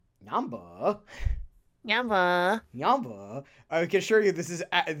Yamba. Yamba. Yamba. I can assure you,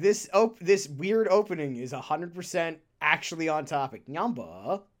 this weird opening is 100% actually on topic.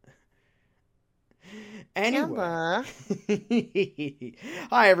 Yamba. Anyway. Yamba.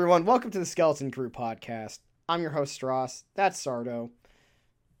 Hi everyone, welcome to the Skeleton Crew podcast. I'm your host Strauss. That's Sardo.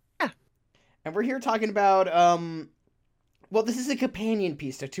 Yeah. And we're here talking about well, this is a companion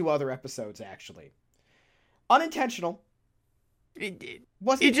piece to two other episodes actually. Unintentional. It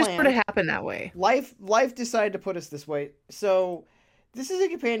Wasn't just planned. sort of happened that way. Life decided to put us this way. So, this is a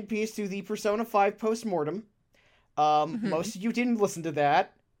companion piece to the Persona 5 postmortem. Most of you didn't listen to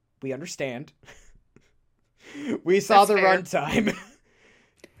that. We understand. We saw That's the fair. runtime.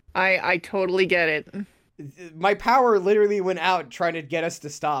 I totally get it. My power literally went out trying to get us to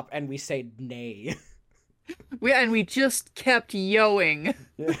stop, and we said nay. We just kept yoing.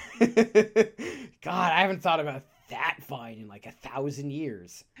 God, I haven't thought about that vine in like 1,000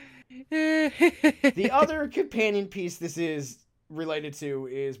 years. The other companion piece this is related to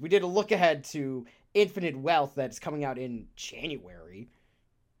is we did a look ahead to Infinite Wealth that's coming out in January.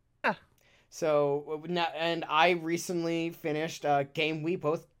 Ah. So, and I recently finished a game we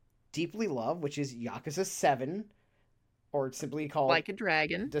both deeply love, which is Yakuza 7, or it's simply called Like a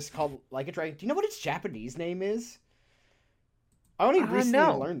dragon. just called Like a Dragon. Do you know what its Japanese name is? I only recently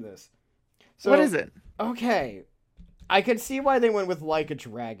no. learned this. So, What is it? Okay. I could see why they went with Like a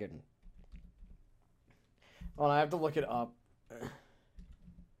Dragon. Well, I have to look it up.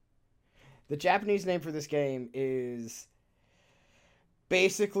 The Japanese name for this game is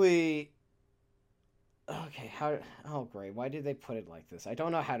basically... Okay, Oh, great. Why did they put it like this? I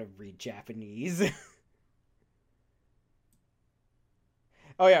don't know how to read Japanese.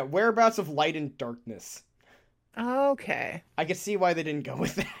 Oh, yeah. Whereabouts of Light and Darkness. Okay. I can see why they didn't go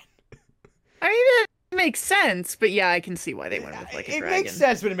with that. I mean, it makes sense, but yeah, I can see why they went with Like a It Dragon. makes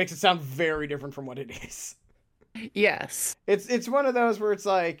sense, but it makes it sound very different from what it is. Yes. It's one of those where it's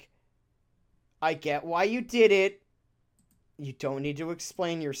like, I get why you did it. You don't need to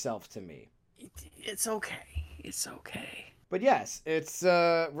explain yourself to me. It's okay. It's okay. But yes, it's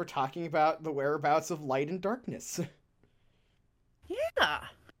we're talking about the whereabouts of Light and Darkness. Yeah.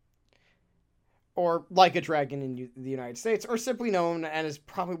 Or Like a Dragon in the United States, or simply known as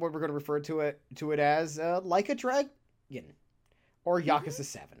probably what we're going to refer to it as Like a Dragon, or Yakuza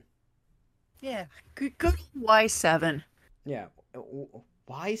 7. Yeah. Good Y7. Yeah.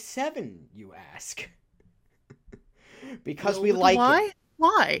 Why 7, you ask? Because Well, we like why? it.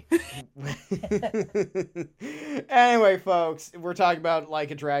 Why? Anyway, folks, we're talking about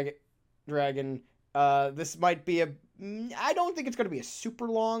Like a Dragon. This might be I don't think it's going to be a super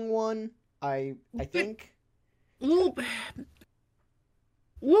long one. I think. We'll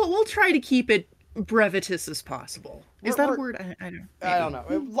try to keep it brevetous as possible. Is that a word? I don't. I don't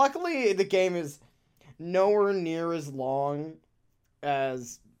know. Luckily, the game is nowhere near as long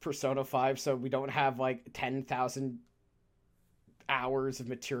as Persona 5, so we don't have like 10,000 hours of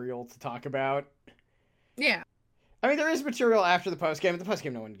material to talk about. Yeah. I mean, there is material after the postgame, but the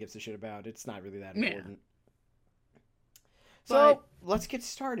postgame no one gives a shit about. It's not really that important. So, let's get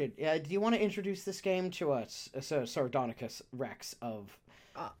started. Do you want to introduce this game to us, Sardonicus Rex of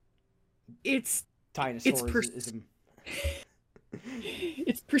It's Dinosaurs?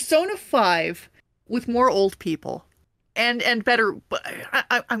 It's Persona 5 with more old people. And better, but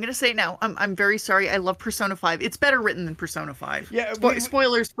I'm gonna say it now. I'm very sorry. I love Persona 5. It's better written than Persona 5. Yeah,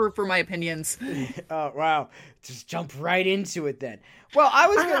 spoilers for my opinions. Oh wow! Just jump right into it then. Well, I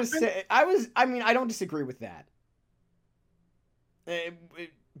was gonna say I don't disagree with that,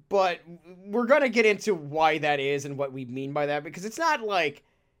 but we're gonna get into why that is and what we mean by that, because it's not like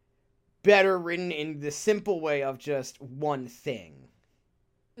better written in the simple way of just one thing.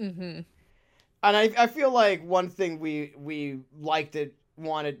 Mm-hmm. And I feel like one thing we like to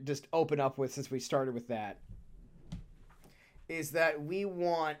want to just open up with, since we started with that, is that we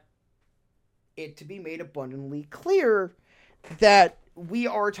want it to be made abundantly clear that we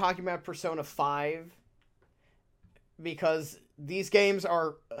are talking about Persona 5 because these games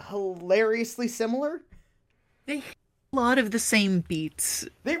are hilariously similar. They have a lot of the same beats.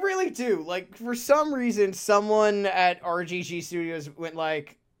 They really do. Like, for some reason, someone at RGG Studios went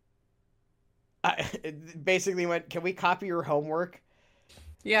like, basically went, can we copy your homework?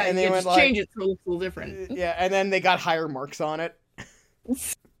 Yeah, and they just went change it so it looks a little different. Yeah, and then they got higher marks on it.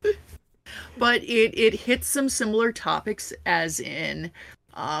 But it hits some similar topics, as in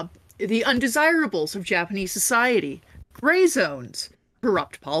the undesirables of Japanese society, gray zones,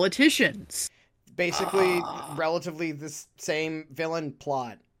 corrupt politicians. Basically, relatively the same villain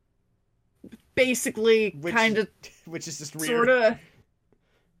plot. Basically, kind of, which is just weird. sort of.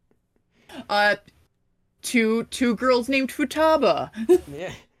 Uh, two girls named Futaba.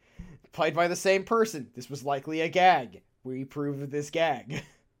 Yeah. Played by the same person. This was likely a gag. We proved this gag.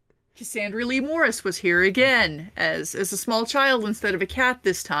 Cassandra Lee Morris was here again as a small child instead of a cat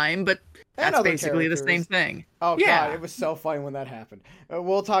this time, but And that's other basically the characters. same thing. Oh Yeah. god, it was so funny when that happened.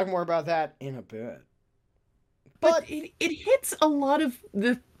 We'll talk more about that in a bit. But it hits a lot of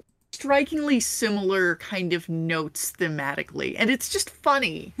the strikingly similar kind of notes thematically, and it's just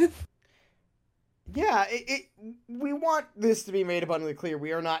funny. Yeah, we want this to be made abundantly clear.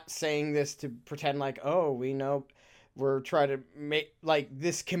 We are not saying this to pretend like, oh, we know. We're trying to make, like,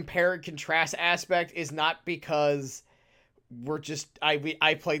 this compare and contrast aspect is not because we're just, I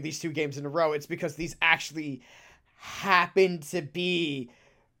played these two games in a row. It's because these actually happen to be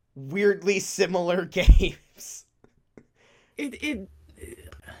weirdly similar games.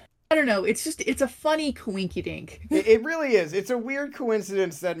 I don't know, it's a funny coinkydink. It really is. It's a weird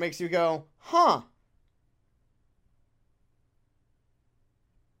coincidence that makes you go, huh.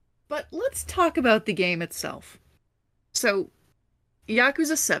 But let's talk about the game itself. So,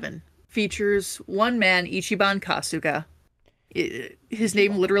 Yakuza 7 features one man, Ichiban Kasuga. His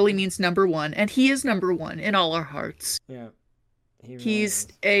name literally means number one, and he is number one in all our hearts. Yeah. He really He's is.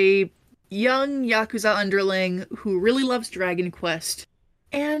 a young Yakuza underling who really loves Dragon Quest,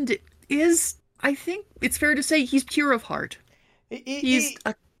 and is, I think it's fair to say, he's pure of heart. He's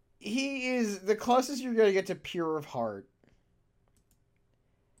a He is the closest you're going to get to pure of heart.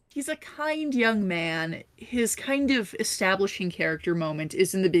 He's a kind young man. His kind of establishing character moment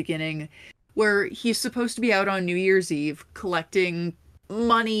is in the beginning, where he's supposed to be out on New Year's Eve collecting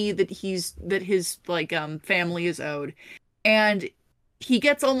money that his family is owed, and he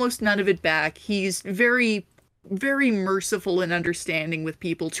gets almost none of it back. He's very, very merciful and understanding with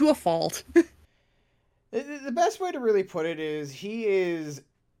people to a fault. The best way to really put it is he is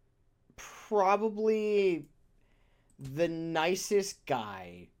probably the nicest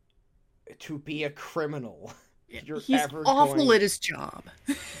guy to be a criminal you're He's ever awful going. at his job.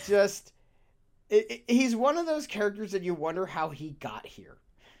 Just he's one of those characters that you wonder how he got here.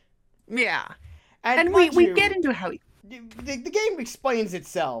 Yeah. And And mind we you, get into how the game explains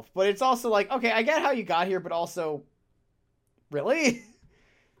itself, but it's also like, okay, I get how you got here, but also, really?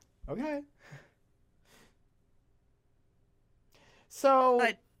 Okay. So,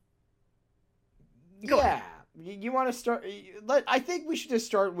 But- Go yeah, ahead. you want to start? I think we should just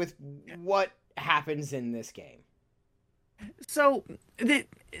start with what happens in this game. So,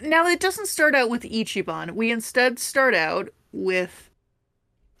 now it doesn't start out with Ichiban. We instead start out with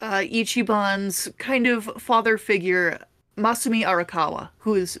Ichiban's kind of father figure, Masumi Arakawa,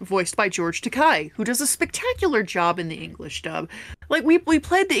 who is voiced by George Takai, who does a spectacular job in the English dub. Like, we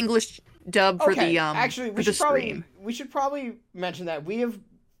played the English dub for Okay, the actually, for the stream. we should probably mention that we have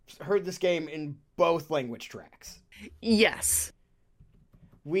heard this game in both language tracks. Yes.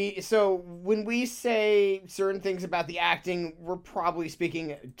 So when we say certain things about the acting, we're probably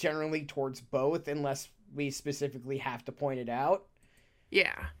speaking generally towards both, unless we specifically have to point it out.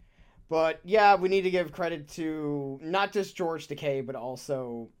 Yeah. But yeah, we need to give credit to not just George Takei, but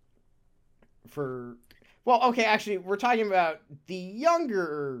also for... Well, okay, actually, we're talking about the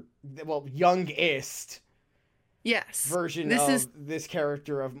youngest Yes. version this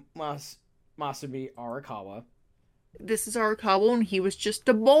character of Masumi Arakawa. This is Arakawa, and he was just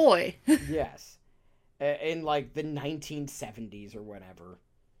a boy. Yes. In, like, the 1970s or whatever.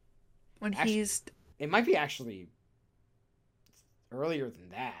 When Actually- he's It might be actually earlier than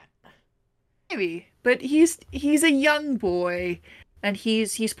that. maybe, but he's a young boy, and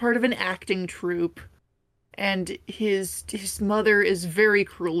he's part of an acting troupe, and his mother is very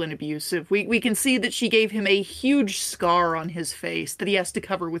cruel and abusive. We can see that she gave him a huge scar on his face that he has to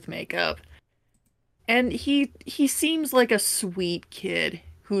cover with makeup. And he seems like a sweet kid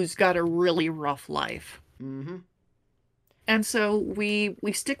who's got a really rough life. Mm-hmm. And so we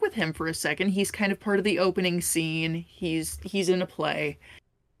stick with him for a second. He's kind of part of the opening scene. He's in a play.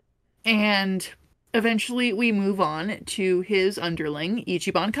 And eventually we move on to his underling,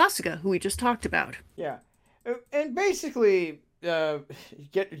 Ichiban Kasuga, who we just talked about. Yeah. And basically,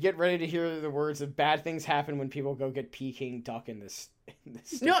 get ready to hear the words of bad things happen when people go get Peking duck in this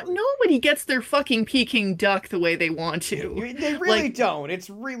No, story. nobody gets their fucking Peking duck the way they want to. They really Like- don't. It's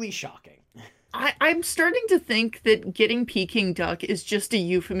really shocking. I'm starting to think that getting Peking duck is just a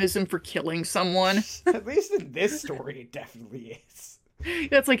euphemism for killing someone. At least in this story, it definitely is.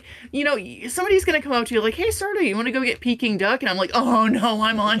 It's like, somebody's gonna come up to you like, "Hey, Sardo, you want to go get Peking duck?" And I'm like, "Oh no,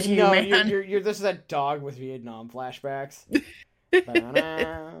 I'm on to you, No, man." you're this is that dog with Vietnam flashbacks.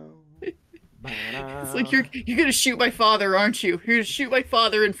 Ba-na. It's like you're gonna shoot my father, aren't you? You're gonna shoot my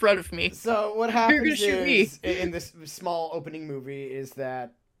father in front of me. So what You're gonna happens shoot me. is in this small opening movie is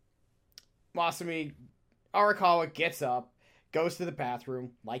that Masumi Arakawa gets up, goes to the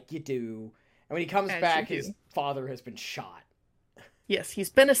bathroom like you do, and when he comes As back, you his do. father has been shot Yes, he's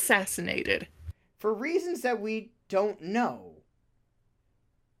been assassinated. for reasons that we don't know.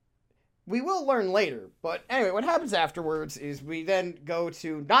 We will learn later, but anyway, what happens afterwards is we then go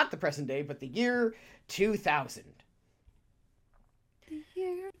to not the present day, but the year 2000. The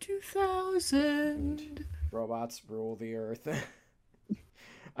year 2000. Robots rule the earth.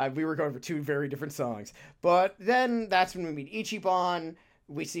 We were going for two very different songs. But then that's when we meet Ichiban.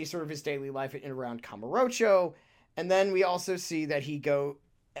 We see sort of his daily life in and around Kamurocho. And then we also see that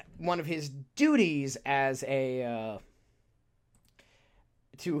one of his duties as a,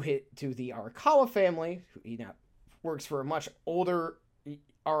 to the Arakawa family, who he now works for a much older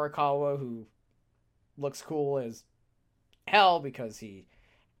Arakawa who looks cool as hell because he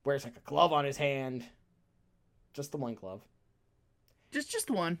wears like a glove on his hand. Just the one glove. Just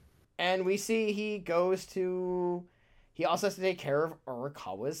the one. And we see he also has to take care of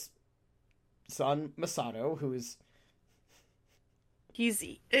Arakawa's son, Masato, who is...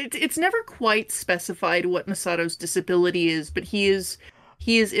 It's never quite specified what Masato's disability is, but he is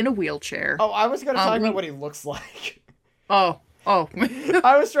in a wheelchair. Oh, I was going to talk about what he looks like. Oh.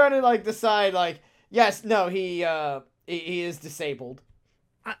 I was trying to, decide, yes, no, he is disabled.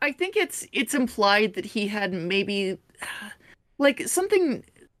 I think it's implied that he had maybe something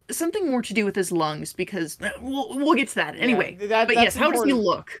more to do with his lungs, because we'll get to that anyway. Yeah, but yes, how does he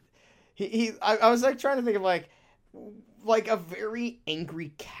look? I was trying to think of a very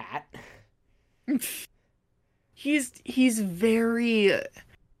angry cat. He's very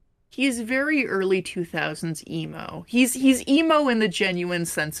early 2000s emo. He's emo in the genuine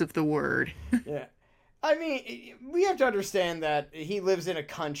sense of the word. Yeah. I mean, we have to understand that he lives in a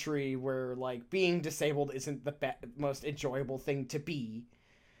country where, being disabled isn't the most enjoyable thing to be.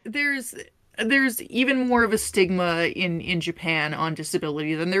 There's even more of a stigma in Japan on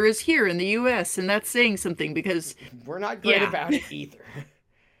disability than there is here in the US, and that's saying something because... We're not great about it either.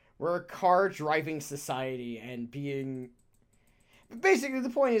 We're a car-driving society, and being... Basically, the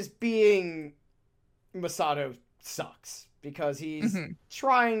point is being Masato sucks. Because he's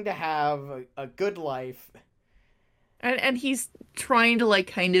trying to have a good life. And he's trying to,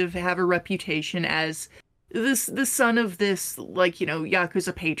 kind of have a reputation as the son of this,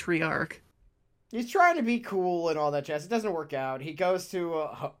 Yakuza patriarch. He's trying to be cool and all that jazz. It doesn't work out. He goes to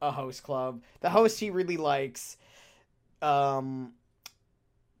a host club. The host he really likes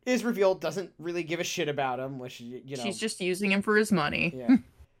is revealed doesn't really give a shit about him, which, She's just using him for his money. Yeah.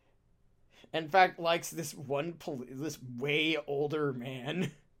 In fact, likes this this way older man.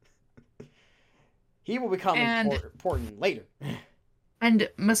 He will become important later. And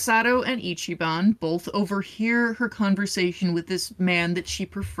Masato and Ichiban both overhear her conversation with this man that she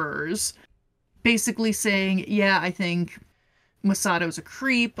prefers, basically saying, yeah, I think Masato's a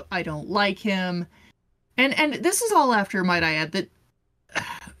creep, I don't like him. And this is all after, might I add, that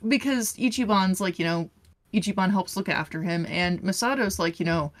because Ichiban's Ichiban helps look after him, and Masato's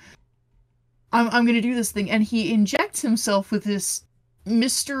I'm going to do this thing, and he injects himself with this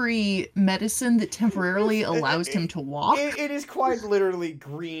mystery medicine that temporarily allows him to walk. It is quite literally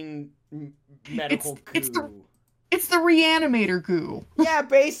green medical goo. It's the reanimator goo. Yeah,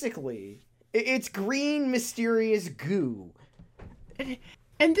 basically. It's green, mysterious goo.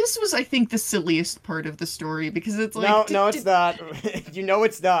 And this was, I think, the silliest part of the story, because it's No, it's not. You know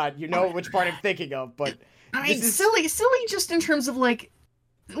it's not. You know which part I'm thinking of, but... I mean, silly just in terms of,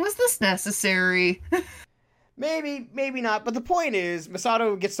 was this necessary? Maybe not. But the point is,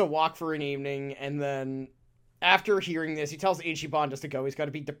 Masato gets to walk for an evening, and then after hearing this, he tells Ichiban just to go. He's got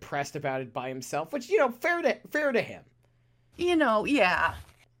to be depressed about it by himself, which, fair to him. Yeah.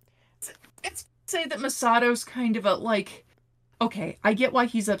 It's say that Masato's kind of a, okay, I get why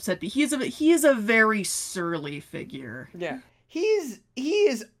he's upset, but he is a very surly figure. Yeah. He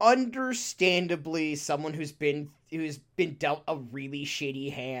is understandably someone who's been dealt a really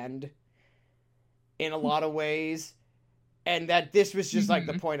shitty hand in a lot of ways, and that this was just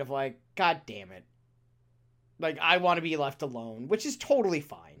the point of God damn it, I want to be left alone, which is totally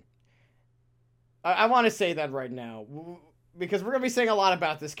fine. I want to say that right now because we're gonna be saying a lot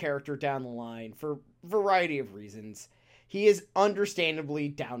about this character down the line for a variety of reasons. He is understandably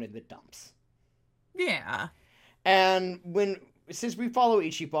down in the dumps. Yeah. And since we follow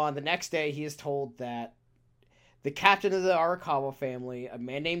Ichiban, the next day he is told that the captain of the Arakawa family, a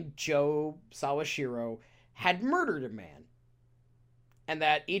man named Joe Sawashiro, had murdered a man. and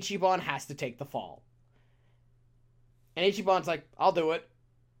that Ichiban has to take the fall. And Ichiban's like, I'll do it.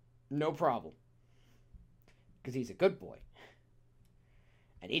 No problem. Because he's a good boy.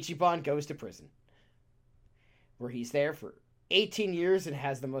 And Ichiban goes to prison, where he's there for 18 years and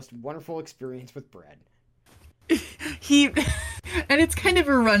has the most wonderful experience with bread. And it's kind of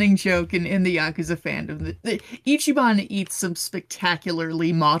a running joke in the Yakuza fandom that Ichiban eats some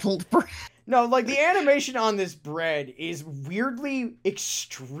spectacularly modeled bread. No, like, the animation on this bread is weirdly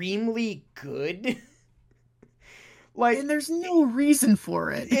extremely good. Like, and there's no reason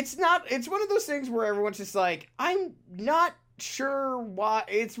for it. It's one of those things where everyone's just like, I'm not sure why.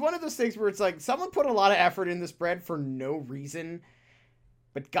 It's one of those things where it's like, someone put a lot of effort in this bread for no reason,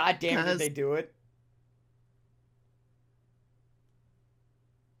 but goddamn did they do it.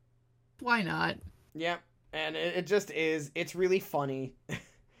 Why not? Yeah, and it just is. It's really funny.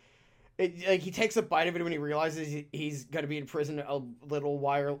 Like, he takes a bite of it when he realizes he's going to be in prison a little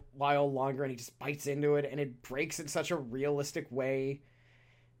while longer, and he just bites into it, and it breaks in such a realistic way.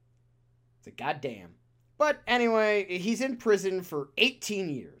 It's like, goddamn. But anyway, he's in prison for 18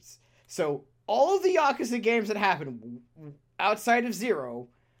 years. So all of the Yakuza games that happened outside of 0,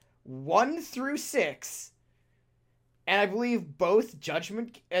 1 through 6, and I believe both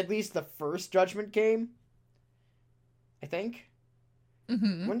Judgment, at least the first Judgment game, I think.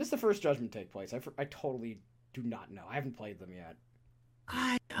 Mm-hmm. When does the first Judgment take place? I totally do not know. I haven't played them yet.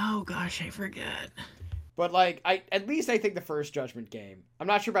 Oh gosh, I forget. But like, at least I think the first Judgment game. I'm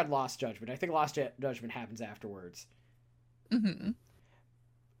not sure about Lost Judgment. I think Lost Judgment happens afterwards. Mm-hmm.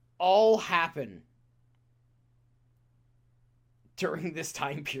 All happen during this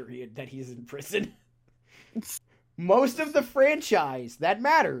time period that he's in prison. Most of the franchise that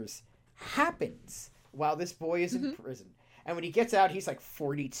matters happens while this boy is in prison. And when he gets out, he's like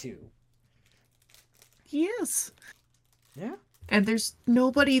 42. He is. Yeah. And there's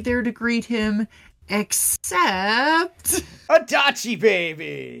nobody there to greet him except Adachi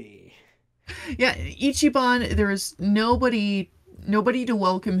baby. Yeah, Ichiban, there is nobody to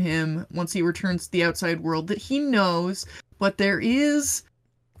welcome him once he returns to the outside world that he knows, but there is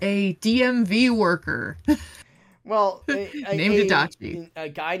a DMV worker. Well, named Adachi. A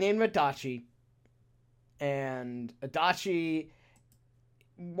guy named Adachi. And Adachi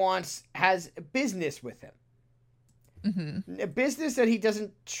has business with him. Mm-hmm. A business that he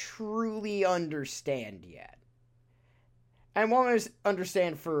doesn't truly understand yet. And won't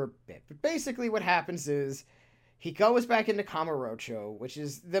understand for a bit. But basically what happens is he goes back into Kamurocho, which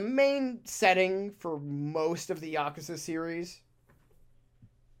is the main setting for most of the Yakuza series.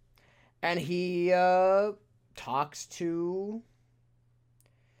 And he talks to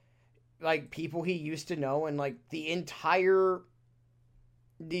like people he used to know, and like the entirety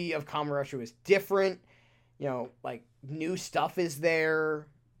of Kamurocho is different. You know, like new stuff is there.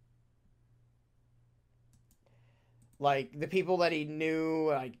 Like the people that he knew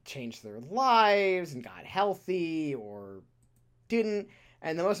like changed their lives and got healthy or didn't.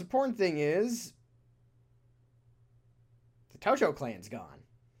 And the most important thing is the Tojo clan's gone.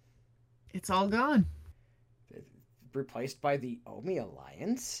 It's all gone. Replaced by the Omi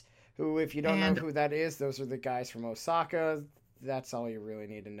Alliance. Who, if you don't know who that is, those are the guys from Osaka. That's all you really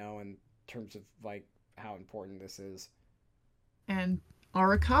need to know in terms of, like, how important this is. And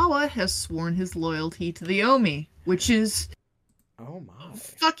Arakawa has sworn his loyalty to the Omi, which is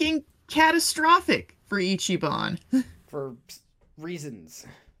fucking catastrophic for Ichiban. For reasons.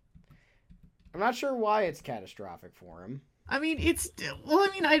 I'm not sure why it's catastrophic for him. I mean,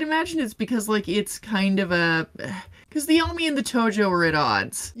 I'd imagine it's because, like, it's kind of because the Omi and the Tojo are at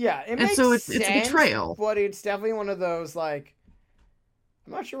odds. Yeah, it makes sense, it's a betrayal. But it's definitely one of those, like,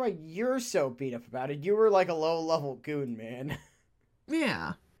 I'm not sure why you're so beat up about it. You were, like, a low-level goon, man.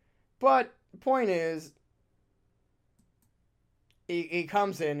 Yeah. But, the point is, he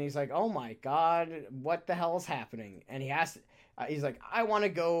comes in, he's like, oh my god, what the hell is happening? And he's like, I want to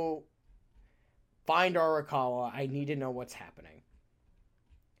go find Arakawa. I need to know what's happening.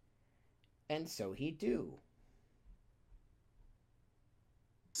 And so he do.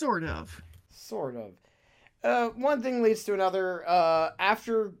 Sort of. One thing leads to another.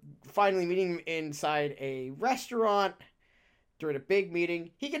 After finally meeting him inside a restaurant during a big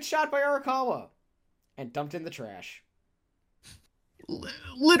meeting, he gets shot by Arakawa and dumped in the trash.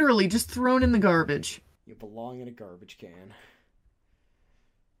 Literally, just thrown in the garbage. You belong in a garbage can.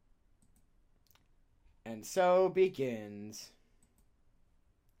 And so begins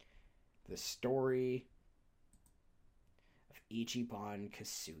the story of Ichiban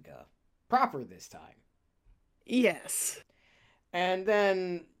Kasuga. Proper this time. Yes. And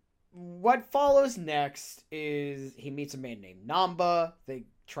then what follows next is he meets a man named Namba. They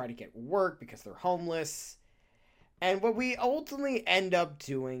try to get work because they're homeless. And what we ultimately end up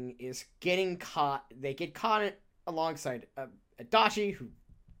doing is getting caught. They get caught alongside Adachi, who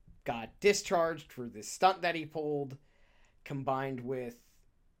got discharged for this stunt that he pulled, combined with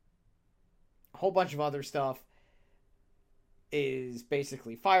a whole bunch of other stuff, is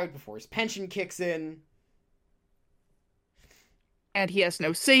basically fired before his pension kicks in. And he has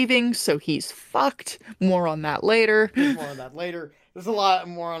no savings, so he's fucked. More on that later. There's more on that later. There's a lot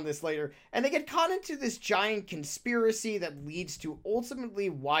more on this later. And they get caught into this giant conspiracy that leads to ultimately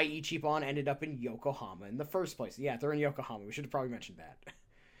why Ichiban ended up in Yokohama in the first place. Yeah, they're in Yokohama. We should have probably mentioned that.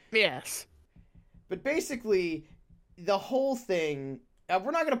 Yes. But basically, the whole thing...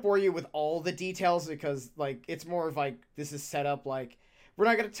 we're not going to bore you with all the details because, like, it's more of, like, this is set up, like... We're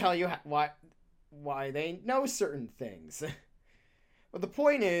not going to tell you why they know certain things. But the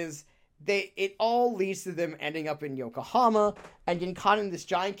point is, it all leads to them ending up in Yokohama and getting caught in this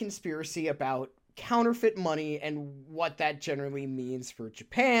giant conspiracy about counterfeit money and what that generally means for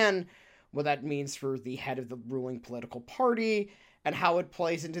Japan, what that means for the head of the ruling political party, and how it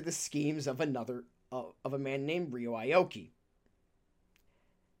plays into the schemes of a man named Ryo Aoki,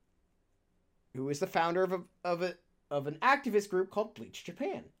 who is the founder of an activist group called Bleach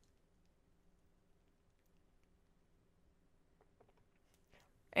Japan.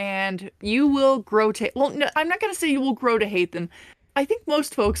 And you will grow to... Well, no, I'm not going to say you will grow to hate them. I think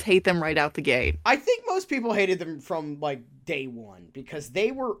most folks hate them right out the gate. I think most people hated them from, like, day one, because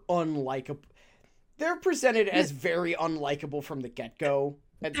they were unlikable. They're presented as very unlikable from the get-go.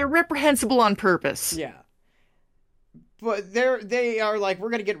 They're reprehensible on purpose. Yeah. But they are like,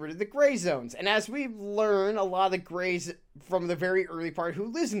 we're going to get rid of the gray zones. And as we learn, a lot of the grays from the very early part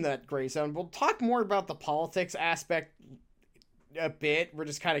who lives in that gray zone, we'll talk more about the politics aspect a bit. We're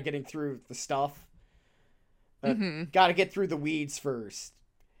just kind of getting through the stuff. Got to get through the weeds first.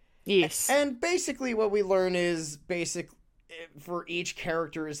 Yes. And basically what we learn is for each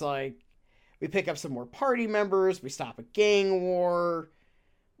character is like, we pick up some more party members, we stop a gang war,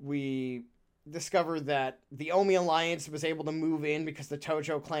 we discover that the Omi Alliance was able to move in because the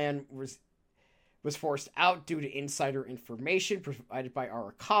Tojo clan was forced out due to insider information provided by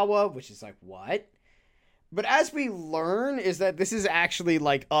Arakawa, which is like, what? But as we learn is that this is actually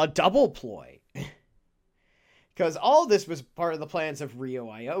like a double ploy. Because all this was part of the plans of Ryo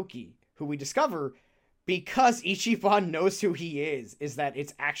Aoki, who we discover, because Ichiban knows who he is that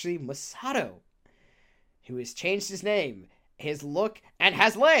it's actually Masato, who has changed his name, his look, and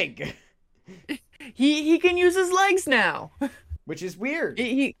has leg. He can use his legs now. Which is weird.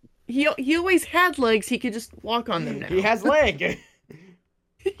 He always had legs, he could just walk on them now. He has leg.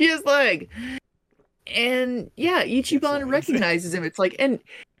 He has leg. And yeah, Ichiban recognizes him. It's like, and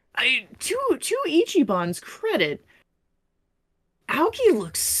to Ichiban's credit, Aoki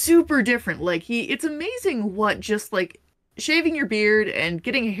looks super different. Like it's amazing what just like shaving your beard and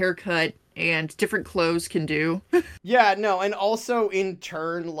getting a haircut and different clothes can do. Yeah, no, and also in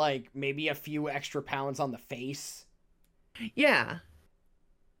turn, like maybe a few extra pounds on the face. Yeah.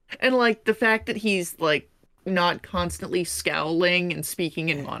 And like the fact that he's like not constantly scowling and speaking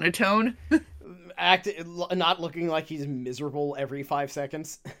in monotone. Not looking like he's miserable every 5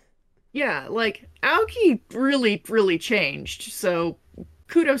 seconds. Yeah, like, Aoki really, really changed, so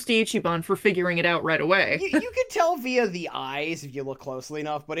kudos to Ichiban for figuring it out right away. You can tell via the eyes if you look closely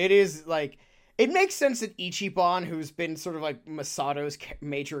enough, but it is, like, it makes sense that Ichiban, who's been sort of, like, Masato's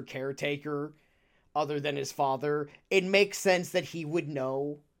major caretaker, other than his father, it makes sense that he would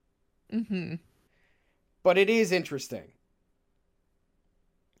know. Mm-hmm. But it is interesting.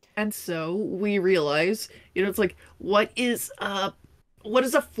 And so we realize, it's like, what is a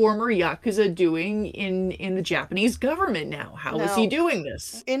former Yakuza doing in the Japanese government now? How is he doing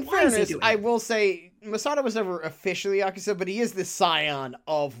this? In fairness, I will say, Masato was never officially Yakuza, but he is the scion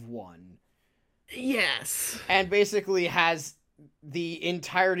of one. Yes. And basically has the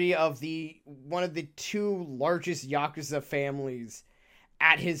entirety of one of the two largest Yakuza families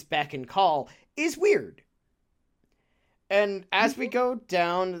at his beck and call is weird. And as we go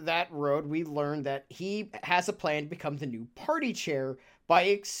down that road, we learn that he has a plan to become the new party chair by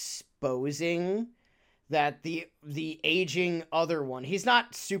exposing that the aging other one. He's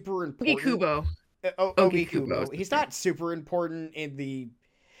not super important. Kubo. Kubo. He's not super important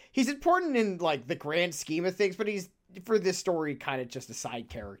he's important in like the grand scheme of things, but he's for this story kind of just a side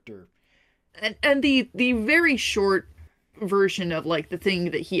character. And the very short version of like the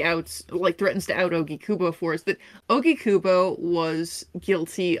thing that he threatens to out Ogikubo for is that Ogikubo was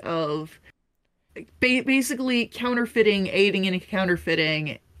guilty of basically aiding and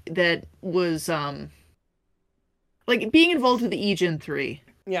counterfeiting that was like being involved with the E-Gen 3.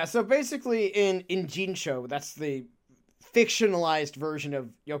 Yeah, so basically in Jinsho, that's the fictionalized version of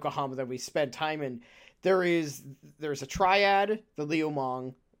Yokohama that we spent time in. There's a triad, the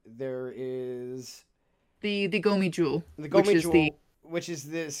Liumang. There is The Gomi Jewel, the which Gomi is the Jewel, which is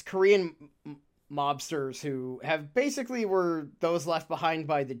this Korean mobsters who have basically were those left behind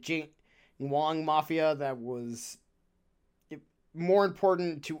by the Jing Wong Mafia that was more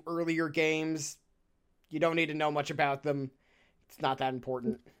important to earlier games. You don't need to know much about them. It's not that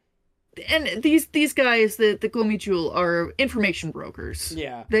important. and these guys, the Gomi Jewel, are information brokers.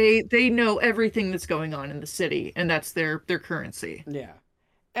 Yeah. They know everything that's going on in the city, and that's their currency. Yeah.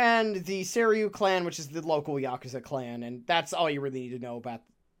 And the Seiryu clan, which is the local Yakuza clan, and that's all you really need to know about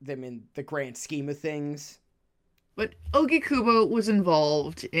them in the grand scheme of things. But Ogikubo was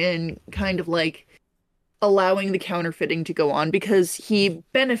involved in kind of like allowing the counterfeiting to go on because he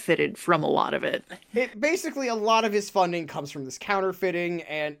benefited from a lot of it. It basically a lot of his funding comes from this counterfeiting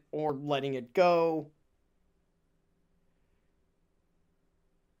and or letting it go.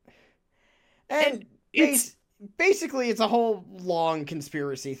 And basically it's a whole long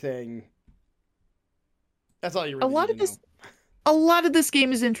conspiracy thing. That's all you really need to know. A lot of this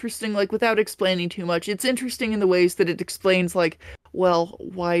game is interesting, like without explaining too much. It's interesting in the ways that it explains, like, well,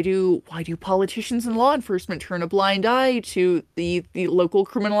 why do politicians and law enforcement turn a blind eye to the local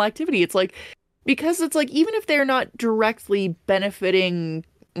criminal activity? It's like because it's like even if they're not directly benefiting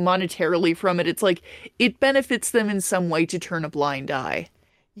monetarily from it, it's like it benefits them in some way to turn a blind eye.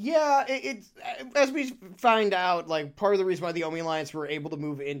 Yeah, it's as we find out, like part of the reason why the Omi Alliance were able to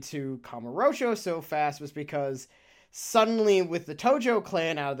move into Kamurocho so fast was because suddenly, with the Tojo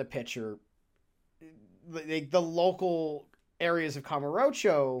clan out of the picture, the local areas of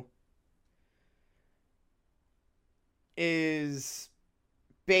Kamurocho is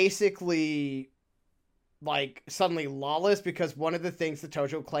basically like suddenly lawless because one of the things the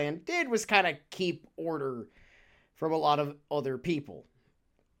Tojo clan did was kind of keep order from a lot of other people.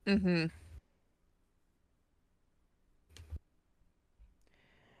 Mm-hmm.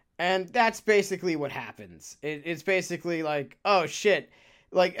 And that's basically what happens. It's basically like, oh shit.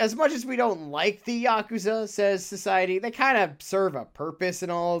 Like, as much as we don't like the Yakuza, says society, they kind of serve a purpose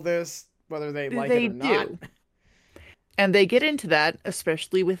in all of this, whether they like it or not. And they get into that,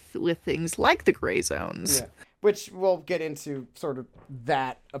 especially with things like the gray zones. Yeah. Which we'll get into sort of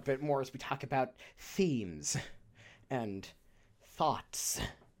that a bit more as we talk about themes and thoughts.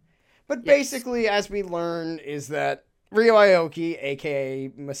 But basically, as we learn, is that Ryo Aoki, aka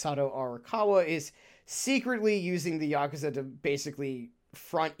Masato Arakawa, is secretly using the Yakuza to basically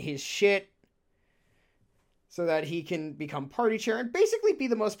front his shit so that he can become party chair and basically be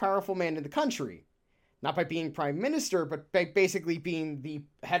the most powerful man in the country. Not by being prime minister, but by basically being the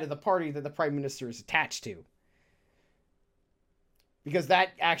head of the party that the prime minister is attached to. Because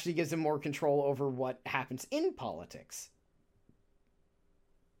that actually gives him more control over what happens in politics.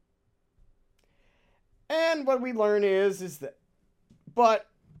 And what we learn is that,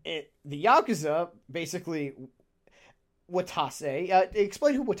 the Yakuza, basically, Watase,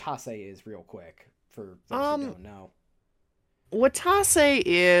 explain who Watase is real quick, for those who don't know. Watase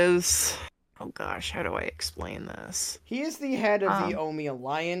is, oh gosh, how do I explain this? He is the head of the Omi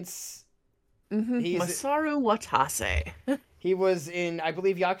Alliance. Mm-hmm. Masaru Watase. He was in, I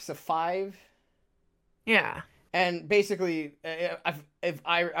believe, Yakuza 5. Yeah. And basically,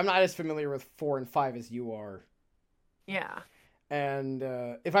 I'm not as familiar with 4 and 5 as you are. Yeah. And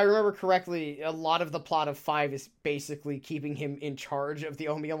if I remember correctly, a lot of the plot of 5 is basically keeping him in charge of the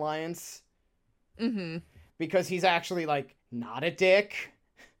Omi Alliance. Mm-hmm. Because he's actually, like, not a dick.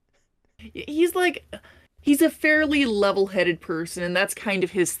 He's a fairly level-headed person, and that's kind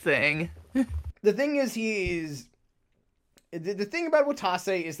of his thing. The thing is, the thing about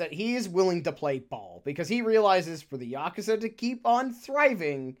Watase is that he is willing to play ball, because he realizes for the Yakuza to keep on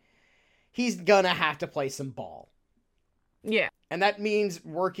thriving, he's gonna have to play some ball. Yeah. And that means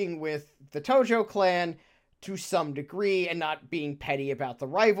working with the Tojo clan to some degree and not being petty about the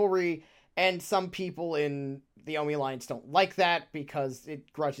rivalry. And some people in the Omi Alliance don't like that because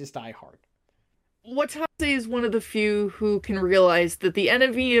grudges die hard. Watase is one of the few who can realize that the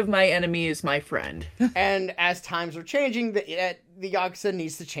enemy of my enemy is my friend. And as times are changing, the Yakuza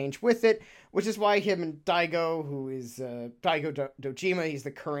needs to change with it, which is why him and Daigo, who is Daigo Dojima, he's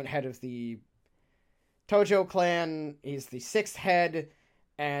the current head of the Tojo clan, he's the 6th head,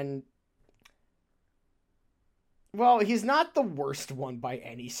 and well, he's not the worst one by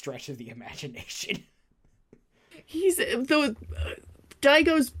any stretch of the imagination. He's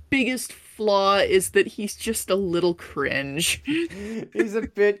Daigo's biggest flaw is that he's just a little cringe. He's a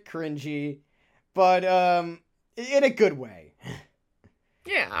bit cringy, but in a good way.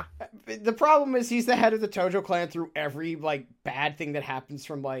 Yeah. The problem is he's the head of the Tojo clan through every like bad thing that happens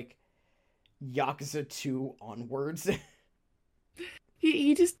from like Yakuza 2 onwards.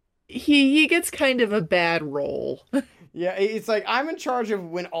 He gets kind of a bad role. Yeah, it's like I'm in charge of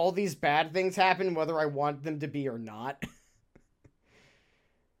when all these bad things happen, whether I want them to be or not.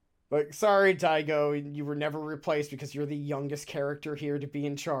 Like, sorry, Daigo, you were never replaced because you're the youngest character here to be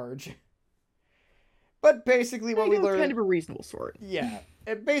in charge. But basically what we learn... kind of a reasonable sort. Yeah.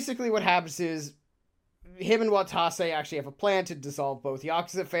 Basically what happens is him and Watase actually have a plan to dissolve both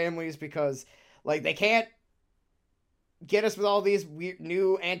Yakuza families because, like, they can't get us with all these weird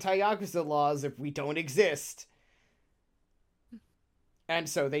new anti-Yakuza laws if we don't exist. And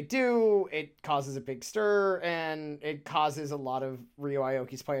so they do, it causes a big stir, and it causes a lot of Ryo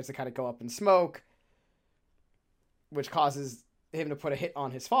Aoki's plans to kind of go up in smoke, which causes him to put a hit on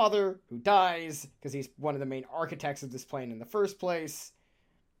his father, who dies, because he's one of the main architects of this plan in the first place.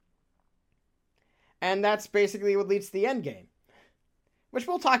 And that's basically what leads to the end game, which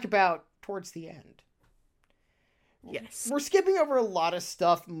we'll talk about towards the end. Yes. We're skipping over a lot of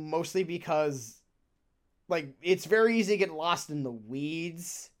stuff, mostly because... like, it's very easy to get lost in the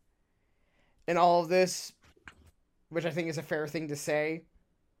weeds in all of this, which I think is a fair thing to say.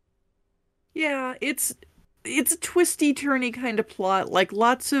 Yeah, it's a twisty, turny kind of plot. Like,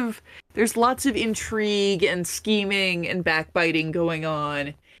 there's lots of intrigue and scheming and backbiting going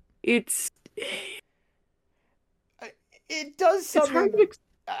on. It does something... It's hard to...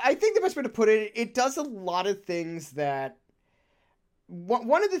 I think the best way to put it, it does a lot of things that...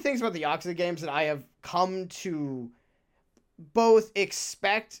 One of the things about the Yakuza games that I have come to both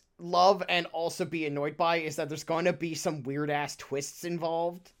expect, love, and also be annoyed by is that there's going to be some weird-ass twists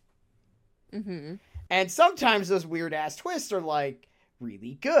involved. Mm-hmm. And sometimes those weird-ass twists are, like,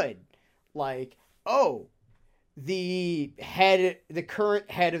 really good. Like, oh, the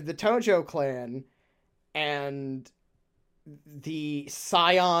current head of the Tojo clan and the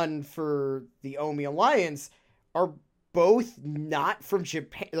scion for the Omi Alliance are both not from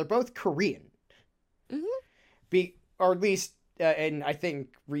Japan. They're both Korean. Mm-hmm. Or at least, in, I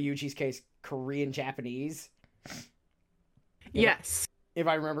think, Ryuji's case, Korean-Japanese. Yes. If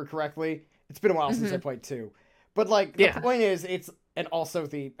I remember correctly. It's been a while since I played 2. But, like, the point is, and also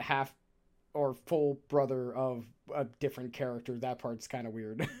the half or full brother of a different character. That part's kind of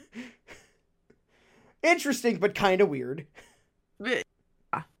weird. Interesting, but kind of weird.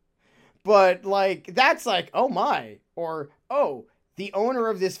 But, like, that's like, oh my. Or, oh, the owner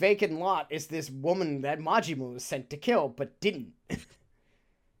of this vacant lot is this woman that Majima was sent to kill, but didn't.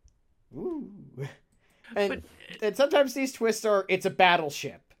 Ooh. And sometimes these twists are, it's a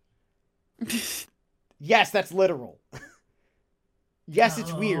battleship. Yes, that's literal. Yes,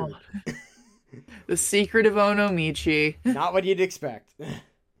 it's weird. The Secret of Onomichi. Not what you'd expect.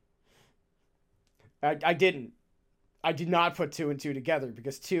 I didn't. I did not put 2 and 2 together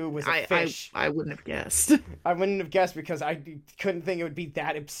because 2 was a fish. I wouldn't have guessed. I wouldn't have guessed because I couldn't think it would be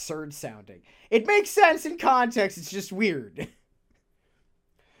that absurd sounding. It makes sense in context, it's just weird.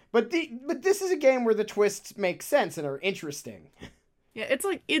 But this is a game where the twists make sense and are interesting. Yeah, it's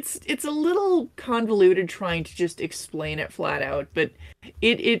like it's a little convoluted trying to just explain it flat out, but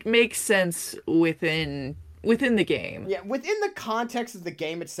it makes sense within the game. Yeah, within the context of the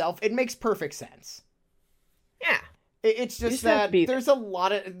game itself, it makes perfect sense. Yeah. It's just that there's a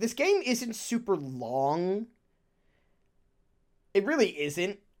lot of... This game isn't super long. It really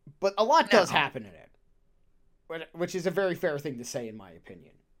isn't, but a lot does happen in it. Which is a very fair thing to say, in my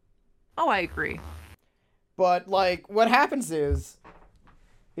opinion. Oh, I agree. But, like, what happens is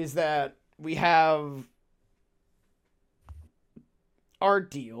that we have our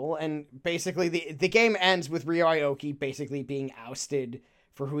deal, and basically the game ends with Ryo Aoki basically being ousted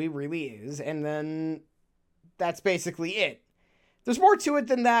for who he really is, and then that's basically it. There's more to it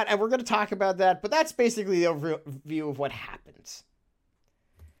than that, and we're going to talk about that, but that's basically the overview of what happens.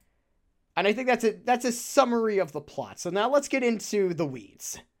 And I think that's a summary of the plot. So now let's get into the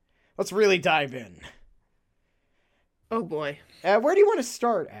weeds. Let's really dive in. Oh boy. Where do you want to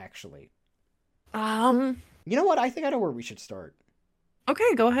start, actually? You know what? I think I know where we should start.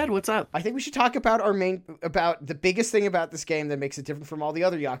 Okay, go ahead. What's up? I think we should talk about about the biggest thing about this game that makes it different from all the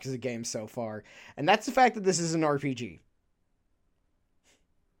other Yakuza games so far, and that's the fact that this is an RPG.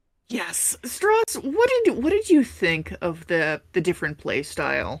 Yes, Strauss. What did you think of the different play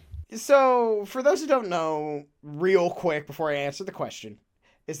style? So, for those who don't know, real quick before I answer the question,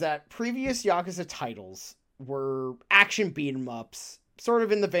 is that previous Yakuza titles were action beat 'em ups sort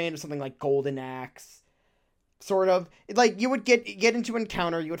of in the vein of something like Golden Axe. Sort of. Like, you would get into an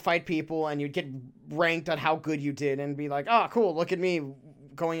encounter, you would fight people, and you'd get ranked on how good you did, and be like, oh, cool, look at me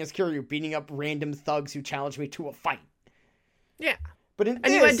going as Kiryu, beating up random thugs who challenged me to a fight. Yeah. But in And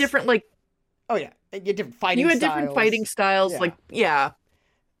this, you had different, like... Oh, yeah. You had different fighting styles. different fighting styles, Yeah. like, yeah.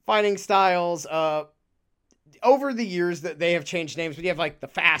 Fighting styles, over the years that they have changed names, but you have, like, the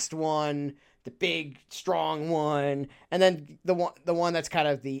fast one, the big, strong one, and then the one that's kind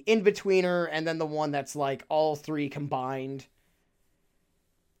of the in-betweener, and then the one that's, like, all three combined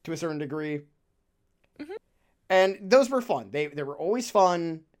to a certain degree. Mm-hmm. And those were fun. They were always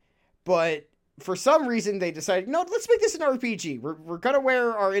fun, but for some reason they decided, no, let's make this an RPG. We're gonna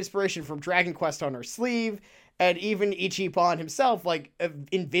wear our inspiration from Dragon Quest on our sleeve, and even Ichiban himself, like,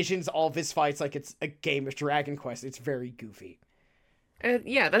 envisions all of his fights like it's a game of Dragon Quest. It's very goofy.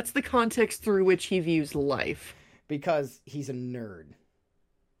 Yeah, that's the context through which he views life. Because he's a nerd.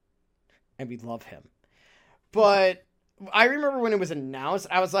 And we love him. But I remember when it was announced,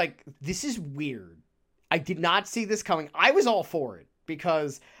 I was like, this is weird. I did not see this coming. I was all for it.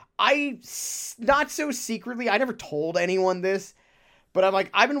 Because not so secretly, I never told anyone this, but I'm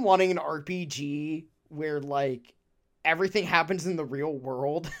like, I've been wanting an RPG where, like, everything happens in the real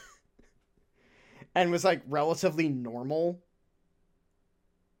world. And was, like, relatively normal.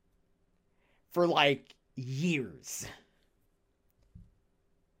 For, like, years.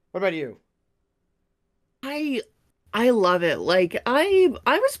 What about you? I love it. Like, I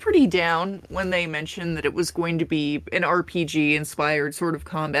was pretty down when they mentioned that it was going to be an RPG inspired sort of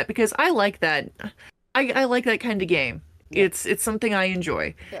combat, because I like that. I like that kind of game. Yeah. It's something I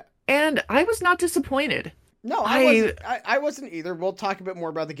enjoy. Yeah. And I was not disappointed. No, I wasn't either. We'll talk a bit more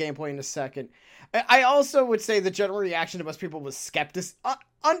about the gameplay in a second. I also would say the general reaction to most people was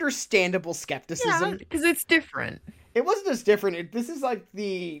understandable skepticism. Yeah, because it's different. It wasn't just different. This is like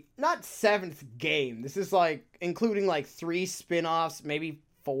the, not 7th game. This is like, including like 3 spin-offs, maybe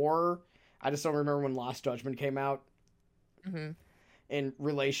 4. I just don't remember when Lost Judgment came out. Mm-hmm. In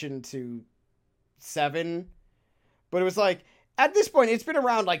relation to 7. But it was like, at this point, it's been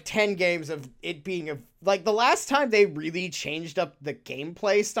around like 10 games of it being like, the last time they really changed up the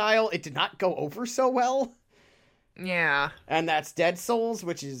gameplay style, it did not go over so well. Yeah. And that's Dead Souls,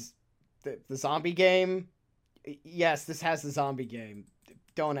 which is the zombie game. Yes, this has the zombie game.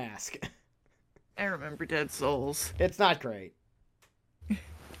 Don't ask. I remember Dead Souls. It's not great.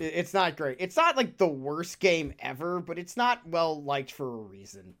 It's not great. It's not like the worst game ever, but it's not well liked for a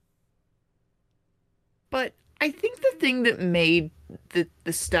reason. But I think the thing that made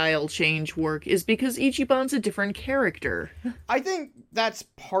the style change work is because Ichiban's a different character. I think that's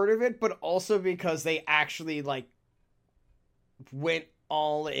part of it, but also because they actually, like, went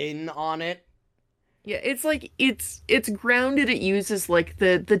all in on it. Yeah, it's like it's grounded. It uses like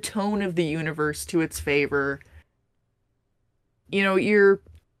the tone of the universe to its favor. You know, you're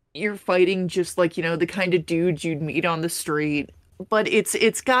fighting just like, you know, the kind of dudes you'd meet on the street, but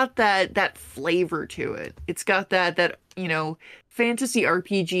it's got that flavor to it. It's got that, you know, fantasy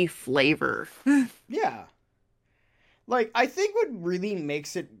RPG flavor. Yeah. Like, I think what really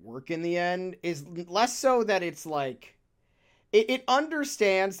makes it work in the end is less so that it's like it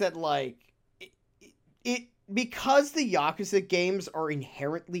understands that, like, it because the Yakuza games are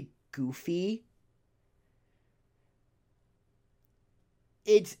inherently goofy,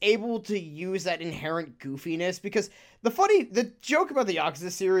 it's able to use that inherent goofiness, because the joke about the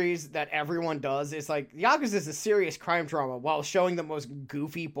Yakuza series that everyone does is like, Yakuza is a serious crime drama while showing the most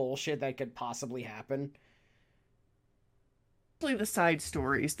goofy bullshit that could possibly happen. Especially the side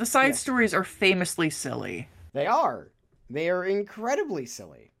stories. The side stories are famously silly. They are. They are incredibly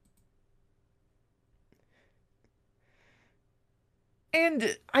silly.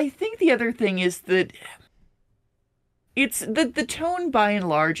 And I think the other thing is that it's the tone by and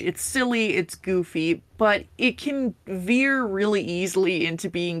large, it's silly, it's goofy, but it can veer really easily into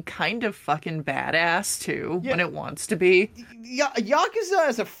being kind of fucking badass too, when it wants to be. Yakuza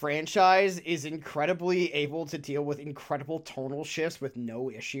as a franchise is incredibly able to deal with incredible tonal shifts with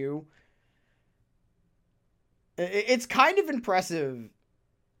no issue. It's kind of impressive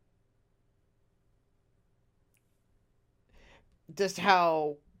just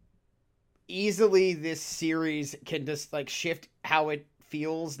how easily this series can just, like, shift how it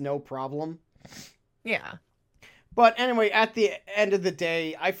feels, no problem. Yeah. But anyway, at the end of the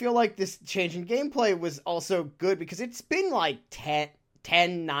day, I feel like this change in gameplay was also good because it's been like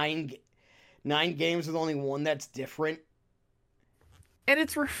 9 games with only one that's different. And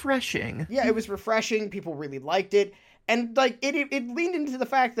it's refreshing. Yeah, it was refreshing. People really liked it. And like it leaned into the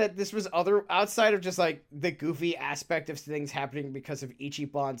fact that this was other outside of just like the goofy aspect of things happening because of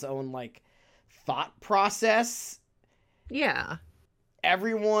Ichiban's own like thought process. Yeah.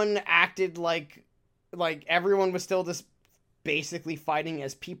 Everyone acted like everyone was still just basically fighting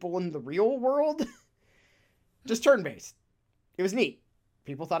as people in the real world. Just turn based. It was neat.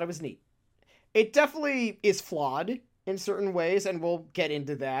 People thought it was neat. It definitely is flawed in certain ways, and we'll get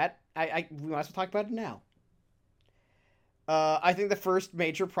into that. We might as well talk about it now. I think the first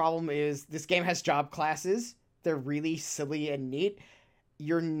major problem is this game has job classes. They're really silly and neat.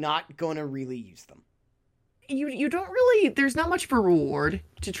 You're not going to really use them. You don't really, there's not much of a reward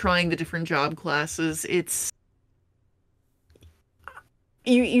to trying the different job classes. It's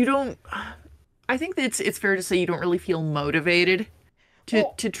you don't, I think that it's fair to say you don't really feel motivated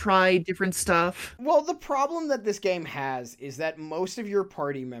to try different stuff. Well, the problem that this game has is that most of your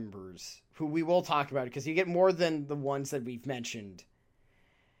party members, who we will talk about because you get more than the ones that we've mentioned,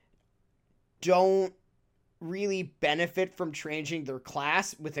 don't really benefit from changing their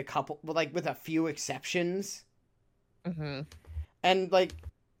class with a few exceptions. Mm-hmm. And like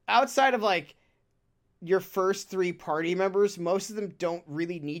outside of like your first 3 party members, most of them don't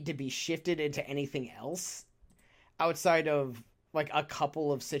really need to be shifted into anything else outside of like a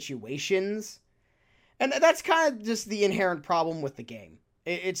couple of situations. And that's kind of just the inherent problem with the game.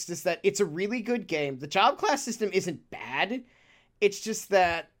 It's just that it's a really good game. The job class system isn't bad. It's just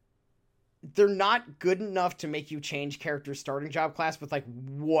that they're not good enough to make you change character's starting job class with like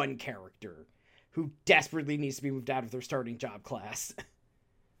one character who desperately needs to be moved out of their starting job class.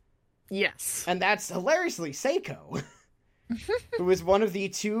 Yes. And that's hilariously Seiko, who is one of the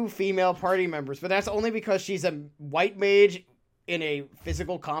 2 female party members, but that's only because she's a white mage in a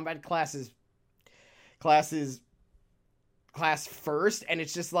physical combat class first, and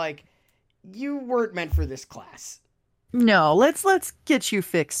it's just like, you weren't meant for this class. No, let's get you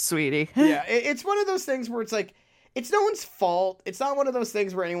fixed, sweetie. Yeah, it's one of those things where it's like, it's no one's fault. It's not one of those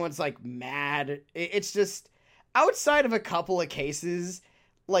things where anyone's like mad. It's just outside of a couple of cases,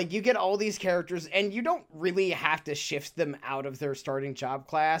 like you get all these characters and you don't really have to shift them out of their starting job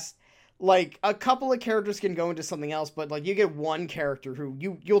class. Like a couple of characters can go into something else, but like you get one character who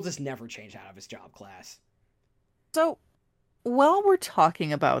you'll just never change out of his job class. So, while we're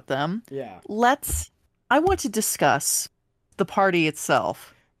talking about them, yeah, I want to discuss the party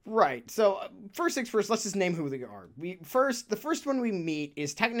itself. Right. So first things first, let's just name who they are. The first one we meet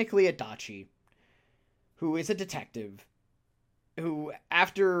is technically Adachi, who is a detective, who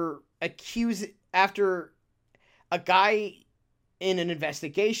after a guy in an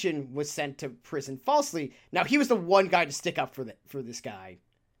investigation was sent to prison falsely. Now he was the one guy to stick up for this guy.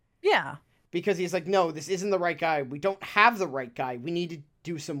 Yeah. Because he's like, no, this isn't the right guy. We don't have the right guy. We need to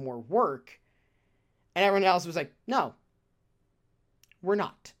do some more work. And everyone else was like, no, we're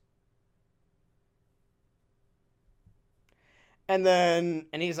not. And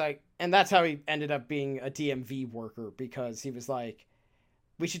he's like, and that's how he ended up being a DMV worker, because he was like,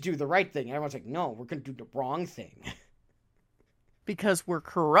 we should do the right thing. And everyone's like, no, we're going to do the wrong thing. Because we're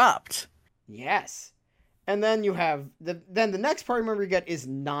corrupt. Yes. And then you have the next party member you get is a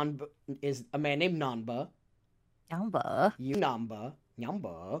man named Nanba. Nanba.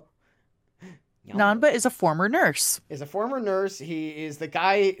 Nanba is a former nurse. He is the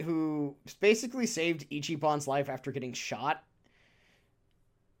guy who basically saved Ichiban's life after getting shot.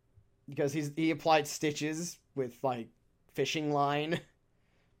 Because he applied stitches with, like, fishing line.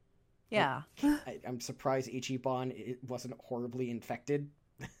 Yeah. I'm surprised Ichiban wasn't horribly infected.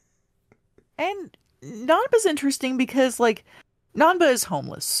 And Nanba's interesting because, like, Nanba is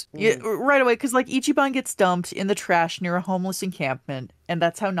homeless. Right away, because, like, Ichiban gets dumped in the trash near a homeless encampment, and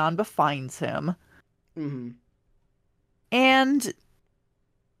that's how Nanba finds him. Mm-hmm. And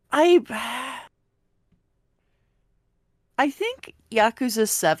I think Yakuza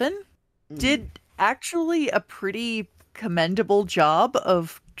 7 did actually a pretty commendable job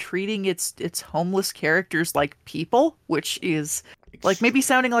of treating its homeless characters like people, which is like maybe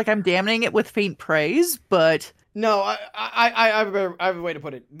sounding like I'm damning it with faint praise, but no, I have a way to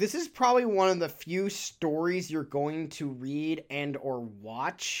put it. This is probably one of the few stories you're going to read and or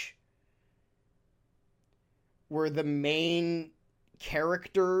watch where the main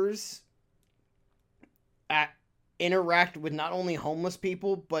characters interact with not only homeless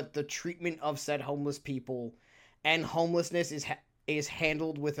people, but the treatment of said homeless people, and homelessness is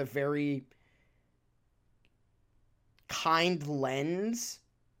handled with a very kind lens.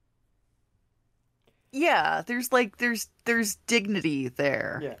 Yeah, there's dignity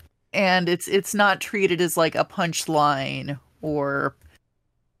there. Yeah. And it's not treated as like a punchline or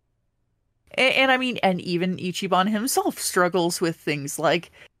And I mean, and even Ichiban himself struggles with things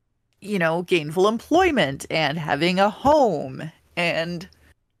like, gainful employment and having a home. And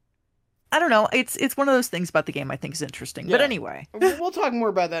I don't know, it's one of those things about the game I think is interesting. But Yeah. anyway, We'll talk more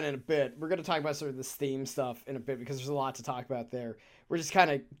about that in a bit. We're going to talk about sort of this theme stuff in a bit because there's a lot to talk about there. We're just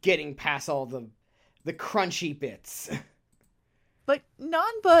kind of getting past all the crunchy bits. but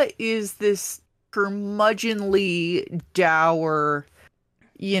Nanba is this curmudgeonly, dour,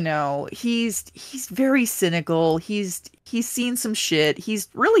 he's very cynical. He's seen some shit. He's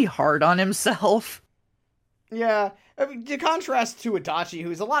really hard on himself. Yeah, I mean, to contrast to Adachi,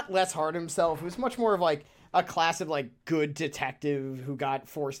 who's a lot less hard on himself, who's much more of like a class of like good detective who got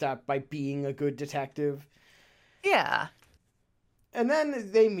forced out by being a good detective. Yeah. And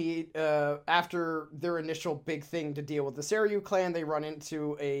then they meet after their initial big thing to deal with the Seiryu clan. They run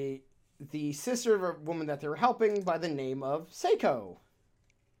into the sister of a woman that they're helping by the name of Seiko.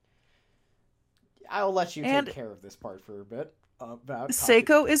 I'll let you take care of this part for a bit. About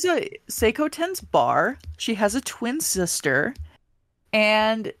Seiko tends bar. She has a twin sister,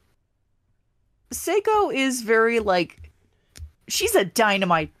 and Seiko is very like, she's a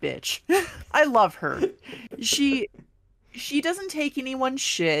dynamite bitch. I love her. She doesn't take anyone's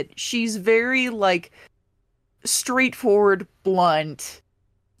shit. She's very like straightforward, blunt,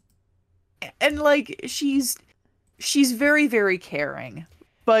 and like she's very, very caring.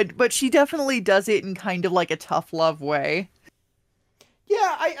 But she definitely does it in kind of like a tough love way.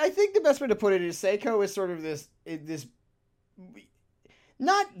 Yeah, I think the best way to put it is Seiko is sort of this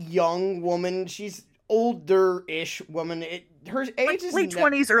not young woman. She's older-ish woman. Her age is late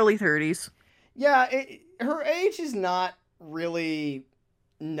 20s, early 30s. Yeah, her age is not really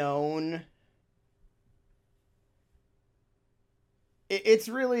known. It's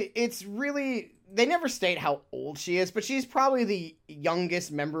really they never state how old she is, but she's probably the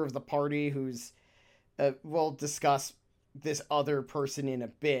youngest member of the party who's we'll discuss this other person in a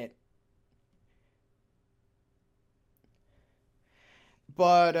bit.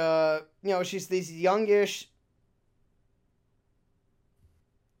 But she's this youngish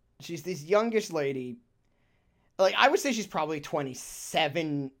lady. Like, I would say she's probably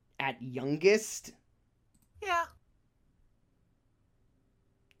 27 at youngest. Yeah.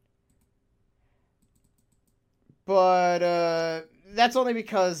 But that's only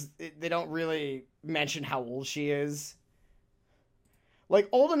because they don't really mention how old she is. Like,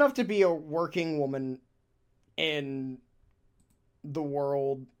 old enough to be a working woman in the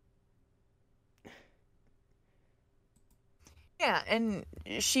world. Yeah, and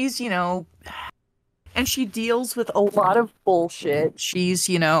she's, and she deals with a lot of bullshit. She's,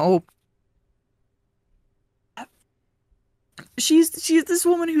 she's this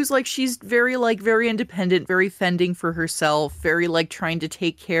woman who's like, she's very independent, very fending for herself, very like trying to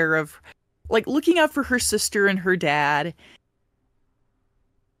take care of, like looking out for her sister and her dad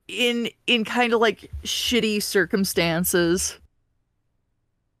in kind of like shitty circumstances.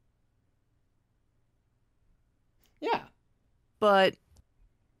 Yeah. But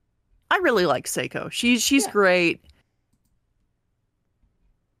I really like Seiko. She's great.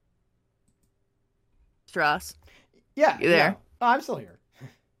 Strauss. Yeah. You there? No. Oh, I'm still here.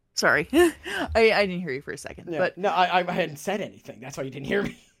 Sorry. I didn't hear you for a second. Yeah. But no, I hadn't said anything. That's why you didn't hear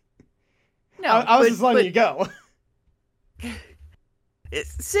me. No, I was just letting you go.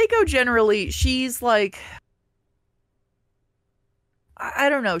 Seiko generally, she's like, I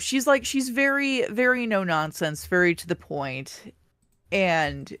don't know. She's very, very no nonsense, very to the point.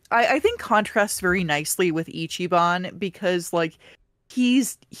 And I think contrasts very nicely with Ichiban because like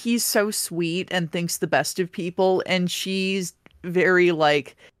he's so sweet and thinks the best of people, and she's very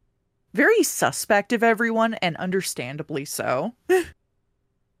suspect of everyone, and understandably so.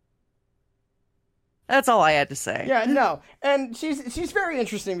 That's all I had to say. Yeah, no. And she's very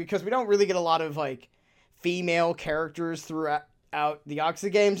interesting because we don't really get a lot of like female characters throughout the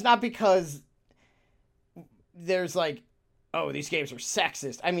Yakuza games, not because there's like, oh, these games are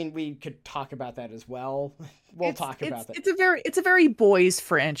sexist. I mean, we could talk about that as well. We'll talk about that. It's a very boys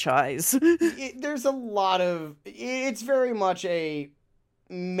franchise. There's a lot of, it's very much a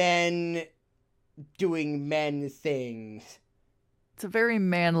men doing men things. It's a very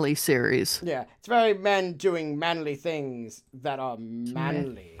manly series. Yeah, it's very men doing manly things that are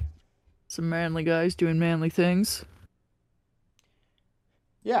manly. Some manly guys doing manly things.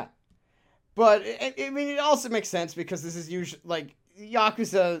 Yeah. But, I mean, it also makes sense because this is usually, like,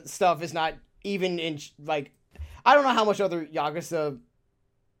 Yakuza stuff is not even in, like, I don't know how much other Yakuza,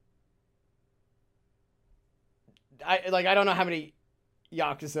 I don't know how many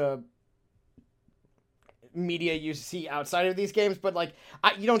Yakuza media you see outside of these games, but like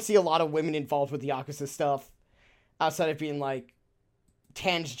you don't see a lot of women involved with Yakuza stuff outside of being like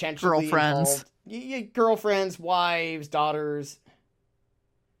tangentially Girlfriends. involved. Girlfriends, wives, daughters.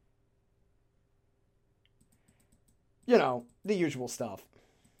 You know, the usual stuff.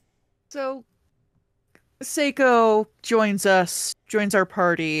 So Seiko joins our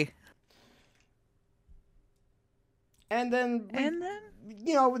party. And then And then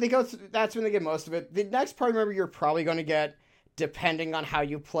you know, they go through, that's when they get most of it. The next party member you're probably going to get, depending on how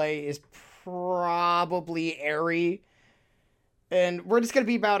you play, is probably Eri. And we're just going to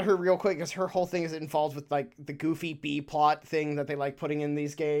be about her real quick, because her whole thing is involved with, like, the goofy B-plot thing that they like putting in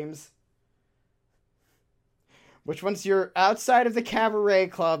these games. Which one's your, outside of the cabaret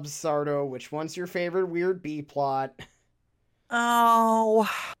club, Sardo, which one's your favorite weird B-plot? oh,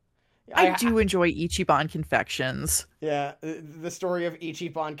 I do enjoy Ichiban Confections. Yeah, the story of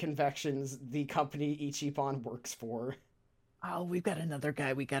Ichiban Confections, the company Ichiban works for. Oh, we've got another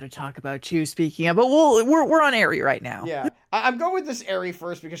guy we got to talk about too. Speaking of, but we're on Eri right now. Yeah, I'm going with this Eri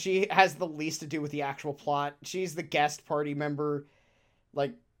first because she has the least to do with the actual plot. She's the guest party member.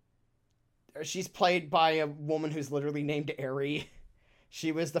 Like, she's played by a woman who's literally named Eri.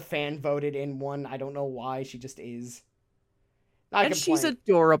 She was the fan voted in one. I don't know why. She just is. And she's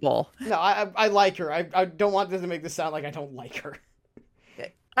adorable. No, I like her. I don't want this to make this sound like I don't like her.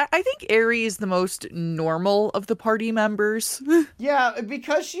 I think Eri is the most normal of the party members. Yeah,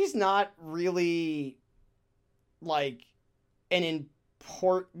 because she's not really, like,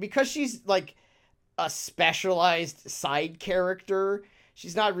 because she's, like, a specialized side character,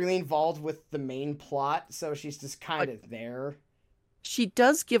 she's not really involved with the main plot, so she's just kind of there. She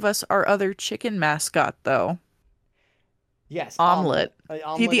does give us our other chicken mascot, though. Yes, Omelette.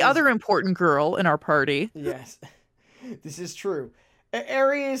 Omelette the other important girl in our party. Yes, this is true.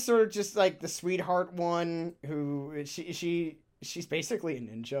 Eri is sort of just like the sweetheart one who she's basically a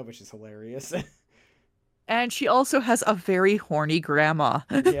ninja, which is hilarious. And she also has a very horny grandma.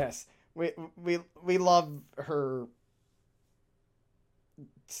 Yes, we love her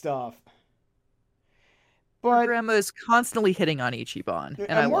stuff. But her grandma is constantly hitting on Ichiban,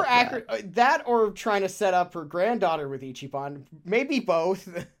 and I more love accurate that, or trying to set up her granddaughter with Ichiban. Maybe both.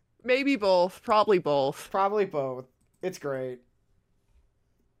 Maybe both. Probably both. Probably both. It's great.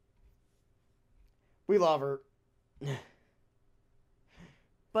 We love her.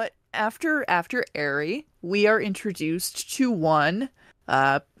 But after Eri, we are introduced to one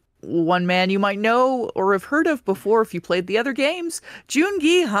man you might know or have heard of before if you played the other games,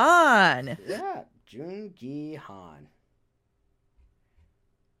 Joon-gi Han. Yeah, Joon-gi Han.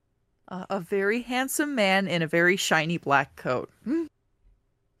 A very handsome man in a very shiny black coat.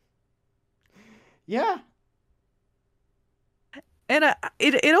 Yeah. And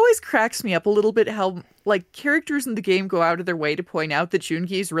it always cracks me up a little bit how, like, characters in the game go out of their way to point out that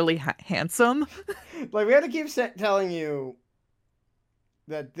Joon-gi is really handsome. Like, we have to keep telling you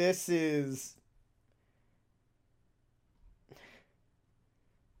that this is...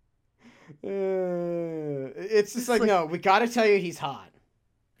 it's just like, no, we gotta tell you he's hot.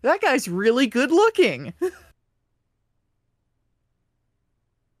 That guy's really good looking.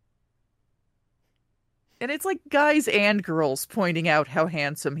 And it's like guys and girls pointing out how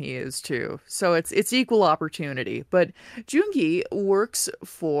handsome he is too. So it's equal opportunity. But Joon-gi works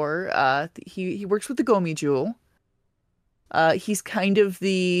for he works with the Gomi Jewel. He's kind of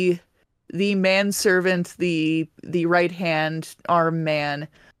the manservant, the right hand arm man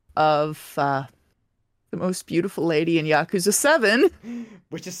of the most beautiful lady in Yakuza 7,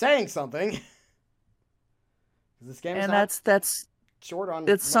 which is saying something. This game is that's short on.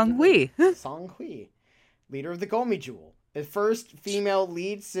 That's Song-hui. Song-hui, leader of the Gomi Jewel, the first female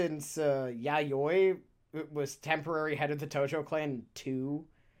lead since Yayoi was temporary head of the Tojo clan 2.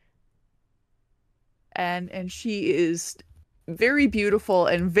 And she is very beautiful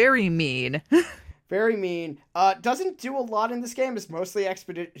and very mean. Very mean. Doesn't do a lot in this game. It's mostly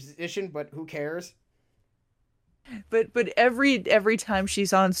exposition, but who cares? But every time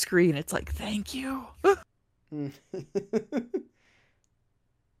she's on screen, it's like, thank you.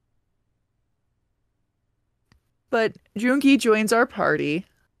 But Joon-gi joins our party,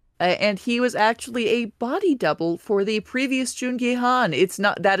 and he was actually a body double for the previous Joon-gi Han.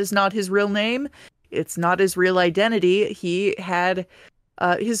 That is not his real name. It's not his real identity. He had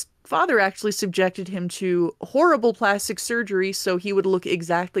his father actually subjected him to horrible plastic surgery so he would look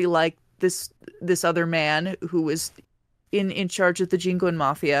exactly like this other man who was in charge of the Jingun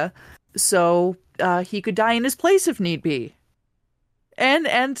Mafia, so he could die in his place if need be. And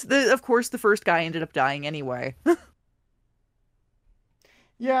of course the first guy ended up dying anyway.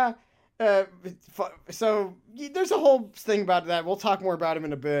 Yeah, Uh, so there's a whole thing about that. We'll talk more about him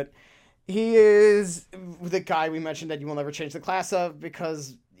in a bit. He is the guy we mentioned that you will never change the class of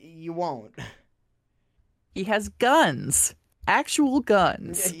because you won't. He has guns. Actual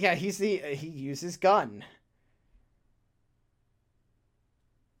guns. Yeah, he uses gun.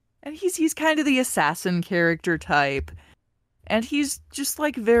 And he's kind of the assassin character type. And he's just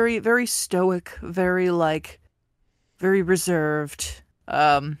like very, very stoic, very reserved.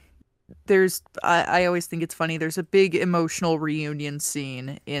 I always think it's funny, there's a big emotional reunion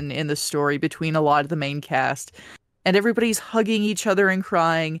scene in the story between a lot of the main cast. And everybody's hugging each other and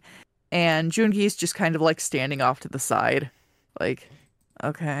crying. And Joongi's just kind of like standing off to the side. Like,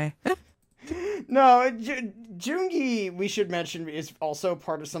 okay. No, Joongi, we should mention, is also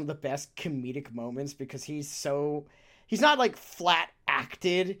part of some of the best comedic moments because he's not like flat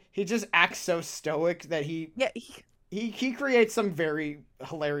acted. He just acts so stoic that he creates some very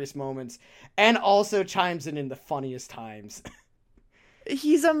hilarious moments and also chimes in the funniest times.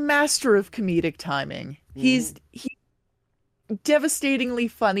 He's a master of comedic timing. He's devastatingly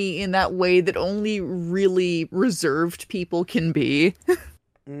funny in that way that only really reserved people can be.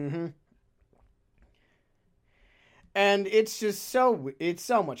 Mm-hmm. And it's so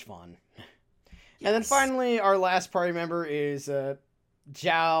much fun. Yes. And then finally, our last party member is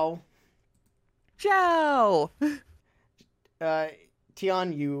Zhao.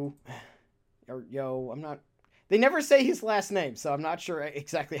 Tian Yu. Or Yo, I'm not... They never say his last name, so I'm not sure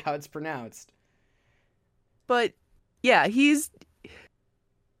exactly how it's pronounced. But, yeah, he's...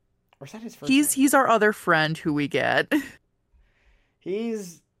 Or is that his first name? He's our other friend who we get. He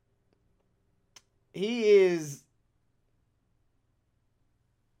is...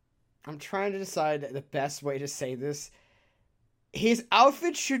 I'm trying to decide the best way to say this. His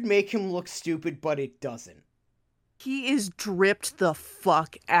outfit should make him look stupid, but it doesn't. He is dripped the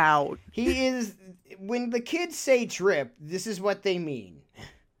fuck out. He is... When the kids say drip, this is what they mean.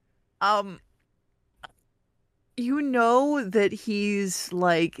 You know that he's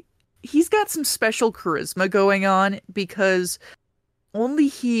got some special charisma going on because only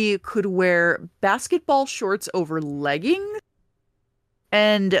he could wear basketball shorts over leggings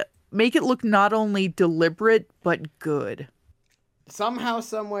and make it look not only deliberate, but good. Somehow,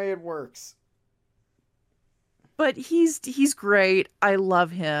 some way it works. But he's great. I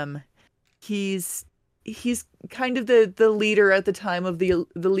love him. He's kind of the leader at the time of the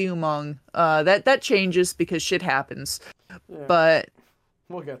Liu Meng. That changes because shit happens. Yeah, but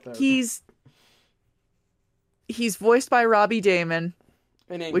we'll get there. He's voiced by Robbie Daymond.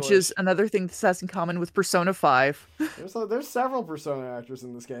 Which is another thing this has in common with Persona 5. There's several Persona actors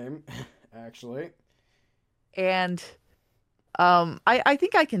in this game, actually. And I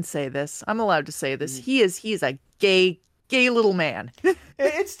think I can say this. I'm allowed to say this. He's a gay little man.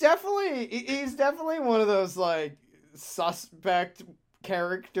 He's definitely one of those like suspect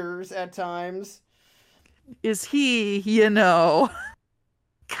characters at times. Is he,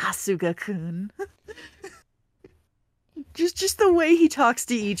 Kasuga-kun. Just the way he talks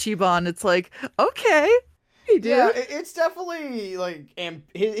to Ichiban, it's like, okay, hey, dude. Yeah, it's definitely like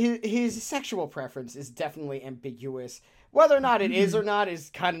his sexual preference is definitely ambiguous. Whether or not it is or not is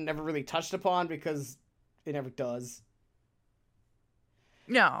kind of never really touched upon because it never does.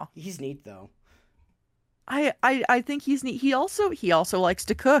 No, he's neat though. I think he's neat. He also likes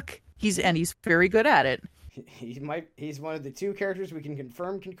to cook. He's very good at it. He's one of the two characters we can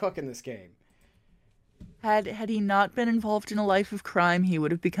confirm can cook in this game. Had he not been involved in a life of crime, he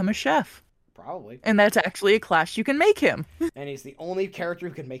would have become a chef. Probably. And that's actually a class you can make him. And he's the only character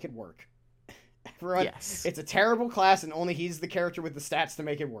who can make it work. Everyone, yes. It's a terrible class, and only he's the character with the stats to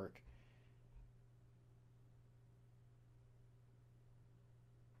make it work.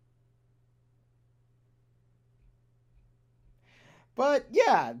 But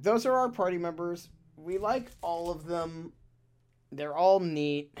yeah, those are our party members. We like all of them. They're all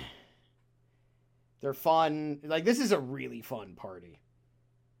neat. They're fun. Like, this is a really fun party.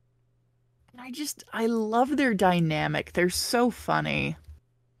 I love their dynamic. They're so funny.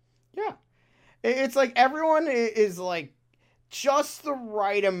 Yeah. It's like everyone is like just the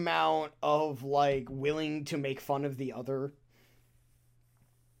right amount of like willing to make fun of the other.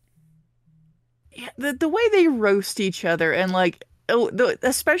 Yeah, the way they roast each other and like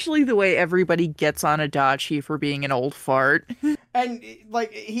especially the way everybody gets on Adachi for being an old fart. And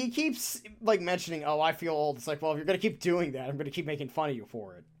like he keeps like mentioning, "Oh, I feel old." It's like, well, if you're gonna keep doing that, I'm gonna keep making fun of you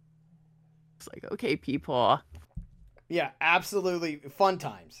for it. It's like, okay, people. Yeah, absolutely fun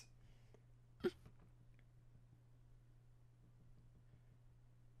times.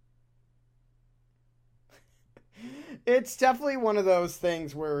 It's definitely one of those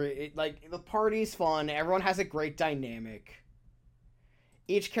things where it like the party's fun, everyone has a great dynamic.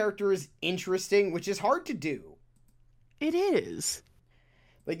 Each character is interesting, which is hard to do. It is.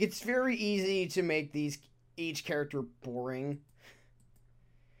 Like it's very easy to make each character boring.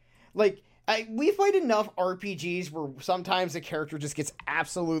 Like we played enough RPGs where sometimes the character just gets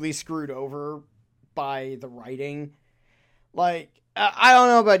absolutely screwed over by the writing. Like I don't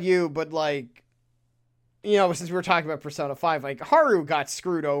know about you, but like, you know, since we were talking about Persona 5, like Haru got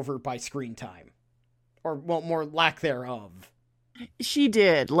screwed over by screen time, or well, more lack thereof. She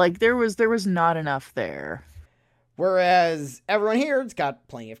did. Like there was not enough there. Whereas everyone here's got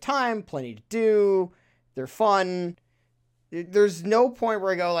plenty of time, plenty to do. They're fun. There's no point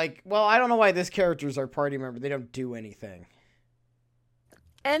where I go like, well, I don't know why this character's our party member. They don't do anything.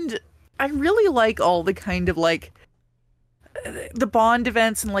 And I really like all the kind of like the bond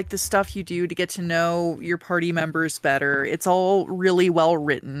events and like the stuff you do to get to know your party members better. It's all really well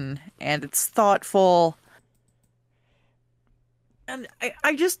written and it's thoughtful. And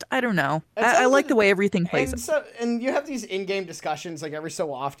I don't know. I like the way everything plays. And you have these in-game discussions like every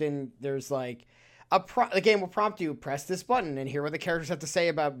so often. There's like the game will prompt you, press this button and hear what the characters have to say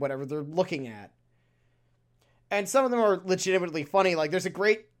about whatever they're looking at. And some of them are legitimately funny. Like there's a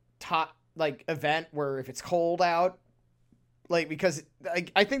great event where if it's cold out, like because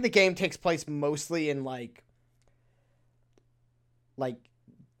I think the game takes place mostly in like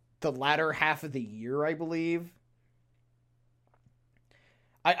the latter half of the year, I believe.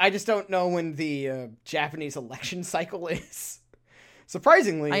 I just don't know when the Japanese election cycle is.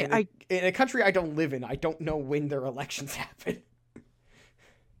 Surprisingly, in a country I don't live in, I don't know when their elections happen.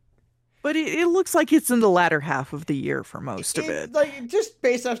 But it looks like it's in the latter half of the year for most of it. Like just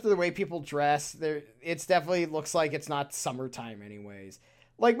based off the way people dress, it's definitely looks like it's not summertime anyways.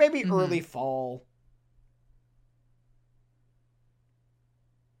 Like maybe early fall.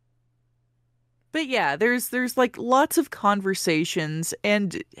 But yeah, there's like lots of conversations,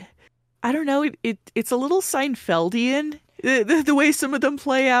 and I don't know, it's a little Seinfeldian. The way some of them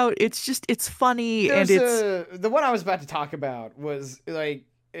play out, it's funny. The one I was about to talk about was like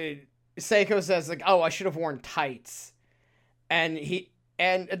Seiko says like, "Oh, I should have worn tights," and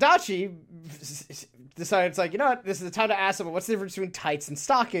Adachi decided it's like, you know what, this is the time to ask him what's the difference between tights and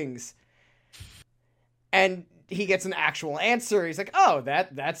stockings, and he gets an actual answer. He's like, "Oh,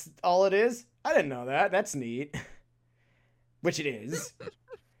 that's all it is? I didn't know that. That's neat." Which it is.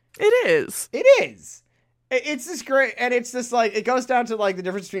 It is. It is. It's just great, and it's just like it goes down to like the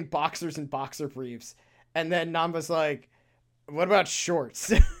difference between boxers and boxer briefs, and then Namba's like, "What about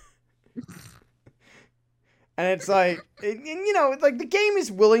shorts?" And it's like, you know, like the game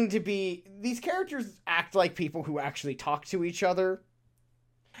is willing to be. These characters act like people who actually talk to each other.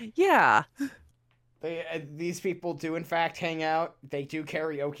 Yeah. These people do in fact hang out. They do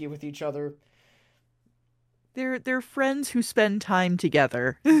karaoke with each other. They're friends who spend time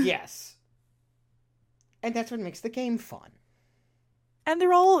together. Yes. And that's what makes the game fun. And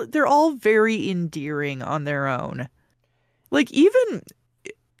they're all very endearing on their own. Like even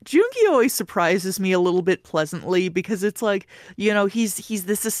Jungi always surprises me a little bit pleasantly because it's like, you know, he's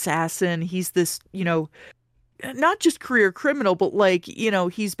this assassin, he's this, you know, not just career criminal, but like, you know,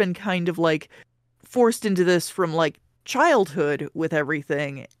 he's been kind of like forced into this from like childhood with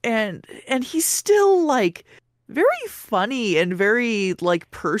everything, and he's still like very funny and very like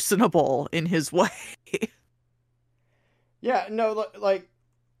personable in his way. Yeah, no, like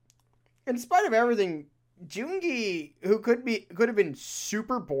in spite of everything, Jungi, who could have been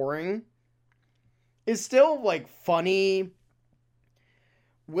super boring, is still like funny,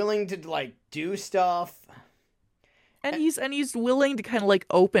 willing to like do stuff, and he's willing to kind of like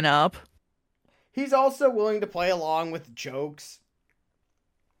open up. He's also willing to play along with jokes.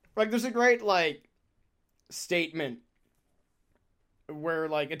 Like there's a great like statement where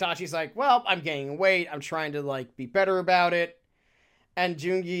like Itachi's like, "Well, I'm gaining weight. I'm trying to like be better about it." And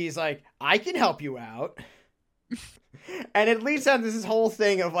Jungi's like, "I can help you out." And it leads on this whole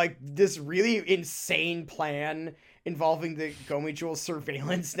thing of like this really insane plan involving the Gomi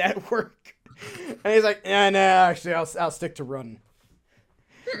surveillance network. And he's like, "Yeah, no, actually, I'll stick to running."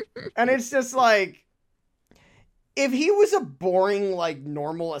 And it's just like, if he was a boring like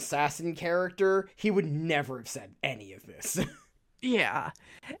normal assassin character, he would never have said any of this. Yeah.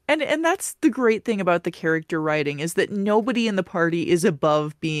 And that's the great thing about the character writing, is that nobody in the party is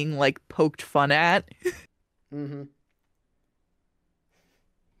above being like poked fun at. Mm-hmm.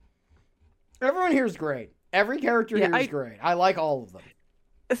 Everyone here is great. Every character here is great. I like all of them.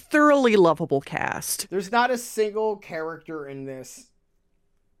 A thoroughly lovable cast. There's not a single character in this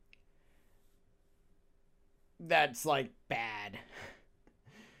that's like bad.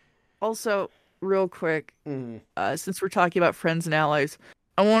 Also, real quick, Mm. since we're talking about friends and allies,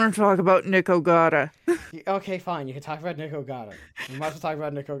 I want to talk about Nick Ogata. Okay, fine. You can talk about Nick Ogata. You might as well talk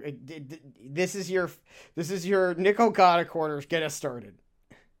about Nick Ogata. This is your Nick Ogata corner. Get us started.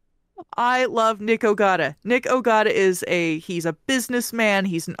 I love Nick Ogata. Nick Ogata he's a businessman,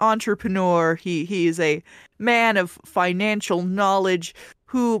 he's an entrepreneur, he is a man of financial knowledge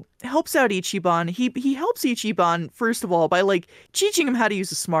who helps out Ichiban. He helps Ichiban, first of all, by like teaching him how to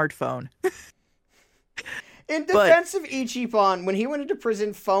use a smartphone. In defense of Ichiban, when he went into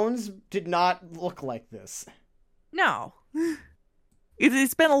prison, phones did not look like this. No.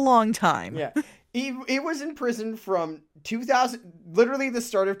 It's been a long time. Yeah. He was in prison from 2000, literally the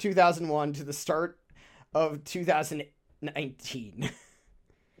start of 2001 to the start of 2019.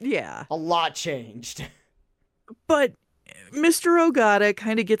 Yeah. A lot changed. But Mr. Ogata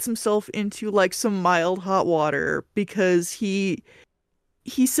kind of gets himself into like some mild hot water because he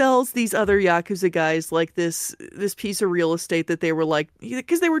sells these other Yakuza guys like this piece of real estate that they were like,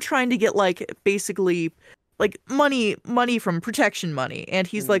 because they were trying to get like basically like money from protection money, and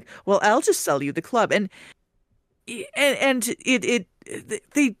he's like, well, I'll just sell you the club, and they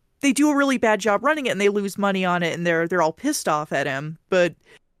do a really bad job running it, and they lose money on it, and they're all pissed off at him. But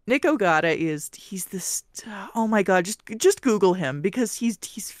Nick Ogata he's this, oh my god, just Google him, because he's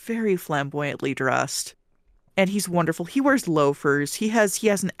very flamboyantly dressed. And he's wonderful. He wears loafers. He has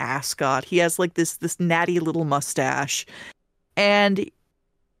an ascot. He has like this natty little mustache. And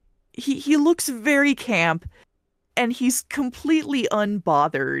he looks very camp, and he's completely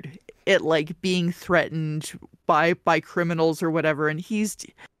unbothered at like being threatened by criminals or whatever. And he's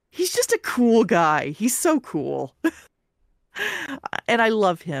just a cool guy. He's so cool. And I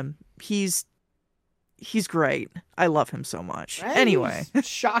love him. He's great. I love him so much. And anyway, he's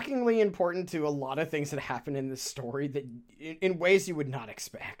shockingly important to a lot of things that happen in this story that in ways you would not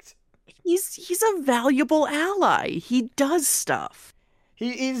expect. He's a valuable ally. He does stuff.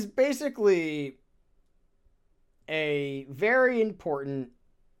 He is basically a very important,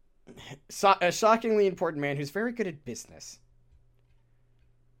 a shockingly important man who's very good at business.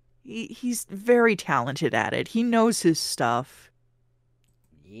 He's very talented at it. He knows his stuff.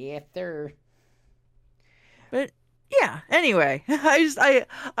 Yeah, sir. But yeah, anyway,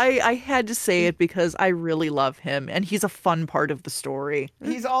 I had to say it because I really love him, and he's a fun part of the story.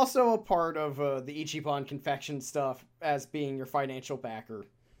 He's also a part of the Ichiban confection stuff as being your financial backer.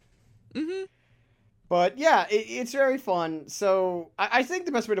 Mm-hmm. But yeah, it's very fun. So I think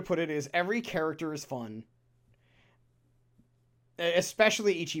the best way to put it is every character is fun.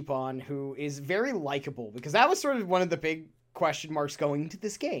 Especially Ichiban, who is very likable, because that was sort of one of the big question marks going into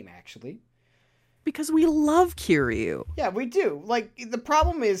this game, actually. Because we love Kiryu. Yeah, we do. Like, the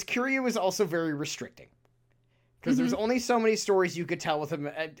problem is Kiryu is also very restricting. Because there's only so many stories you could tell with him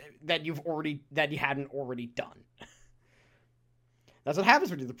that you hadn't already done. That's what happens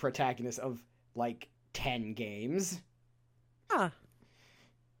when you're the protagonist of, like, 10 games. Huh.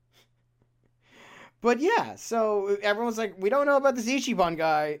 But yeah, so everyone's like, we don't know about this Ichiban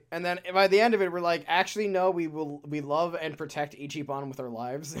guy. And then by the end of it, we're like, actually, no, we love and protect Ichiban with our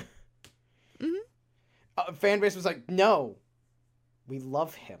lives. Fanbase was like, no, we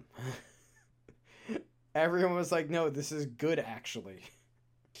love him. Everyone was like, no, this is good, actually.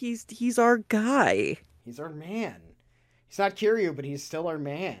 He's our guy. He's our man. He's not Kiryu, but he's still our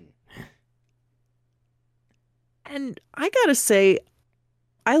man. And I gotta say,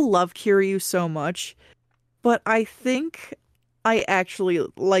 I love Kiryu so much, but I think I actually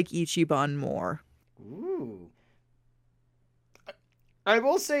like Ichiban more. Ooh. I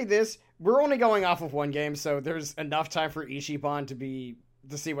will say this. We're only going off of one game, so there's enough time for Ichiban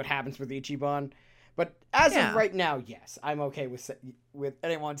to see what happens with Ichiban. But as of right now, yes, I'm okay with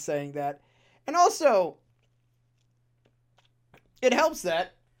anyone saying that. And also, it helps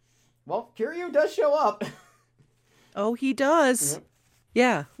that, well, Kiryu does show up. Oh, he does. Yep.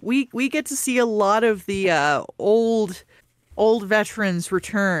 Yeah, we get to see a lot of the old veterans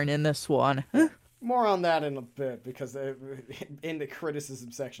return in this one. More on that in a bit, because in the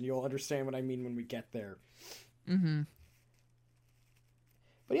criticism section, you'll understand what I mean when we get there. Mm-hmm.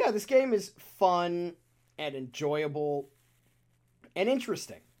 But yeah, this game is fun and enjoyable and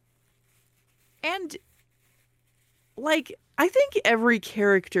interesting. And, like, I think every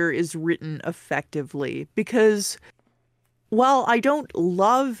character is written effectively, because while I don't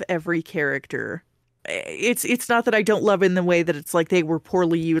love every character, it's not that I don't love in the way that it's like they were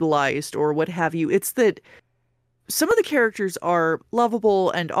poorly utilized or what have you. It's that some of the characters are lovable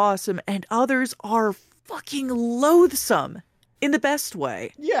and awesome, and others are fucking loathsome in the best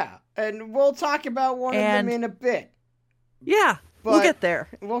way. Yeah, And we'll talk about one of them in a bit. Yeah, But we'll get there.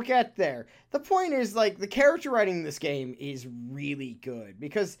 We'll get there. The point is, like, the character writing in this game is really good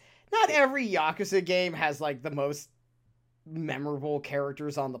because not every Yakuza game has, like, the most memorable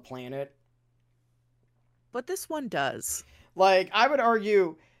characters on the planet. But this one does. Like, I would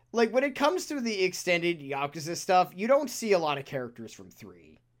argue, like, when it comes to the extended Yakuza stuff, you don't see a lot of characters from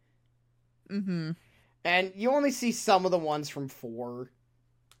 3. Mm-hmm. And you only see some of the ones from 4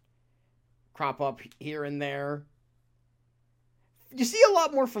 crop up here and there. You see a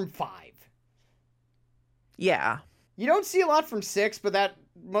lot more from 5. Yeah. You don't see a lot from 6, but that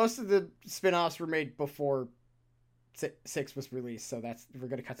most of the spin-offs were made before 6 was released, so we're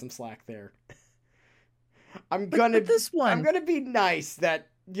gonna cut some slack there. But this one, I'm gonna be nice that,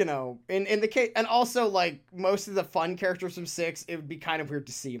 you know, in the case, and also, like, most of the fun characters from 6, it would be kind of weird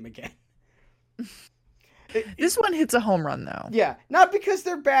to see them again. This one hits a home run, though. Yeah, not because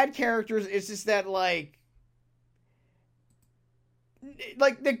they're bad characters, it's just that, like,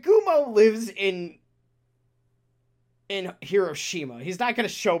 Nagumo lives in Hiroshima. He's not gonna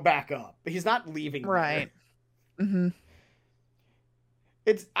show back up. He's not leaving. Right. Mm-hmm.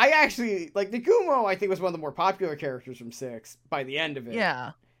 I actually, like, Nagumo, I think, was one of the more popular characters from 6 by the end of it.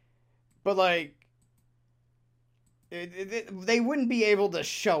 Yeah. But, like, they wouldn't be able to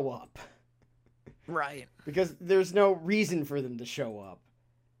show up. Right. Because there's no reason for them to show up.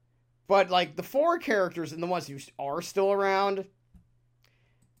 But, like, the 4 characters and the ones who are still around,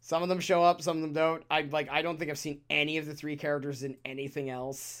 some of them show up, some of them don't. I don't think I've seen any of the 3 characters in anything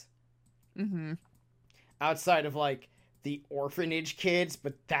else. Mm-hmm. Outside of, like, the orphanage kids,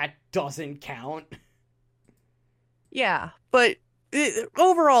 but that doesn't count. Yeah, but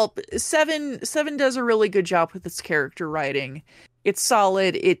overall, 7 does a really good job with its character writing. It's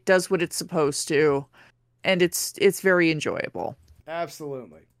solid. It does what it's supposed to, and it's very enjoyable.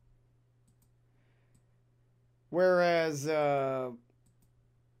 Absolutely. Whereas,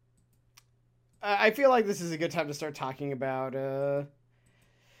 I feel like this is a good time to start talking about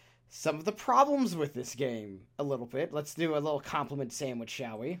some of the problems with this game a little bit. Let's do a little compliment sandwich,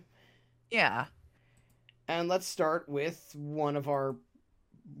 shall we? Yeah. And let's start with one of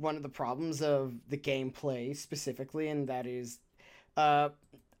the problems of the gameplay specifically, and that is,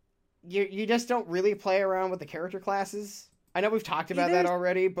 you just don't really play around with the character classes. I know we've talked about that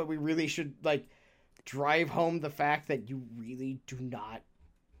already, but we really should, like, drive home the fact that you really do not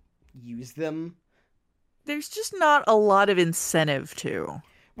use them. There's just not a lot of incentive to.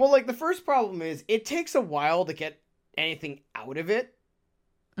 Well, like, the first problem is it takes a while to get anything out of it.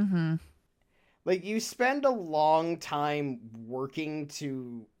 Mm-hmm. Like, you spend a long time working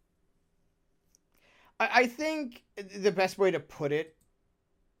to... I think the best way to put it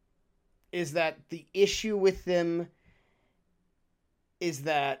is that the issue with them is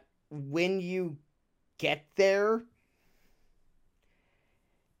that when you get there,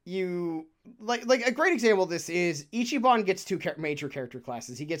 you... Like a great example of this is Ichiban gets 2 major character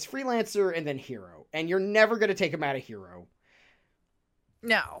classes. He gets Freelancer and then Hero. And you're never going to take him out of Hero.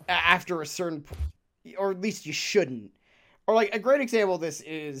 No. After a certain point. Or at least you shouldn't. Or, like, a great example of this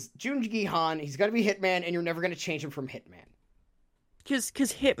is Junji Han. He's going to be Hitman, and you're never going to change him from Hitman. Because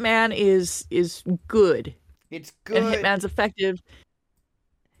Hitman is good. It's good. And Hitman's effective.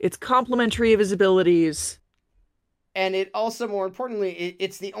 It's complementary of his abilities. And it also, more importantly,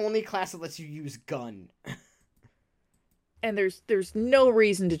 it's the only class that lets you use gun. And there's no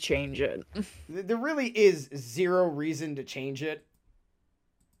reason to change it. There really is zero reason to change it.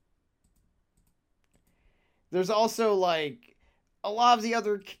 There's also, like, a lot of the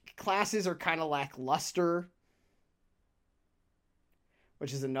other classes are kind of lackluster,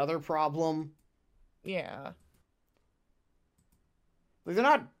 which is another problem. Yeah. Like, they're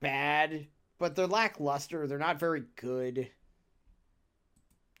not bad, but they're lackluster. They're not very good.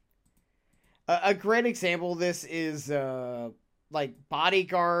 A great example of this is, like,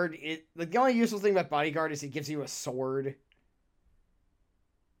 Bodyguard. Like, the only useful thing about Bodyguard is it gives you a sword.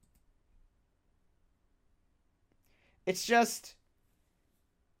 It's just...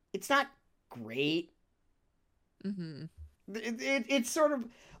 It's not great. Mm-hmm. It's sort of...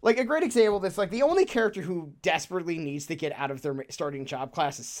 Like, a great example of this, like, the only character who desperately needs to get out of their starting job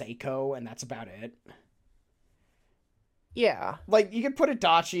class is Seiko, and that's about it. Yeah. Like, you could put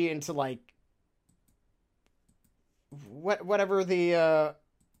Adachi into, like, whatever the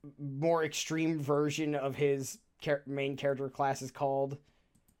more extreme version of his main character class is called.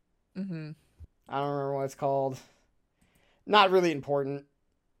 Mm-hmm. I don't remember what it's called. Not really important.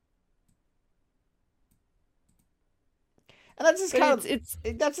 And that's just kind of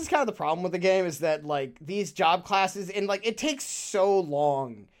that's just kind of the problem with the game is that, like, these job classes, and, like, it takes so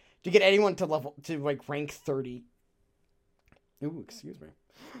long to get anyone to like rank 30. Ooh, excuse me.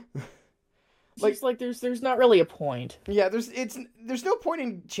 Like there's not really a point. Yeah, there's no point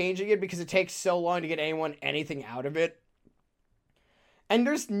in changing it because it takes so long to get anyone anything out of it. And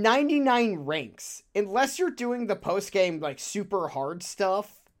there's 99 ranks. Unless you're doing the post-game, like, super hard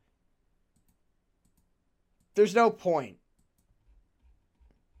stuff, there's no point.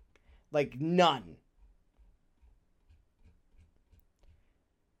 Like, none.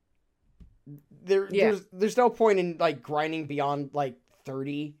 There's no point in, like, grinding beyond, like,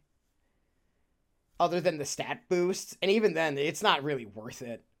 30. Other than the stat boosts. And even then, it's not really worth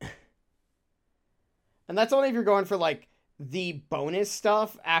it. And that's only if you're going for, like, the bonus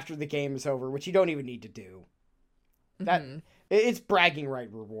stuff after the game is over, which you don't even need to do. That it's bragging right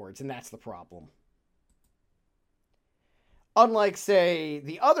rewards, and that's the problem. Unlike, say,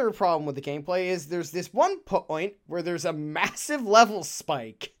 the other problem with the gameplay is there's this one point where there's a massive level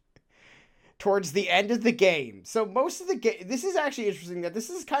spike towards the end of the game. So most of the game, this is actually interesting that this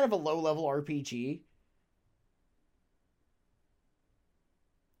is kind of a low-level RPG.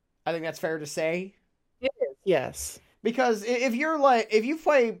 I think that's fair to say. It is, yes. Because if you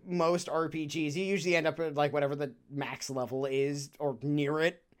play most RPGs, you usually end up at, like, whatever the max level is, or near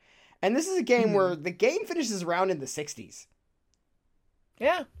it. And this is a game where the game finishes around in the 60s.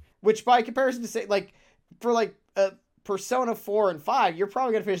 Yeah. Which, by comparison to, say, like, for, like, Persona 4 and 5, you're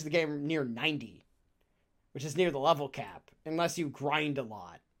probably going to finish the game near 90. Which is near the level cap, unless you grind a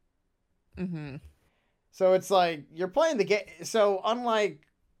lot. Mm-hmm. So it's like, you're playing the game, so unlike,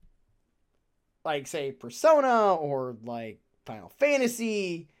 like, say, Persona, or, like, Final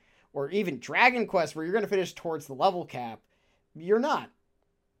Fantasy, or even Dragon Quest, where you're going to finish towards the level cap, you're not.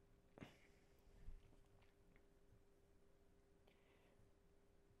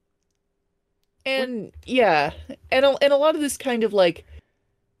 And, yeah, and a lot of this kind of, like,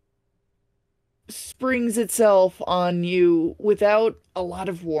 springs itself on you without a lot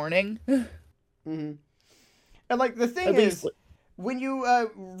of warning. Mm-hmm. And, like, the thing is, when you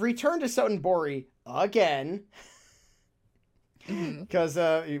return to Sotenbori again, because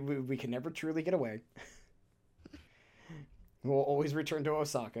we can never truly get away, we'll always return to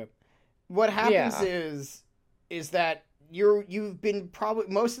Osaka. What happens is that you've been probably,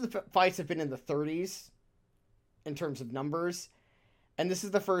 most of the fights have been in the 30s in terms of numbers, and this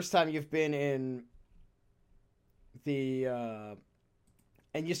is the first time you've been in the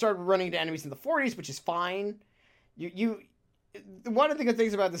and you start running into enemies in the 40s, which is fine. One of the good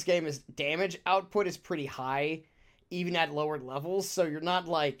things about this game is damage output is pretty high, even at lower levels, so you're not,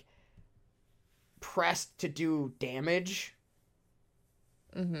 like, pressed to do damage.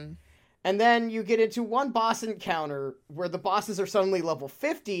 Mm-hmm. And then you get into one boss encounter where the bosses are suddenly level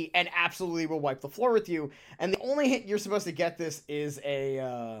 50 and absolutely will wipe the floor with you, and the only hit you're supposed to get this is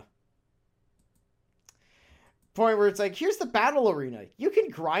a point where it's like, here's the battle arena. You can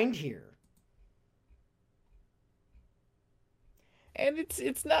grind here. And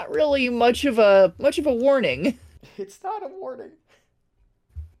it's not really much of a warning. It's not a warning.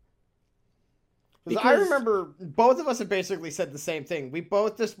 Because I remember both of us have basically said the same thing. We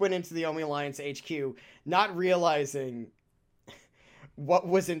both just went into the Omi Alliance HQ not realizing what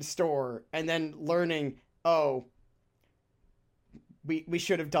was in store, and then learning, oh, we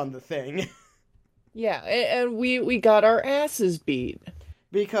should have done the thing. Yeah, and we got our asses beat.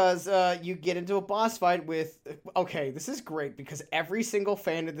 Because you get into a boss fight with... Okay, this is great, because every single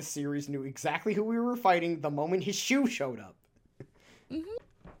fan of the series knew exactly who we were fighting the moment his shoe showed up.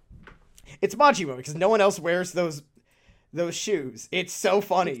 It's Majima, because no one else wears those shoes. It's so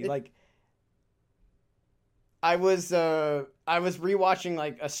funny. Like, I was rewatching,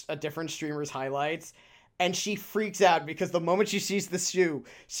 like, a different streamer's highlights, and she freaks out because the moment she sees the shoe,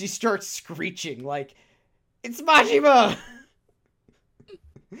 she starts screeching, like, it's Majima!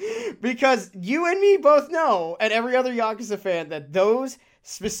 Because you and me both know, and every other Yakuza fan, that those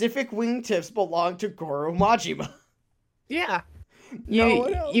specific wingtips belong to Goro Majima. Yeah. No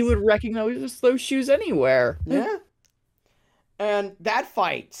one else. You would recognize those shoes anywhere. Yeah. And that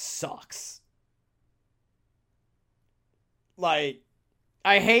fight sucks. Like,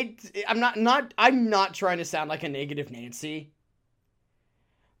 I'm not trying to sound like a negative Nancy,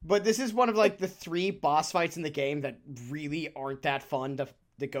 but this is one of, like, the 3 boss fights in the game that really aren't that fun to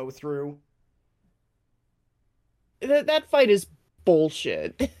go through. That fight is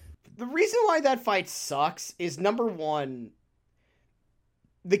bullshit. The reason why that fight sucks is, number one,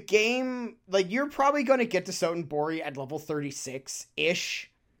 the game, like, you're probably going to get to Sotenbori at level 36-ish,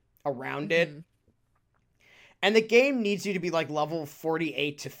 around it. And the game needs you to be, like, level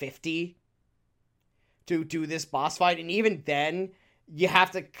 48 to 50 to do this boss fight. And even then, you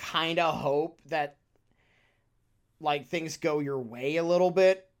have to kind of hope that like things go your way a little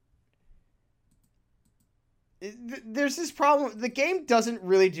bit. There's this problem. The game doesn't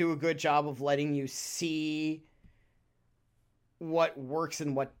really do a good job of letting you see what works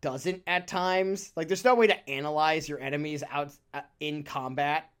and what doesn't at times. Like, there's no way to analyze your enemies out in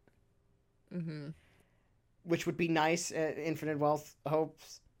combat. Mm-hmm. Which would be nice. Infinite Wealth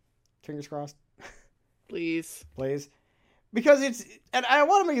hopes. Fingers crossed. Please. Please. Because it's... And I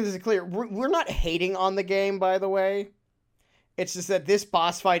want to make this clear. We're not hating on the game, by the way. It's just that this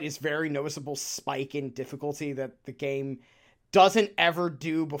boss fight is very noticeable spike in difficulty that the game doesn't ever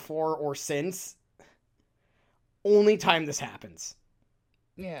do before or since. Only time this happens.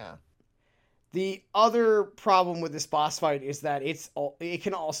 Yeah. The other problem with this boss fight is that it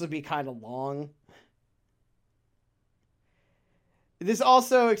can also be kind of long. This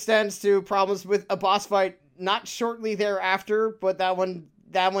also extends to problems with a boss fight not shortly thereafter, but that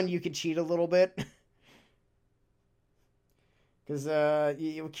one you can cheat a little bit. Because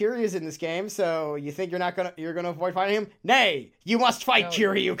Kiryu's in this game, so you think you're gonna avoid fighting him? Nay, you must fight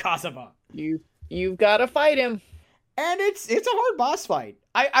Kiryu Kazama. You've got to fight him. And it's a hard boss fight.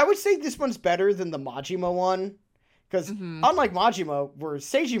 I would say this one's better than the Majima one. Because unlike Majima, where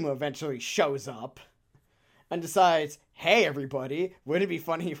Seijima eventually shows up and decides, hey everybody, wouldn't it be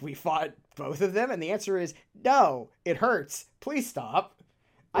funny if we fought both of them? And the answer is, no, it hurts. Please stop.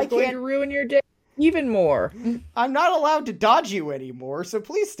 I can't ruin your day even more. I'm not allowed to dodge you anymore, so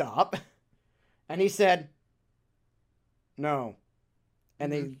please stop. And he said, no.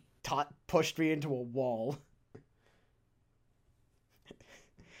 And they pushed me into a wall.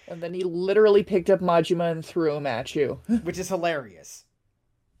 And then he literally picked up Majima and threw him at you. Which is hilarious.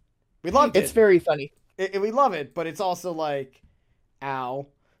 We loved it. It's very funny. We love it, but it's also like, ow.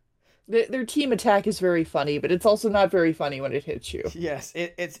 Their team attack is very funny, but it's also not very funny when it hits you. Yes,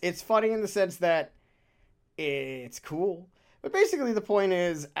 it's funny in the sense that it's cool. But basically the point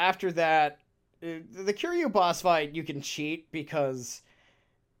is, after that, the Kiryu boss fight, you can cheat because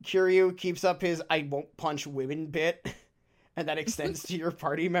Kiryu keeps up his I won't punch women bit. And that extends to your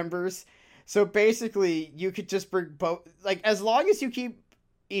party members. So basically, you could just bring both... Like, as long as you keep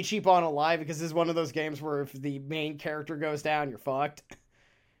Ichiban alive, because this is one of those games where if the main character goes down, you're fucked.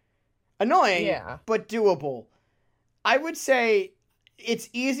 Annoying, but doable. I would say it's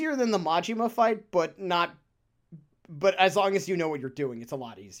easier than the Majima fight, but not... But as long as you know what you're doing, it's a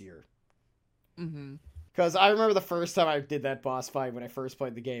lot easier. Mm-hmm. Because I remember the first time I did that boss fight when I first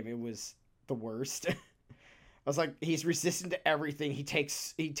played the game, it was the worst. I was like, he's resistant to everything. He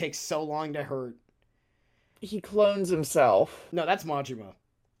takes so long to hurt. He clones himself. No, that's Majima.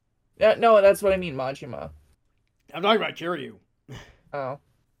 No, that's what I mean, Majima. I'm talking about Kiryu. Oh.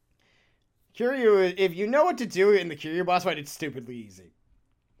 Kiryu, if you know what to do in the Kiryu boss fight, it's stupidly easy.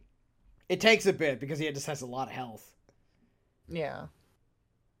 It takes a bit because he just has a lot of health. Yeah.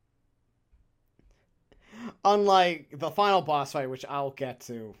 Unlike the final boss fight, which I'll get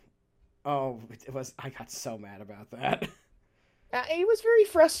to. Oh, I got so mad about that. It was very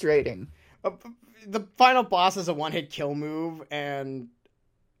frustrating. The final boss is a one-hit kill move, and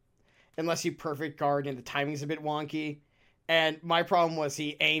unless you perfect guard and the timing's a bit wonky. And my problem was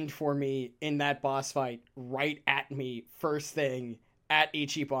he aimed for me in that boss fight right at me, first thing, at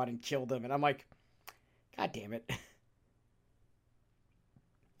Ichiban and killed him. And I'm like, God damn it.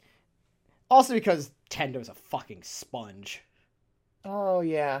 Also because Tendo's a fucking sponge. Oh,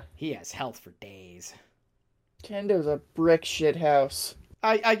 yeah. He has health for days. Tendo's a brick shithouse.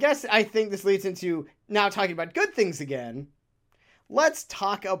 I guess I think this leads into now talking about good things again. Let's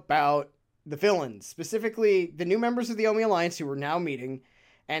talk about the villains, specifically the new members of the Omi Alliance who we're now meeting,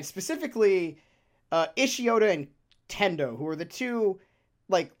 and specifically Ishioda and Tendo, who are the two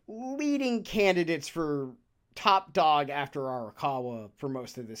leading candidates for top dog after Arakawa for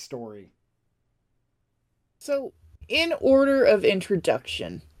most of this story. So, in order of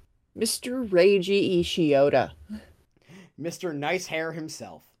introduction, Mr. Reiji Ishioda. Mr. Nice Hair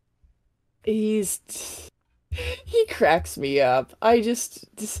himself. He cracks me up. I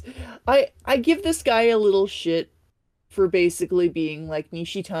give this guy a little shit for basically being like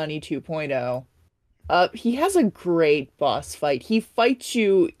Nishitani 2.0. He has a great boss fight. He fights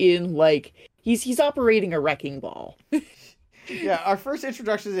you in he's operating a wrecking ball. Yeah, our first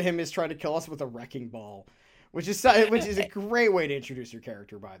introduction to him is trying to kill us with a wrecking ball. Which is a great way to introduce your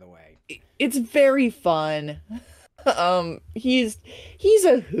character, by the way. It's very fun. He's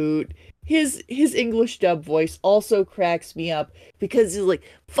a hoot. His English dub voice also cracks me up because he's like,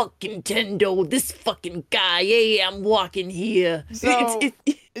 fucking Tendo, this fucking guy, hey, I'm walking here. So,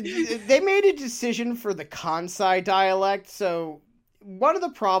 they made a decision for the Kansai dialect, so one of the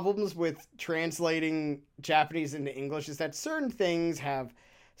problems with translating Japanese into English is that certain things have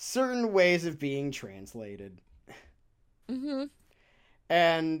certain ways of being translated. Mm-hmm.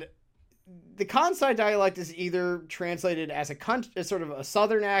 And the Kansai dialect is either translated as as sort of a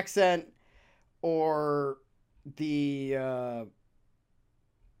southern accent, or the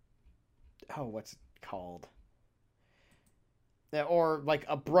what's it called? Or like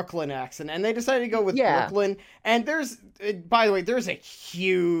a Brooklyn accent, and they decided to go with Brooklyn. And by the way, there's a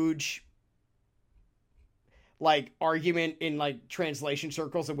huge like argument in like translation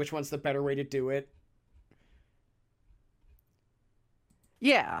circles of which one's the better way to do it.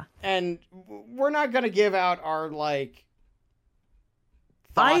 Yeah. And we're not going to give out our like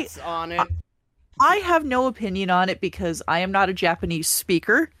thoughts on it. I have no opinion on it because I am not a Japanese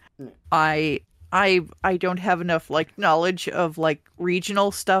speaker. I don't have enough like knowledge of like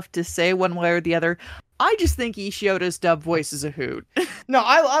regional stuff to say one way or the other. I just think Ishioda's dub voice is a hoot. No,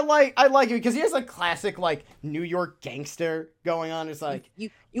 I like it because he has like classic like New York gangster going on. It's like,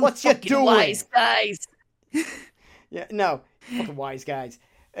 you what's you doing, wise guys? Yeah, no, fucking wise guys.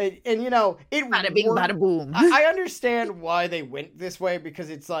 And you know, it bada bing, bada boom. I understand why they went this way because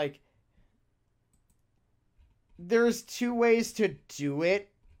it's like there's two ways to do it.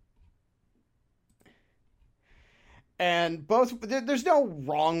 And there's no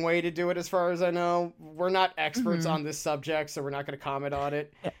wrong way to do it as far as I know. We're not experts on this subject, so we're not going to comment on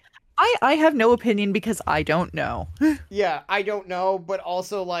it. I have no opinion because I don't know. Yeah, I don't know, but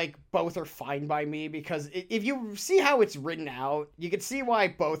also, like, both are fine by me because if you see how it's written out, you can see why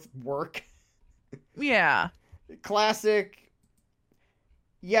both work. Yeah. Classic,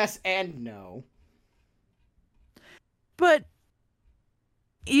 yes and no. But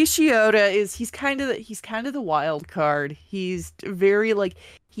Ishioda he's kind of the wild card. He's very like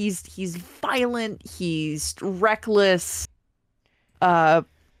he's violent, he's reckless. Remember,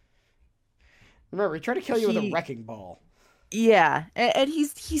 he tried to kill you with a wrecking ball. Yeah, and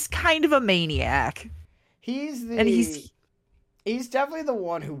he's kind of a maniac. He's definitely the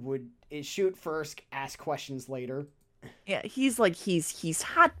one who would shoot first, ask questions later. Yeah, he's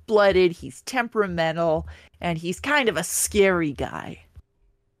hot-blooded, he's temperamental, and he's kind of a scary guy.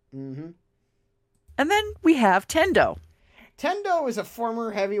 Mm-hmm. And then we have Tendo. Tendo is a former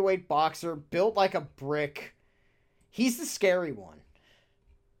heavyweight boxer, built like a brick. He's the scary one.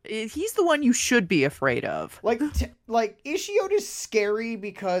 He's the one you should be afraid of. Like Ishioda's scary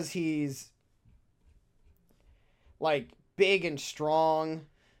because he's like big and strong.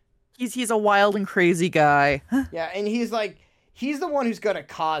 He's a wild and crazy guy. Yeah, and he's the one who's gonna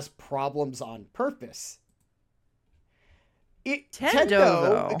cause problems on purpose.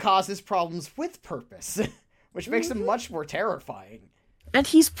 Tendo causes problems with purpose, which makes him much more terrifying. And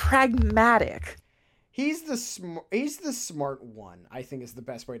he's pragmatic. He's the smart one, I think is the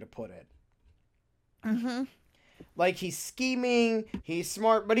best way to put it. Mm-hmm. Like, he's scheming, he's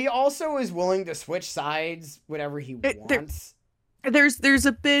smart, but he also is willing to switch sides whenever he wants. There's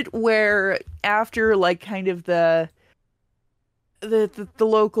a bit where after like kind of the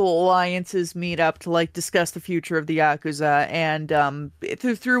local alliances meet up to like discuss the future of the Yakuza, and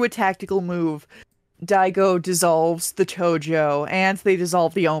through a tactical move, Daigo dissolves the Tojo and they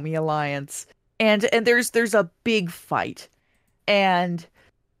dissolve the Omi alliance, and there's a big fight, and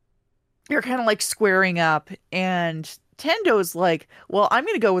they're kind of like squaring up, and Tendo's like, well, I'm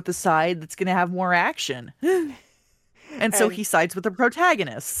gonna go with the side that's gonna have more action. And so he sides with the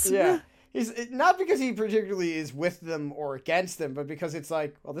protagonists. Yeah. He's not because he particularly is with them or against them, but because it's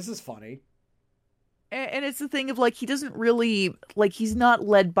like, well, this is funny. And it's the thing of like, he doesn't really, like, he's not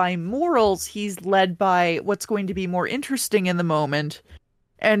led by morals. He's led by what's going to be more interesting in the moment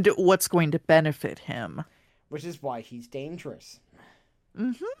and what's going to benefit him. Which is why he's dangerous.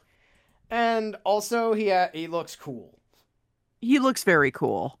 Mm-hmm. And also, he looks cool. He looks very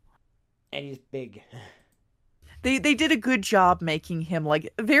cool. And he's big. They did a good job making him,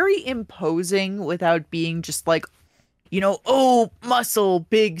 like, very imposing without being just, like, you know, oh, muscle,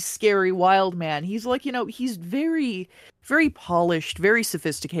 big, scary, wild man. He's, like, you know, he's very, very polished, very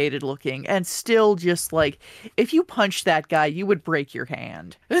sophisticated looking, and still just, like, if you punched that guy, you would break your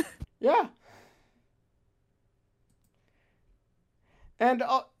hand. Yeah. And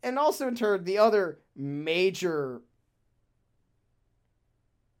also, in turn, the other major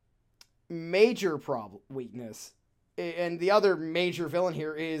weakness, and the other major villain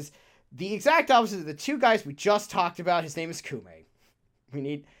here is the exact opposite of the two guys we just talked about. His name is Kume. We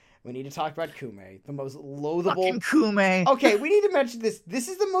need to talk about Kume, the most loathable. Fucking Kume. Okay, we need to mention this. This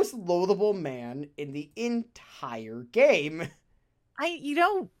is the most loathable man in the entire game. You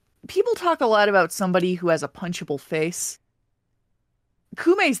know, people talk a lot about somebody who has a punchable face.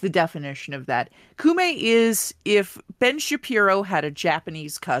 Kume's the definition of that. Kume is if Ben Shapiro had a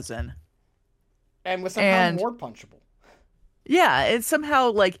Japanese cousin. And was somehow And more punchable. yeah, it's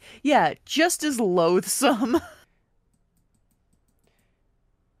somehow like, yeah, just as loathsome.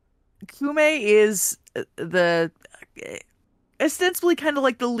 Kume is the ostensibly kind of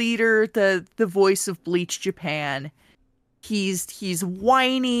like the leader, the voice of Bleach Japan. He's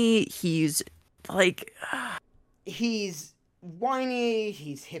whiny, he's like He's whiny,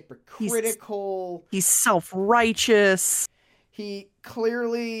 he's hypocritical. he's self-righteous. He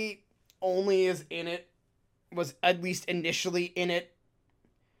clearly only was at least initially in it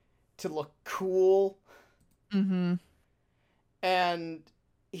to look cool. Mm-hmm. And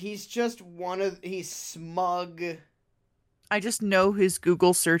he's just he's smug. I just know his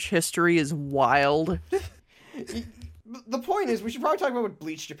Google search history is wild. The point is, we should probably talk about what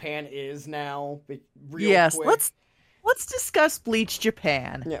Bleach Japan is now. Real Yes, quick. let's discuss Bleach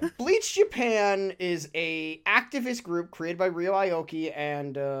Japan. Yeah, Bleach Japan is a activist group created by Ryo Aoki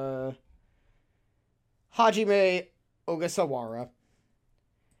and Hajime Ogasawara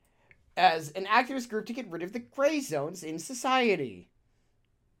as an activist group to get rid of the gray zones in society.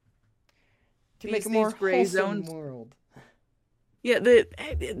 To make a These more gray wholesome zones- world. Yeah,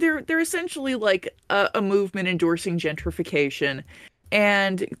 they're essentially like a movement endorsing gentrification,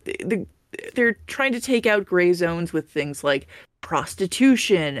 and they're trying to take out gray zones with things like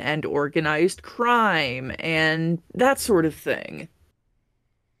prostitution and organized crime and that sort of thing.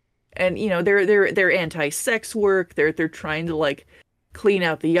 And you know, they're anti-sex work. They're trying to like clean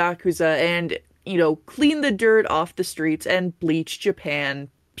out the yakuza and you know clean the dirt off the streets and bleach Japan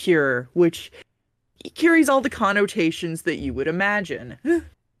pure, which carries all the connotations that you would imagine.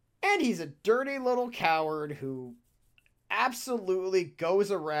 And he's a dirty little coward who absolutely goes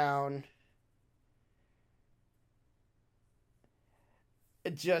around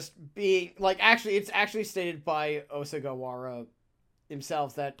just being like, actually, it's actually stated by Osagawara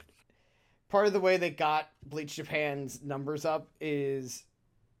himself that part of the way they got Bleach Japan's numbers up is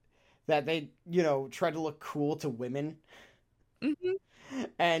that they, you know, tried to look cool to women. Mm-hmm.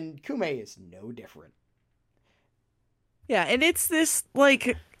 And Kume is no different. Yeah, and it's this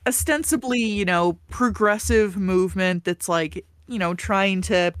like ostensibly, you know, progressive movement that's like, you know, trying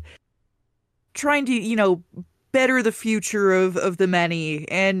to, you know, better the future of the many,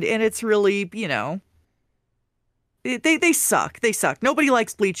 and it's really, you know, they suck. They suck. Nobody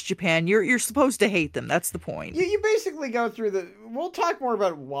likes Bleach Japan. You're supposed to hate them. That's the point. You basically go through we'll talk more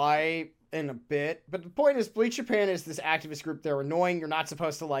about why in a bit, but the point is Bleach Japan is this activist group. They're annoying. You're not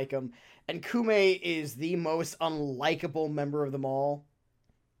supposed to like them. And Kume is the most unlikable member of them all.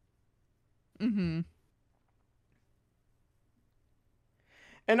 Mm-hmm.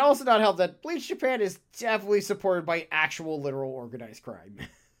 And also not help that Bleach Japan is definitely supported by actual literal organized crime.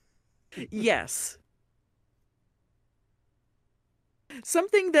 Yes.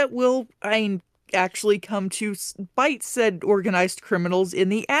 Something that will, actually come to bite said organized criminals in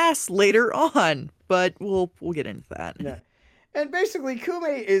the ass later on, but we'll get into that. Yeah. And basically,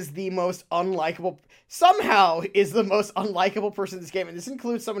 Kume is the most unlikable, somehow is the most unlikable person in this game, and this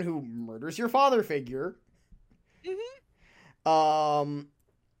includes someone who murders your father figure. Mm-hmm.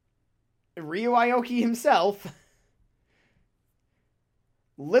 Ryo Aoki himself.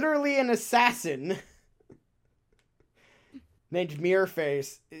 Literally an assassin. Named Mirror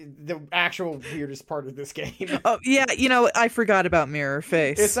Face, the actual weirdest part of this game. Oh, yeah, you know, I forgot about Mirror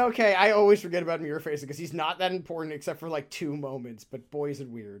Face. It's okay, I always forget about Mirror Face because he's not that important except for like 2 moments, but boy is it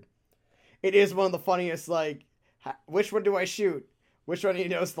weird. It is one of the funniest, like, which one do I shoot? Which one of you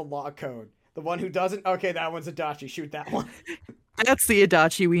knows the law code? The one who doesn't? Okay, that one's Adachi, shoot that one. That's the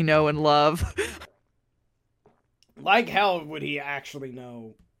Adachi we know and love. Like hell would he actually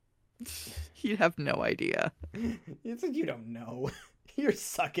know. You'd have no idea. It's like you don't know. You're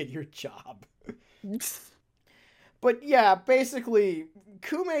suck at your job. But yeah, basically,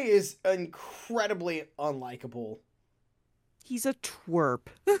 Kume is incredibly unlikable. He's a twerp.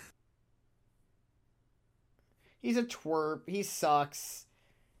 He's a twerp. He sucks.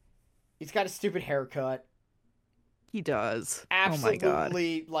 He's got a stupid haircut. He does. Absolutely, Oh my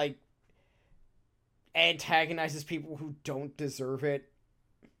god. like, antagonizes people who don't deserve it.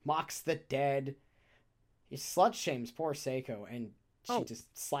 Mocks the dead. He slut shames poor Seiko, and she just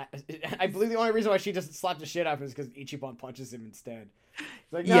I believe the only reason why she doesn't slap the shit out of him is because Ichiban punches him instead. He's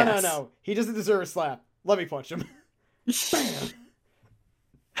like, no. He doesn't deserve a slap. Let me punch him. Bam.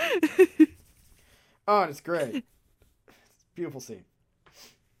 Oh, and it's great. It's a beautiful scene.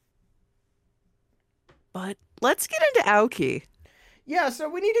 But let's get into Aoki. Yeah, so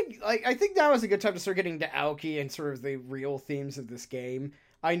we need to, like, I think now is a good time to start getting to Aoki and sort of the real themes of this game.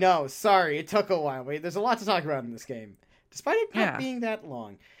 I know, sorry, it took a while. There's a lot to talk about in this game, despite it not Yeah. being that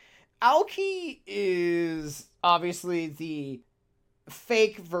long. Aoki is obviously the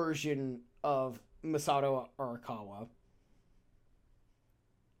fake version of Masato Arakawa.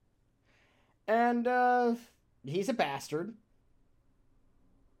 And, he's a bastard.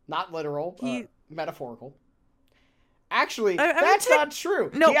 Not literal, metaphorical. Actually, I would that's say- not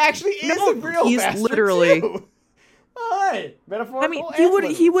true. No, he actually is no, a real he's bastard literally- too. Alright, metaphorical. I mean, and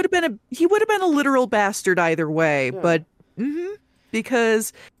he would literal. have been a literal bastard either way, Yeah. but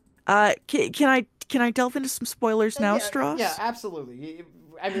because can I delve into some spoilers now, Yeah, Strauss? Yeah, absolutely.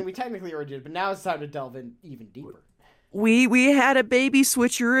 I mean, we technically already did, but now it's time to delve in even deeper. We had a baby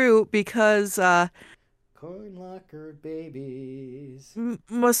switcheroo because Coin locker babies.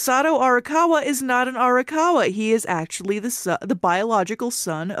 Masato Arakawa is not an Arakawa. He is actually the biological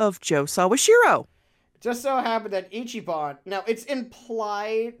son of Joe Sawashiro. Just so happened that Ichiban... Now, it's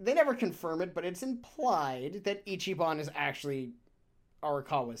implied... They never confirm it, but it's implied that Ichiban is actually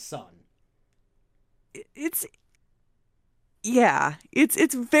Arakawa's son. It's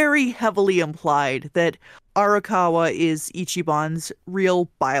very heavily implied that Arakawa is Ichiban's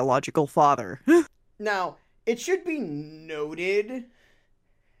real biological father. Now, it should be noted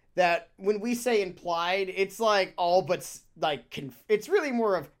that when we say implied, it's like all but... it's really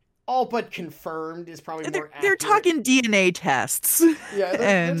more of all but confirmed is probably more accurate. They're talking DNA tests. Yeah,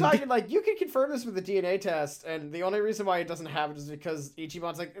 they're and talking like, you can confirm this with a DNA test, and the only reason why it doesn't happen is because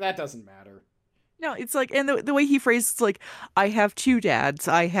Ichiban's like, that doesn't matter. no, it's like, and the way he phrases it's like, I have two dads.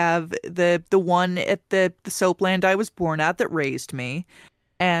 I have the one at the soapland I was born at that raised me,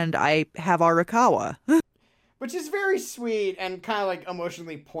 and I have Arakawa. Which is very sweet and kind of like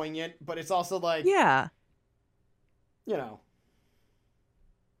emotionally poignant, but it's also like, Yeah. you know.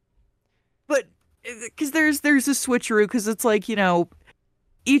 But because there's a switcheroo, because it's like, you know,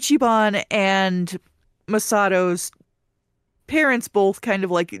 Ichiban and Masato's parents both kind of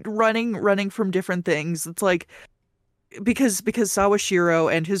like running from different things. It's like because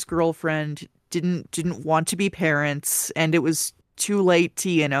Sawashiro and his girlfriend didn't want to be parents, and it was too late to,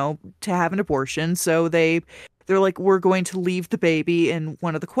 you know, to have an abortion, so they're like, we're going to leave the baby in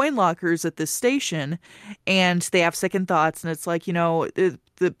one of the coin lockers at this station, and they have second thoughts, and it's like, you know, the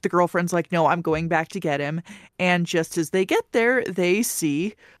girlfriend's like, no, I'm going back to get him, and just as they get there, they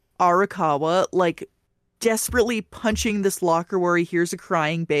see Arakawa like desperately punching this locker where he hears a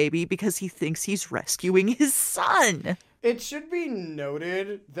crying baby because he thinks he's rescuing his son. It should be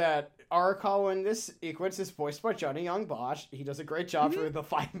noted that Arakawa in this sequence is voiced by Johnny Young Bosch. He does a great job for the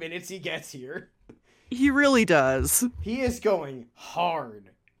 5 minutes he gets here. He really does. He is going hard.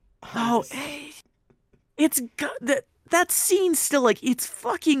 Oh, it's that scene's still like, it's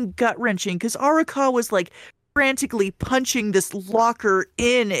fucking gut wrenching because Arakawa's like frantically punching this locker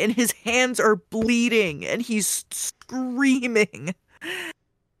in, and his hands are bleeding, and he's screaming,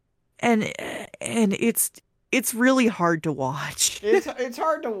 and it's really hard to watch. It's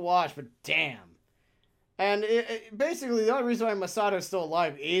hard to watch, but damn. And basically, the only reason why Masato's still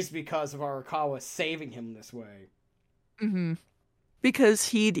alive is because of Arakawa saving him this way. Mm-hmm. Because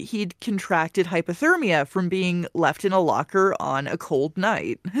he'd contracted hypothermia from being left in a locker on a cold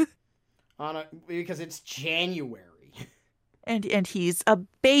night. Because it's January. And he's a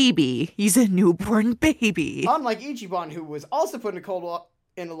baby. He's a newborn baby. Unlike Ichiban, who was also put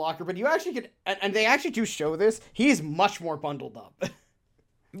in a locker, but you actually could, and they actually do show this, he's much more bundled up.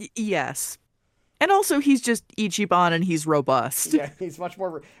 Yes. And also, he's just Ichiban, and he's robust. Yeah, he's much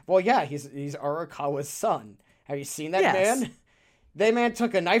more... Well, yeah, he's Arakawa's son. Have you seen that Yes. man? That man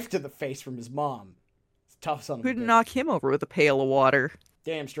took a knife to the face from his mom. It's a tough son of a Couldn't bitch. knock him over with a pail of water.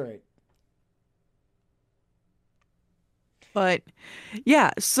 Damn straight. But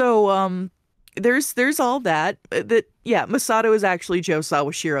yeah, so there's all that. Masato is actually Joe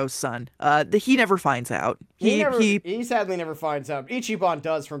Sawashiro's son. He never finds out. He sadly never finds out. Ichiban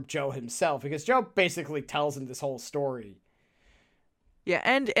does from Joe himself, because Joe basically tells him this whole story. Yeah,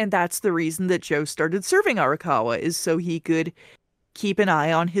 and that's the reason that Joe started serving Arakawa, is so he could keep an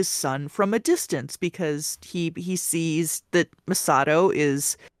eye on his son from a distance, because he sees that Masato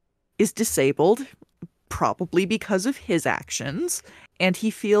is disabled, probably because of his actions, and he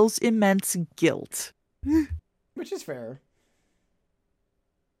feels immense guilt. Which is fair.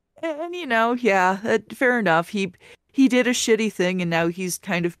 And you know, yeah, fair enough. He did a shitty thing, and now he's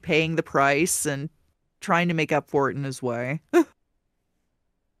kind of paying the price and trying to make up for it in his way.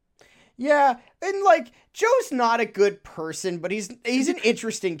 Yeah, and like, Joe's not a good person, but he's an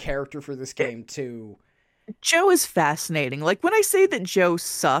interesting character for this game too. Joe is fascinating. Like, when I say that Joe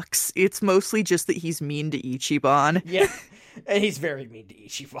sucks, it's mostly just that he's mean to Ichiban. Yeah, and he's very mean to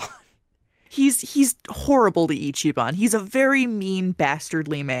Ichiban. He's horrible to Ichiban. He's a very mean,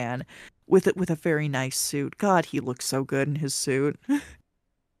 bastardly man with a very nice suit. God, he looks so good in his suit.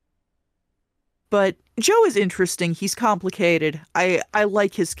 But Joe is interesting. He's complicated. I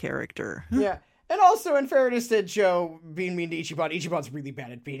like his character. Yeah. And also, in fairness to Joe being mean to Ichiban, Ichiban's really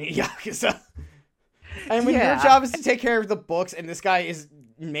bad at being a Yakuza. And when your job is to take care of the books and this guy is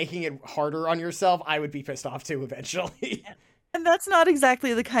making it harder on yourself, I would be pissed off too eventually. And that's not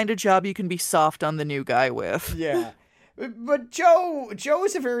exactly the kind of job you can be soft on the new guy with. Yeah. But Joe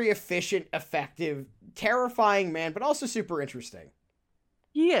is a very efficient, effective, terrifying man, but also super interesting.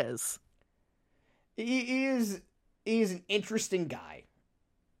 He is. He is an interesting guy.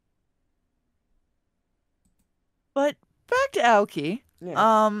 But back to Aoki.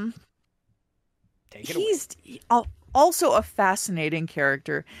 Yeah. Take it He's also a fascinating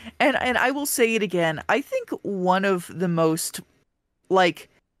character. And I will say it again. I think one of the most, like,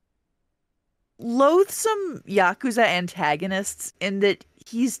 loathsome Yakuza antagonists in that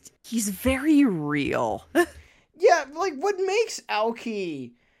he's very real. Yeah, like, what makes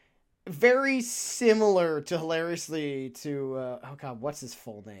Aoki very similar to, hilariously, to, oh god, what's his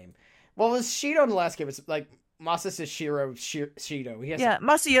full name? Well, it was Shido in the last game. It's, like, Masashiro Shido.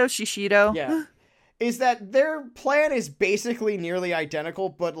 Masayoshi Shido. Yeah. Is that their plan is basically nearly identical,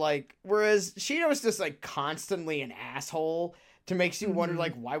 but, like, whereas Shido is just, like, constantly an asshole to makes you wonder,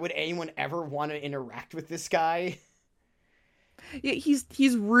 like, why would anyone ever want to interact with this guy? Yeah,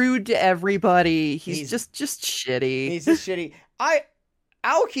 he's rude to everybody. He's just shitty. He's just shitty.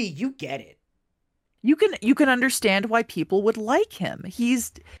 Aoki, you get it. You can understand why people would like him.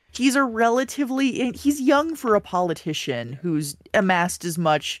 He's he's young for a politician who's amassed as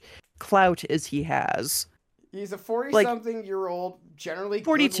much clout as he has. He's a 40-something-year-old, generally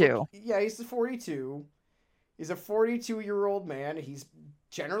 42. Yeah, he's a 42. He's a 42-year-old man. He's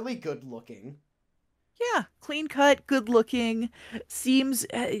generally good looking. Yeah, clean cut, good looking, seems,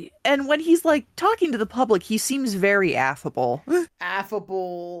 and when he's like talking to the public, he seems very affable.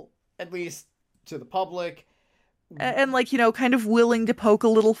 Affable, at least to the public. And like, kind of willing to poke a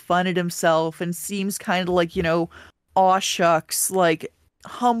little fun at himself, and seems kind of like, aw shucks, like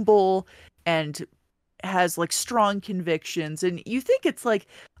humble, and has like strong convictions. And you think it's like,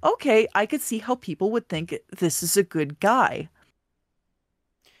 okay, I could see how people would think this is a good guy.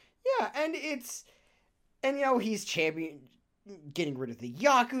 Yeah, and he's champion getting rid of the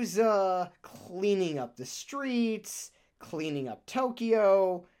Yakuza, cleaning up the streets, cleaning up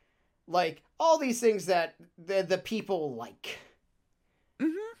Tokyo, like all these things that the people like.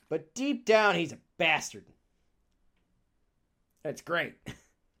 Mm-hmm. But deep down, he's a bastard. That's great.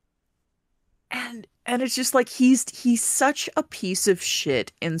 And it's just like he's such a piece of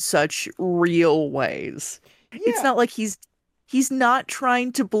shit in such real ways. Yeah. It's not like he's not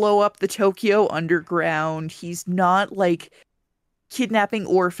trying to blow up the Tokyo underground. He's not like kidnapping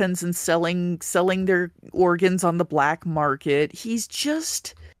orphans and selling their organs on the black market. He's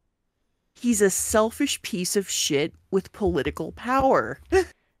a selfish piece of shit with political power.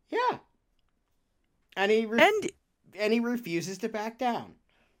 Yeah. And he refuses to back down.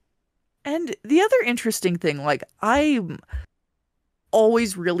 And the other interesting thing, like, I'm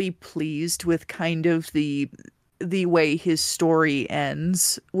always really pleased with kind of the way his story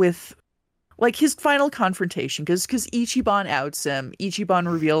ends with, like, his final confrontation, because Ichiban outs him.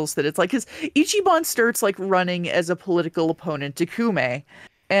 Ichiban reveals that it's like, because Ichiban starts like running as a political opponent to Kume,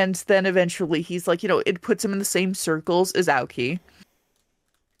 and then eventually he's like, it puts him in the same circles as Aoki,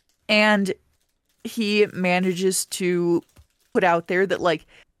 and he manages to put out there that, like,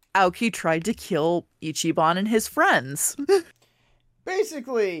 Aoki tried to kill Ichiban and his friends.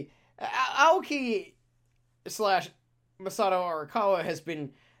 Basically, Aoki / Masato Arakawa has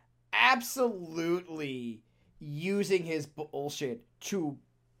been absolutely using his bullshit to,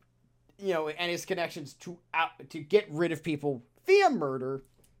 and his connections to get rid of people via murder.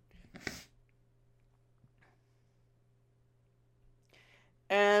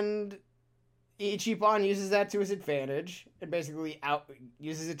 And Ichiban uses that to his advantage and basically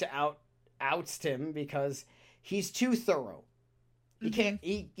uses it to oust him because he's too thorough. He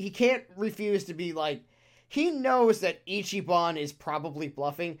can't refuse to be like, he knows that Ichiban is probably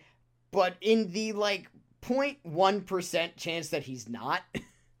bluffing, but in the like 0.1% chance that he's not.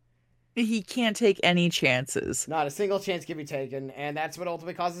 He can't take any chances. Not a single chance can be taken, and that's what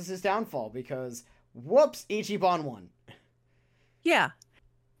ultimately causes his downfall because whoops, Ichiban won. Yeah.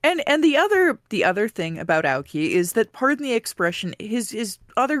 And the other thing about Aoki is that, pardon the expression, his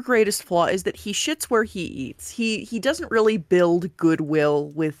other greatest flaw is that he shits where he eats. He doesn't really build goodwill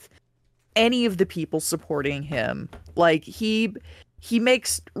with any of the people supporting him. Like he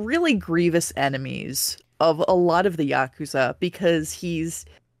makes really grievous enemies of a lot of the Yakuza because he's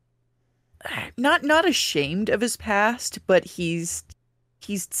not ashamed of his past, but he's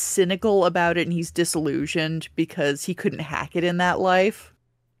cynical about it, and he's disillusioned because he couldn't hack it in that life.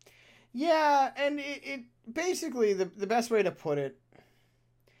 Yeah, and it basically the best way to put it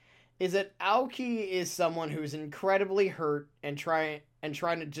is that Aoki is someone who's incredibly hurt and trying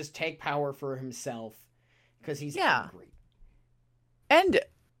to just take power for himself because he's angry. And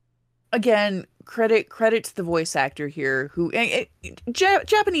again, credit to the voice actor here, who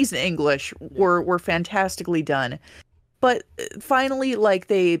Japanese and English were fantastically done. But finally, like,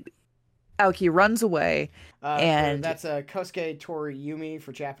 Aoki runs away, and that's Kosuke Toriyumi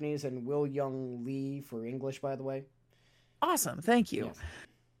for Japanese and Will Young Lee for English, by the way. Awesome, thank you. Yes.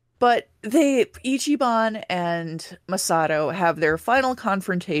 But Ichiban and Masato have their final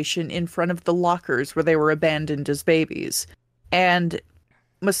confrontation in front of the lockers where they were abandoned as babies. And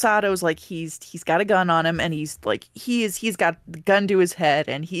Masato's like, he's got a gun on him, and he's got the gun to his head,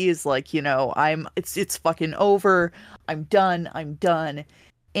 and he is like, it's fucking over. I'm done.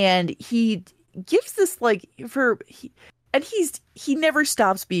 And he gives this he never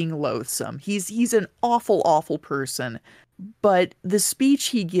stops being loathsome. He's an awful person. But the speech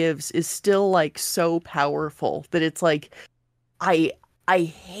he gives is still like so powerful that it's like, I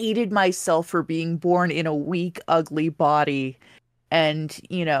hated myself for being born in a weak, ugly body. And,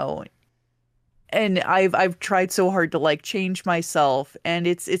 and I've tried so hard to like change myself. And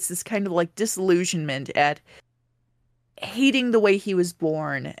it's this kind of like disillusionment at hating the way he was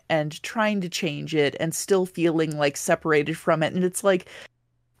born and trying to change it and still feeling like separated from it. And it's like,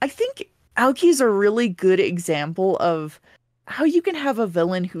 I think Aoki's a really good example of how you can have a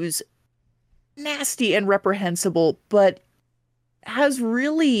villain who's nasty and reprehensible, but has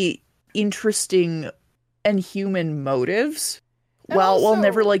really interesting and human motives, while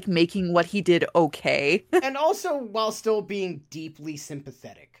never like making what he did okay. And also while still being deeply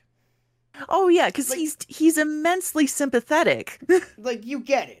sympathetic. Oh yeah, because he's immensely sympathetic. Like, you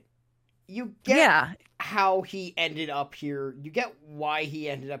get it. You get how he ended up here. You get why he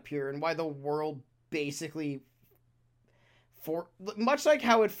ended up here and why the world basically, much like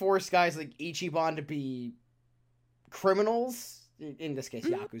how it forced guys like Ichiban to be criminals, in this case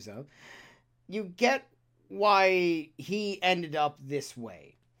Yakuza, you get why he ended up this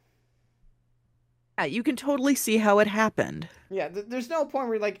way. Yeah, you can totally see how it happened. Yeah, there's no point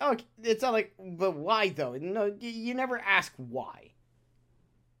where you're like, oh, it's not like, but why though? No, you never ask why.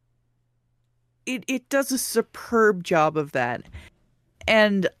 It does a superb job of that,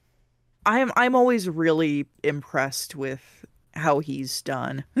 and I'm always really impressed with how he's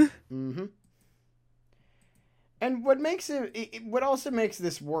done. Mm-hmm. And what also makes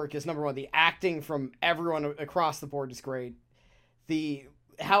this work is, number one, the acting from everyone across the board is great.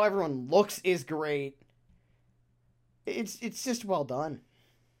 How everyone looks is great. It's just well done.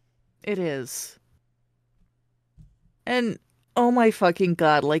 It is. And oh my fucking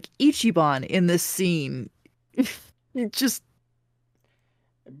god, like Ichiban in this scene, just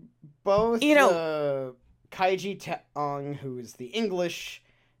both Kaiji Teong, who is the English,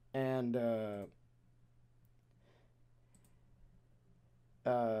 and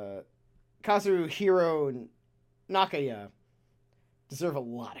Kazuhiro Nakaya deserve a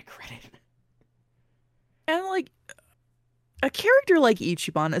lot of credit. And like a character like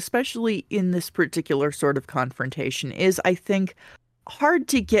Ichiban, especially in this particular sort of confrontation, is, I think, hard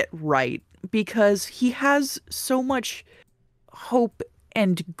to get right because he has so much hope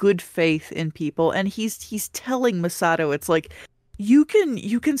and good faith in people, and he's telling Masato, it's like, you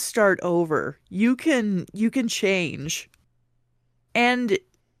can start over. You can change. And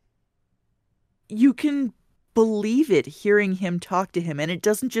you can believe it hearing him talk to him, and it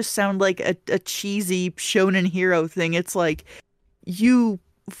doesn't just sound like a cheesy shonen hero thing. It's like, you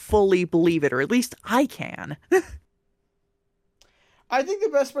fully believe it, or at least I can. I think the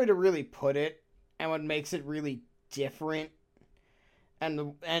best way to really put it, and what makes it really different,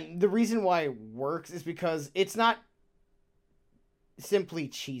 and the reason why it works, is because it's not simply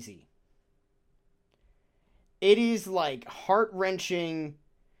cheesy. It is like heart-wrenching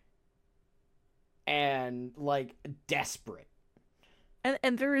and like desperate.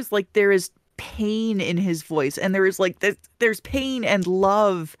 And there is pain in his voice, and there's pain and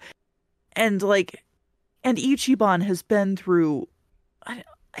love, and Ichiban has been through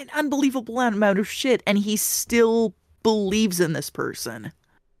an unbelievable amount of shit, and he still believes in this person.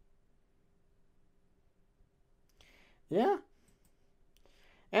 Yeah.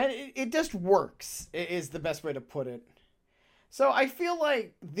 And it just works, is the best way to put it. So I feel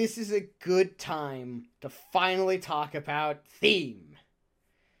like this is a good time to finally talk about theme.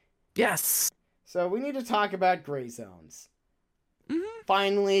 Yes. So we need to talk about gray zones. Mm-hmm.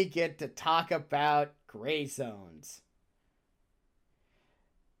 Finally get to talk about gray zones.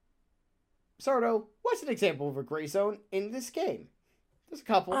 Sordo, what's an example of a gray zone in this game? There's a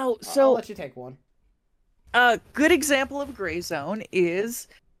couple. Oh, I'll let you take one. A good example of a gray zone is,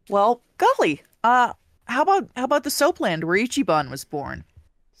 well, golly, how about the Soapland where Ichiban was born?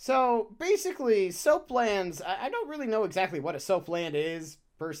 So basically, Soaplands. I don't really know exactly what a Soapland is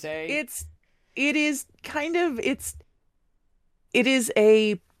per se. It is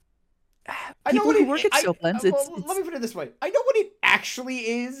a I know people what who it, work at Soaplands. Let me put it this way: I know what it actually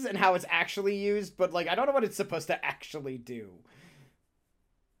is and how it's actually used, but like I don't know what it's supposed to actually do.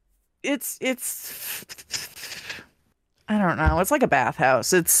 It's I don't know. It's like a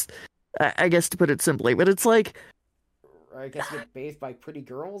bathhouse. It's I guess to put it simply, but it's like I guess you get bathed by pretty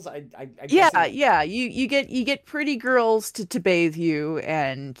girls. I yeah. You get pretty girls to bathe you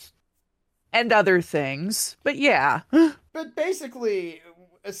and other things. But yeah. But basically,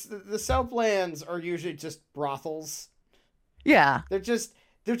 the Soaplands are usually just brothels. Yeah. They're just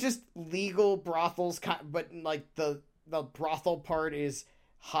legal brothels, but like the brothel part is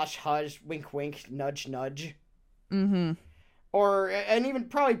hush hush, wink wink, nudge nudge. Mm-hmm. Or an even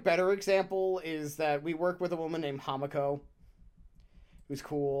probably better example is that we work with a woman named Hamako, who's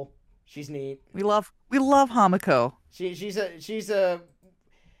cool. She's neat. We love Hamako. She's the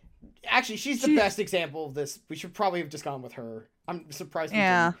best example of this. We should probably have just gone with her. I'm surprised.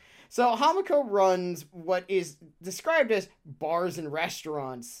 Yeah. So Hamako runs what is described as bars and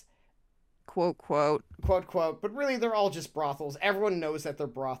restaurants. Quote, quote. Quote, quote. But really, they're all just brothels. Everyone knows that they're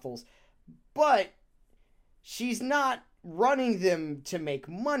brothels. But she's not running them to make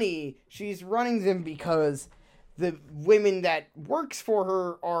money. She's running them because the women that works for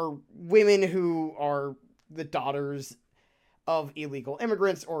her are women who are the daughters of illegal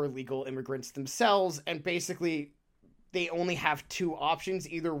immigrants or illegal immigrants themselves. And basically, they only have two options: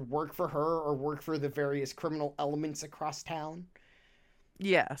 either work for her or work for the various criminal elements across town.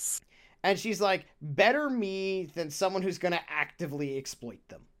 Yes. And she's like, better me than someone who's going to actively exploit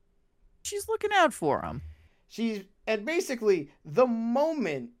them. She's looking out for them. And basically, the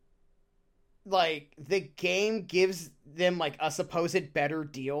moment, like, the game gives them, like, a supposed better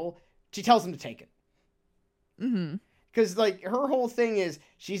deal, she tells them to take it. Mm-hmm. Because, like, her whole thing is,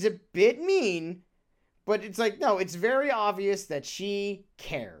 she's a bit mean, but it's like, no, it's very obvious that she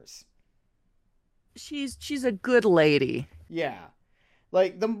cares. She's a good lady. Yeah.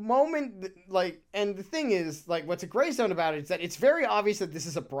 Like, the moment, like, and the thing is, like, what's a gray zone about it is that it's very obvious that this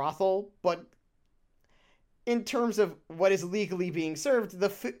is a brothel, but in terms of what is legally being served, the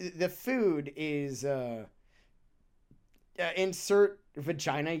food is, insert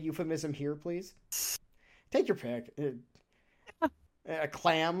vagina euphemism here, please. Take your pick. A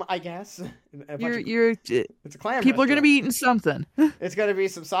clam, I guess. It's a clam. People are going to be eating something. It's going to be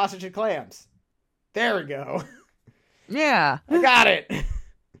some sausage and clams. There we go. Yeah. I got it.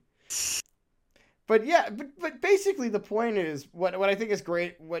 But yeah, but basically the point is, what I think is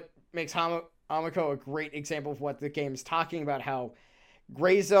great, what makes Hamako a great example of what the game's talking about, how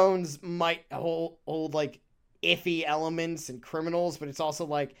gray zones might hold like iffy elements and criminals, but it's also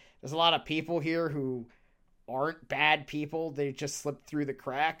like there's a lot of people here who aren't bad people. They just slip through the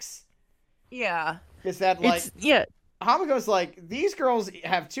cracks. Yeah. Is that like Hamako's like, these girls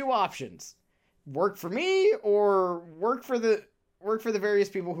have two options: work for me or work for the various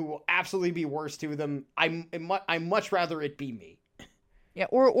people who will absolutely be worse to them. I much rather it be me. Yeah,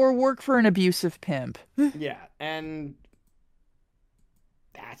 or work for an abusive pimp. Yeah, and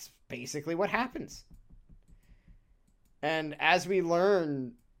that's basically what happens. And as we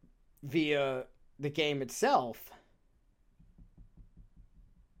learn via the game itself,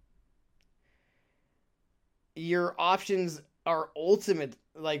 your options are ultimate.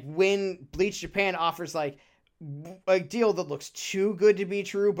 Like, when Bleach Japan offers like a deal that looks too good to be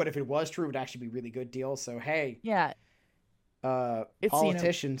true, but if it was true, it would actually be a really good deal. So hey, yeah, it's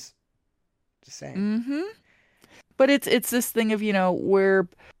politicians, just saying. Mm-hmm. But it's this thing of,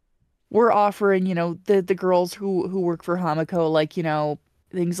 we're offering, the girls who work for Hamako, like,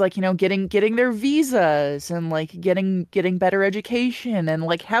 things like, getting their visas and like getting better education and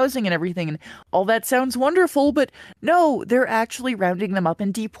like housing and everything, and all that sounds wonderful, but no, they're actually rounding them up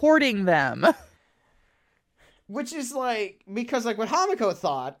and deporting them. Which is like, because like what Hamako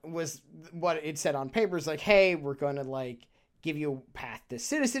thought was what it said on papers, like, hey, we're gonna like give you a path to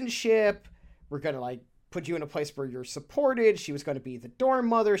citizenship, we're gonna like put you in a place where you're supported. She was going to be the dorm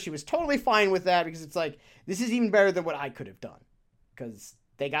mother. She was totally fine with that because it's like, this is even better than what I could have done because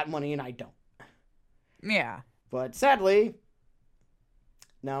they got money and I don't. Yeah. But sadly,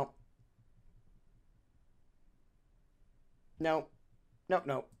 no. No. Nope,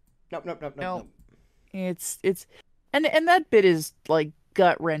 nope. Nope, nope, nope, No. nope. It's and that bit is like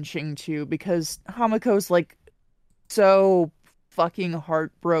gut-wrenching too because Hamako's like so fucking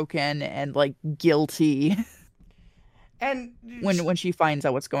heartbroken and like guilty And when she finds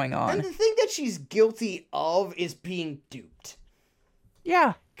out what's going and on. the thing that she's guilty of is being duped.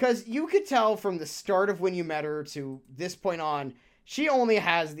 Yeah. Because you could tell from the start of when you met her to this point on, she only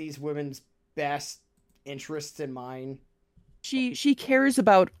has these women's best interests in mind. She cares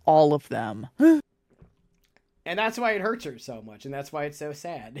about all of them. And that's why it hurts her so much, and that's why it's so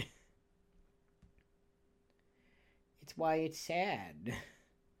sad. It's why it's sad.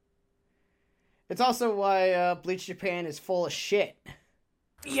 It's also why Bleach Japan is full of shit.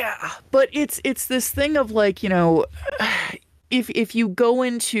 Yeah, but it's this thing of like, you know, if you go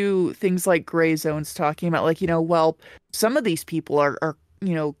into things like Gray Zones talking about like, you know, well, some of these people are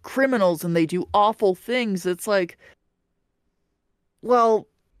you know, criminals and they do awful things, it's like, well,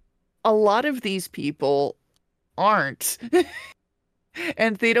 a lot of these people aren't.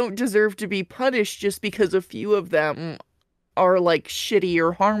 And they don't deserve to be punished just because a few of them are like shitty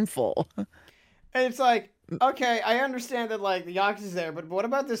or harmful. And it's like, okay, I understand that like the Yakuza's there, but what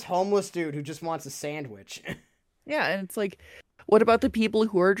about this homeless dude who just wants a sandwich? Yeah, and it's like, what about the people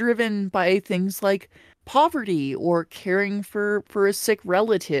who are driven by things like poverty or caring for a sick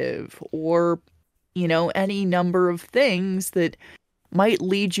relative or, you know, any number of things that might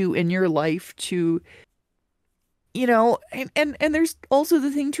lead you in your life to, you know, and there's also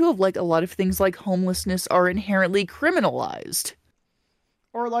the thing too of like a lot of things like homelessness are inherently criminalized.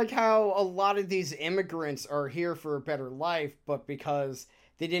 Or like how a lot of these immigrants are here for a better life, but because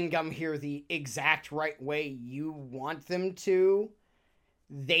they didn't come here the exact right way you want them to,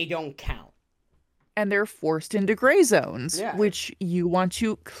 they don't count. And they're forced into gray zones, Yeah. which you want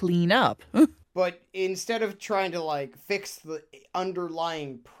to clean up. But instead of trying to like fix the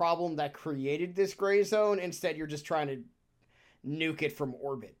underlying problem that created this gray zone, instead you're just trying to nuke it from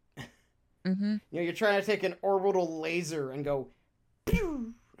orbit. Mm-hmm. You know, you're trying to take an orbital laser and go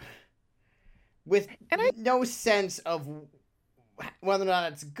pew, with no sense of whether or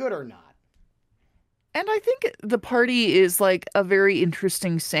not it's good or not. And I think the party is like a very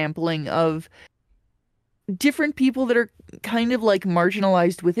interesting sampling of different people that are kind of like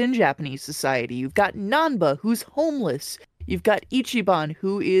marginalized within Japanese society. You've got Nanba, who's homeless. You've got Ichiban,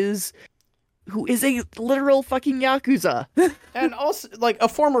 who is a literal fucking yakuza. And also like a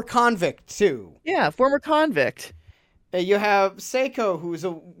former convict too. Yeah, former convict. You have Seiko, who's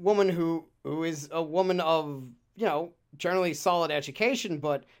a woman who is a woman of, you know, generally solid education,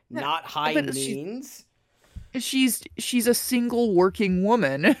 but not high but means. She's a single working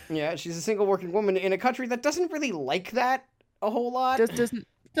woman. Yeah, she's a single working woman in a country that doesn't really like that a whole lot.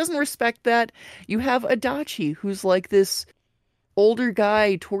 Doesn't respect that. You have Adachi, who's like this older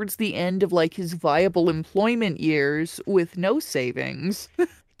guy towards the end of like his viable employment years with no savings.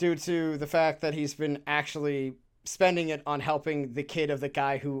 Due to the fact that he's been actually spending it on helping the kid of the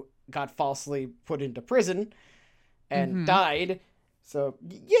guy who got falsely put into prison and died. So,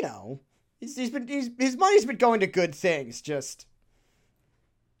 you know, his money's been going to good things, just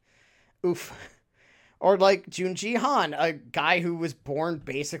oof. Or like Junji Han, a guy who was born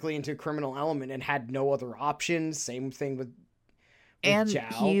basically into a criminal element and had no other options. Same thing with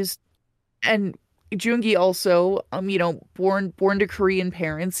Zhao. And Jungi also, you know, born to Korean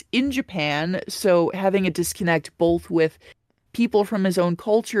parents in Japan, so having a disconnect both with people from his own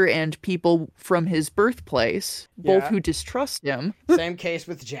culture and people from his birthplace, both who distrust him. Same case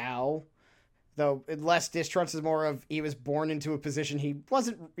with Zhao, though less distrust is more of he was born into a position he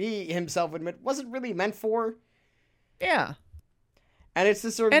himself admit wasn't really meant for. Yeah, and it's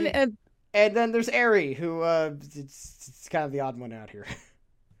the sort of and then there's Eri, who it's kind of the odd one out here.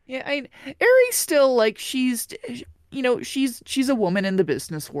 Yeah, Eri's still like she's a woman in the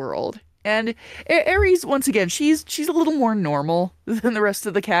business world, and Eri's once again she's a little more normal than the rest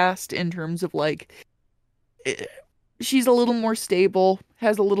of the cast in terms of like she's a little more stable,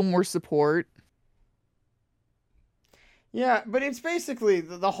 has a little more support. Yeah, but it's basically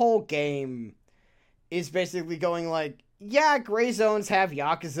the whole game is basically going like, yeah, gray zones have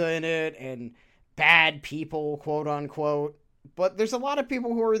Yakuza in it and bad people, quote unquote. But there's a lot of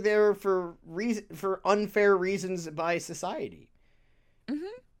people who are there for unfair reasons by society. Mm-hmm.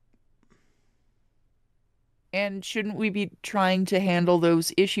 And shouldn't we be trying to handle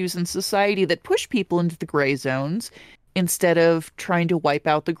those issues in society that push people into the gray zones instead of trying to wipe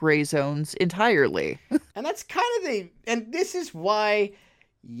out the gray zones entirely? And that's kind of and this is why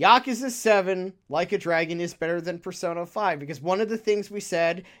Yakuza 7 Like a Dragon is better than Persona 5, because one of the things we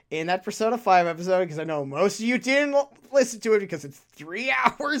said in that Persona 5 episode, because I know most of you didn't listen to it because it's 3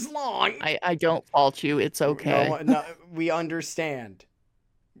 hours long. I don't fault you. It's okay. No, we understand.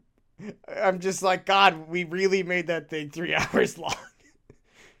 I'm just like, God, we really made that thing 3 hours long.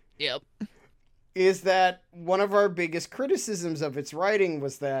 Yep. Is that one of our biggest criticisms of its writing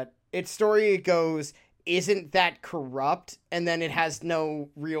was that its story goes isn't that corrupt, and then it has no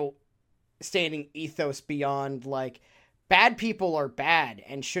real standing ethos beyond, like, bad people are bad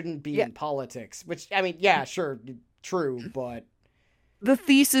and shouldn't be in politics. Which, I mean, yeah, sure, true, but... The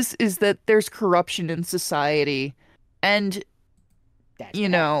thesis is that there's corruption in society, and, that's you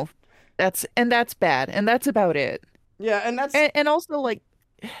bad. know, that's bad, and that's about it. Yeah, and that's... And also, like,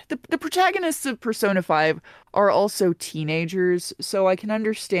 the protagonists of Persona 5 are also teenagers, so I can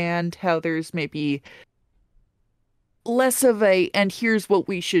understand how there's maybe less of a, and here's what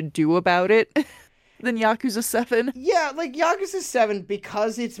we should do about it, than Yakuza 7. Yeah, like, Yakuza 7,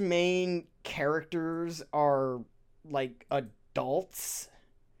 because its main characters are, like, adults.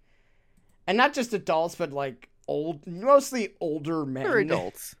 And not just adults, but, like, mostly older men. They're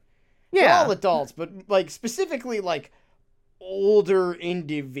adults. They're Yeah. all adults, but, like, specifically, like, older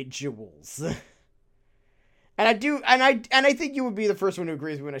individuals. And I think you would be the first one who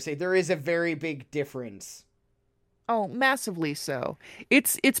agrees with me when I say there is a very big difference. Oh, massively so.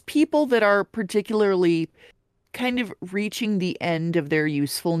 It's people that are particularly kind of reaching the end of their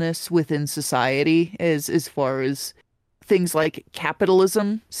usefulness within society as far as things like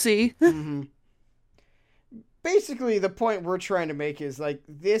capitalism see. Mm-hmm. Basically, the point we're trying to make is, like,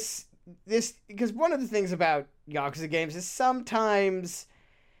 this because one of the things about Yakuza games is sometimes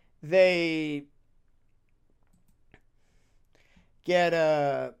they get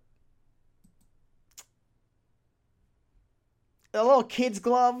a little kid's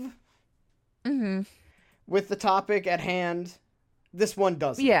glove Mm-hmm. with the topic at hand. This one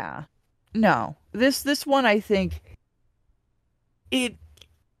doesn't. Yeah. No. This one, I think it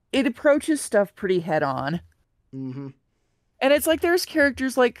approaches stuff pretty head on. Mm-hmm. And it's like there's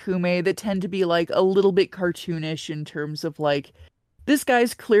characters like Kume that tend to be like a little bit cartoonish in terms of like, this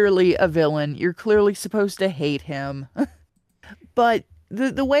guy's clearly a villain. You're clearly supposed to hate him. But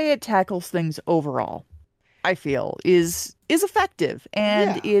the way it tackles things overall, I feel, is effective,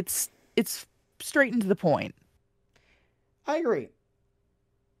 and Yeah. it's straight and to the point. I agree.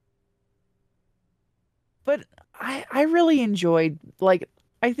 But I really enjoyed, like,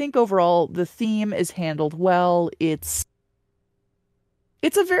 I think overall the theme is handled well. It's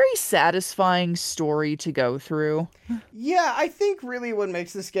a very satisfying story to go through. Yeah, I think really what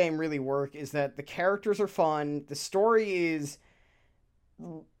makes this game really work is that the characters are fun. The story is,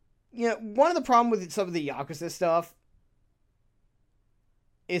 one of the problems with some of the Yakuza stuff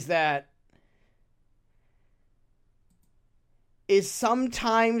is that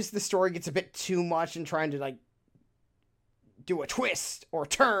sometimes the story gets a bit too much in trying to, like, do a twist or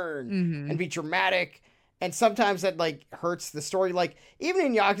turn Mm-hmm. and be dramatic, and sometimes that, like, hurts the story. Like, even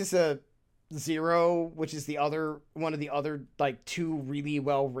in Yakuza 0, which is one of the other, like, 2 really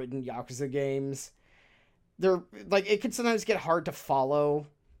well written Yakuza games, they're like, it can sometimes get hard to follow.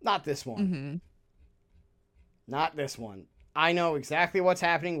 Not this one. Mm-hmm. Not this one. I know exactly what's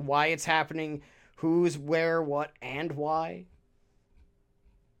happening, why it's happening, who's where, what, and why.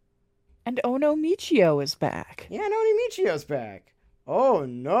 And Ono Michio is back. Yeah, Noni Michio's back. Oh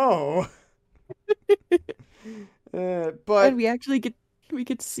no. But And we actually get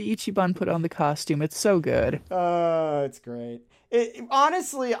to see Ichiban put on the costume. It's so good. it's great.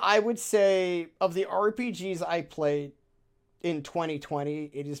 Honestly, I would say of the RPGs I played in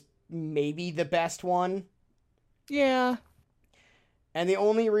 2020, it is maybe the best one. Yeah. And the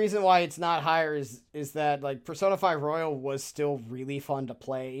only reason why it's not higher is that, like, Persona 5 Royal was still really fun to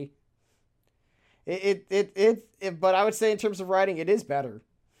play. But I would say in terms of writing, it is better.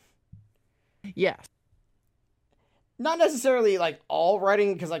 Yes. Not necessarily, like, all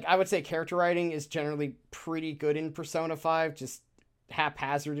writing, because, like, I would say character writing is generally pretty good in Persona 5, just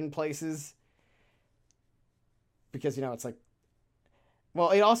haphazard in places. Because, it's like...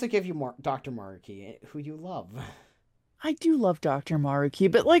 Well, it also gave you Dr. Maruki, who you love. I do love Dr.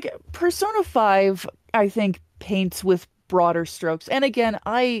 Maruki, but, like, Persona 5, I think, paints with broader strokes. And again,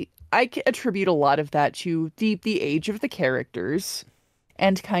 I attribute a lot of that to the age of the characters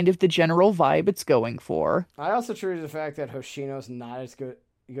and kind of the general vibe it's going for. I also attribute the fact that Hoshino's not as good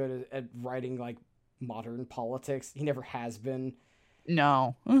at writing, like, modern politics. He never has been.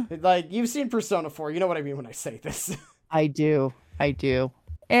 No. Like, you've seen Persona 4. You know what I mean when I say this. I do.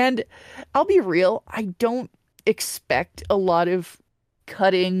 And I'll be real, I don't expect a lot of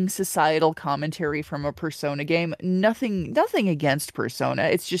cutting societal commentary from a Persona game. Nothing against Persona.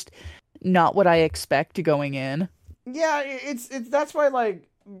 It's just not what I expect going in. Yeah, it's that's why, like,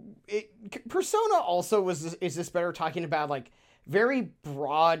 Persona also is just better talking about, like, very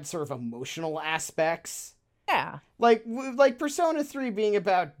broad sort of emotional aspects. Yeah. Like Persona 3 being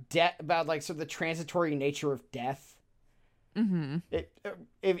about about, like, sort of the transitory nature of death. Mm-hmm.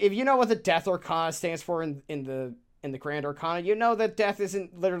 If you know what the Death Arcana stands for in the Grand Arcana, you know that death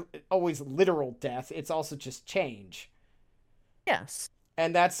isn't always literal death. It's also just change. Yes.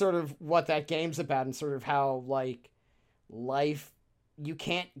 And that's sort of what that game's about, and sort of how, like, life, you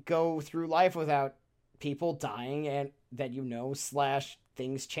can't go through life without people dying and that /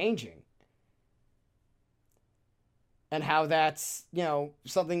 things changing. And how that's,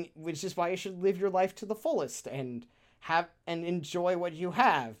 something, which is why you should live your life to the fullest and enjoy what you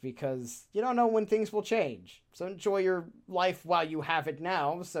have, because you don't know when things will change. So enjoy your life while you have it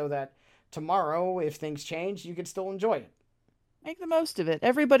now, so that tomorrow, if things change, you can still enjoy it. Make the most of it.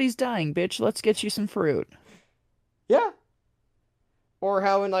 Everybody's dying, bitch. Let's get you some fruit. Yeah. Or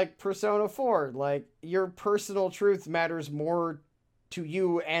how in, like, Persona 4, like, your personal truth matters more to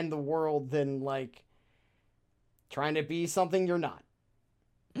you and the world than, like, trying to be something you're not.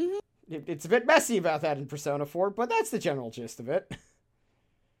 Mm-hmm. It's a bit messy about that in Persona 4, but that's the general gist of it.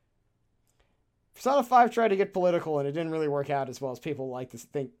 Persona 5 tried to get political, and it didn't really work out as well as people like to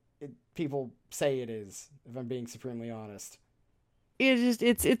think people say it is, if I'm being supremely honest.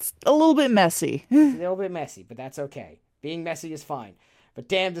 It's a little bit messy. A little bit messy, but that's okay. Being messy is fine. But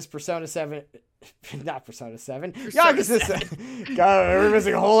damn, this Persona 7... Not Persona 7. Yakuza 7. God, we're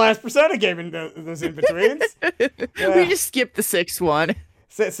missing a whole ass Persona game in those in-betweens. We just skipped the 6th one.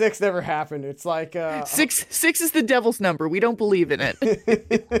 6 never happened. It's like... 6 is the devil's number. We don't believe in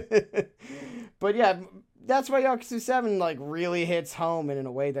it. But yeah, that's why Yakuza 7, like, really hits home, and in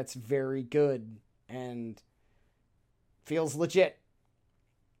a way that's very good and feels legit.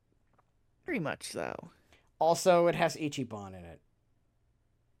 Very much so. Also, it has Ichiban in it.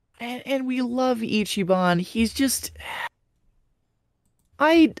 And we love Ichiban. He's just...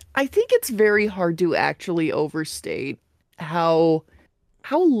 I think it's very hard to actually overstate how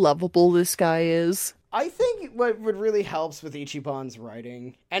lovable this guy is. I think what really helps with Ichiban's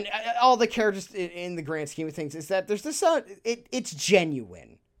writing, and all the characters in the grand scheme of things, is that there's this... it's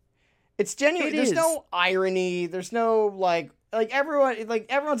genuine. It's genuine. There's no irony. There's no,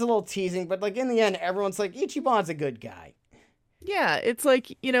 everyone's a little teasing, but, like, in the end, everyone's like, Ichiban's a good guy. Yeah, it's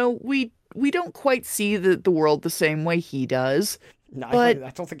like, we don't quite see the world the same way he does. No, but...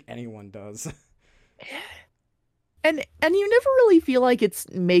 I don't think anyone does. And you never really feel like it's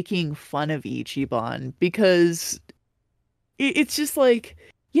making fun of Ichiban, because it's just like,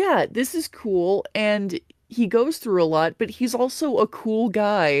 yeah, this is cool, and he goes through a lot, but he's also a cool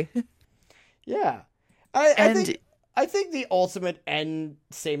guy. Yeah. I think the ultimate end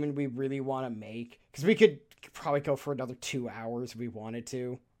statement we really want to make, because we could probably go for another 2 hours if we wanted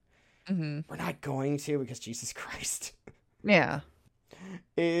to. Mm-hmm. We're not going to, because Jesus Christ. Yeah.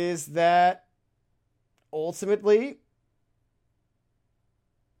 Is that ultimately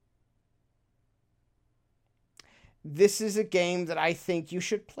this is a game that I think you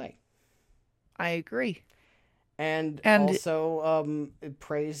should play. I agree. And also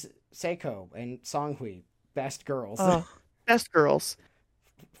praise Seiko and Songhui, best girls. Oh, best girls.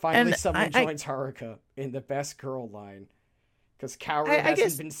 Finally, someone joins Haruka in the best girl line, because Kaoru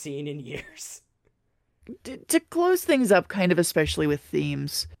hasn't been seen in years. To close things up, kind of especially with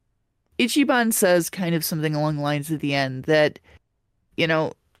themes, Ichiban says kind of something along the lines at the end that,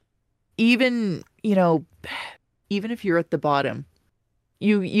 even if you're at the bottom,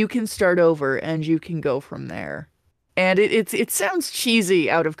 you can start over and you can go from there. And it sounds cheesy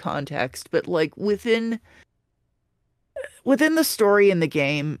out of context, but, like, within the story in the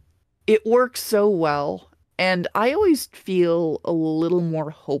game, it works so well. And I always feel a little more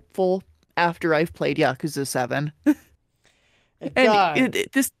hopeful after I've played Yakuza 7.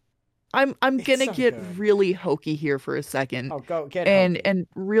 I'm gonna get really hokey here for a second. Oh, go get and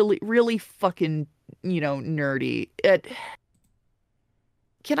really, really fucking, nerdy.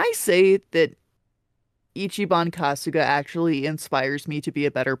 Can I say that Ichiban Kasuga actually inspires me to be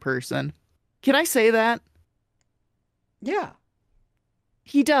a better person? Can I say that? Yeah.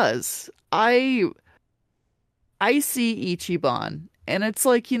 He does. I see Ichiban, and it's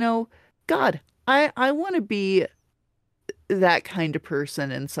like, God, I want to be that kind of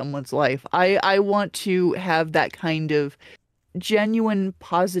person in someone's life. I want to have that kind of genuine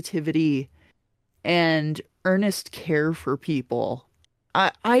positivity and earnest care for people.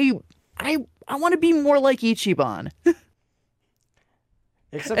 I want to be more like Ichiban.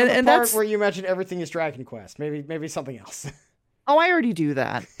 Except for the part where you mentioned everything is Dragon Quest. Maybe something else. Oh, I already do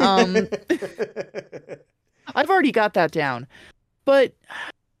that. I've already got that down. But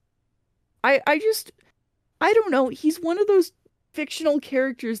I don't know. He's one of those fictional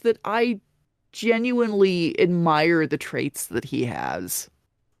characters that I genuinely admire the traits that he has.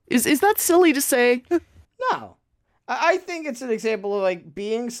 Is that silly to say? No. I think it's an example of, like,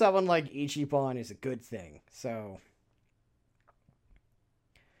 being someone like Ichiban is a good thing. So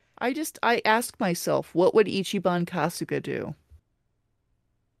I ask myself, what would Ichiban Kasuga do?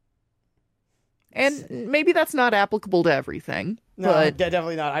 And maybe that's not applicable to everything. No, but...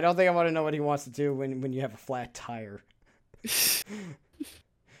 definitely not. I don't think I want to know what he wants to do when you have a flat tire.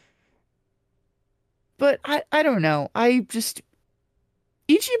 But I don't know. Ichiban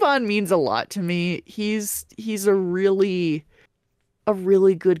means a lot to me. He's a really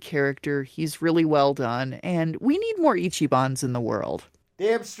good character. He's really well done, and we need more Ichibans in the world.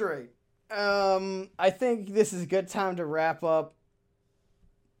 Damn straight. I think this is a good time to wrap up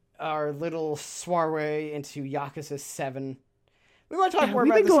our little soiree into Yakuza 7. We want to talk more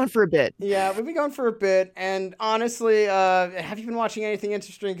about this. We've been going for a bit. Yeah, we've been going for a bit, and honestly, have you been watching anything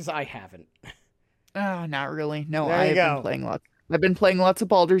interesting? Because I haven't. Oh, not really. No, I've been playing lots of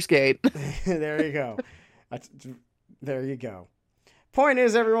Baldur's Gate. There you go. There you go. Point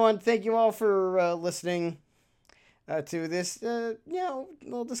is, everyone, thank you all for listening to this,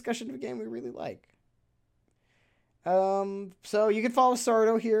 little discussion of a game we really like. So you can follow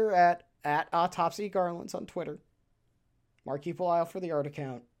Sardo here at Autopsy Garlands on Twitter. Mark Upalile for the art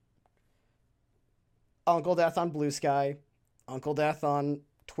account. Uncle Death on Blue Sky. Uncle Death on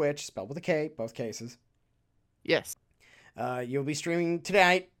Twitch, spelled with a K, both cases. Yes. You'll be streaming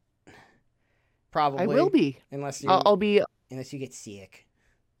tonight. Probably. I will be. Unless you get sick.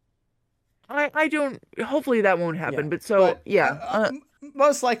 I don't. Hopefully that won't happen. Yeah. But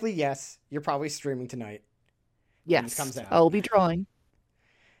most likely, yes. You're probably streaming tonight. Yes. This comes out. I'll be drawing.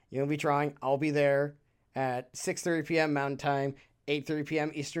 You'll be drawing. I'll be there at 6:30 p.m. Mountain Time, 8:30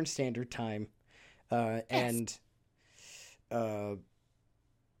 p.m. Eastern Standard Time, and the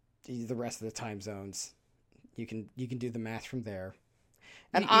rest of the time zones. You can do the math from there.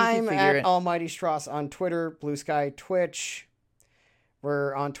 And I'm at Almighty Strauss on Twitter, Blue Sky, Twitch.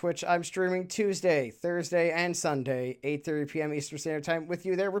 We're on Twitch. I'm streaming Tuesday, Thursday, and Sunday, 8:30 p.m. Eastern Standard Time with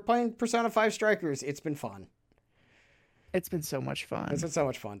you there. We're playing Persona 5 Strikers. It's been fun. It's been so much fun. It's been so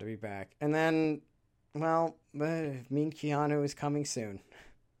much fun to be back. And then, well, Mean Keanu is coming soon.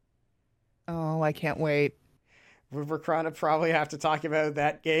 Oh, I can't wait. We're going to probably have to talk about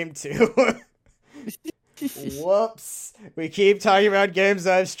that game too. Whoops. We keep talking about games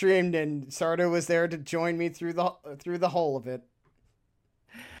I've streamed, and Sardo was there to join me through the whole of it.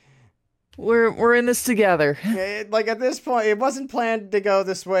 We're in this together. Like, at this point, it wasn't planned to go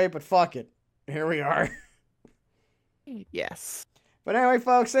this way, but fuck it. Here we are. Yes. But anyway,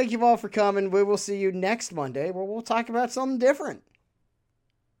 folks, thank you all for coming. We will see you next Monday, where we'll talk about something different.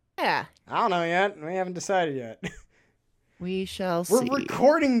 Yeah. I don't know yet. We haven't decided yet. We shall see. We're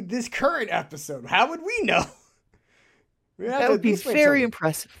recording this current episode. How would we know? That would be very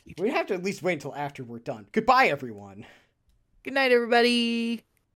impressive. We'd have to at least wait until after we're done. Goodbye, everyone. Good night, everybody.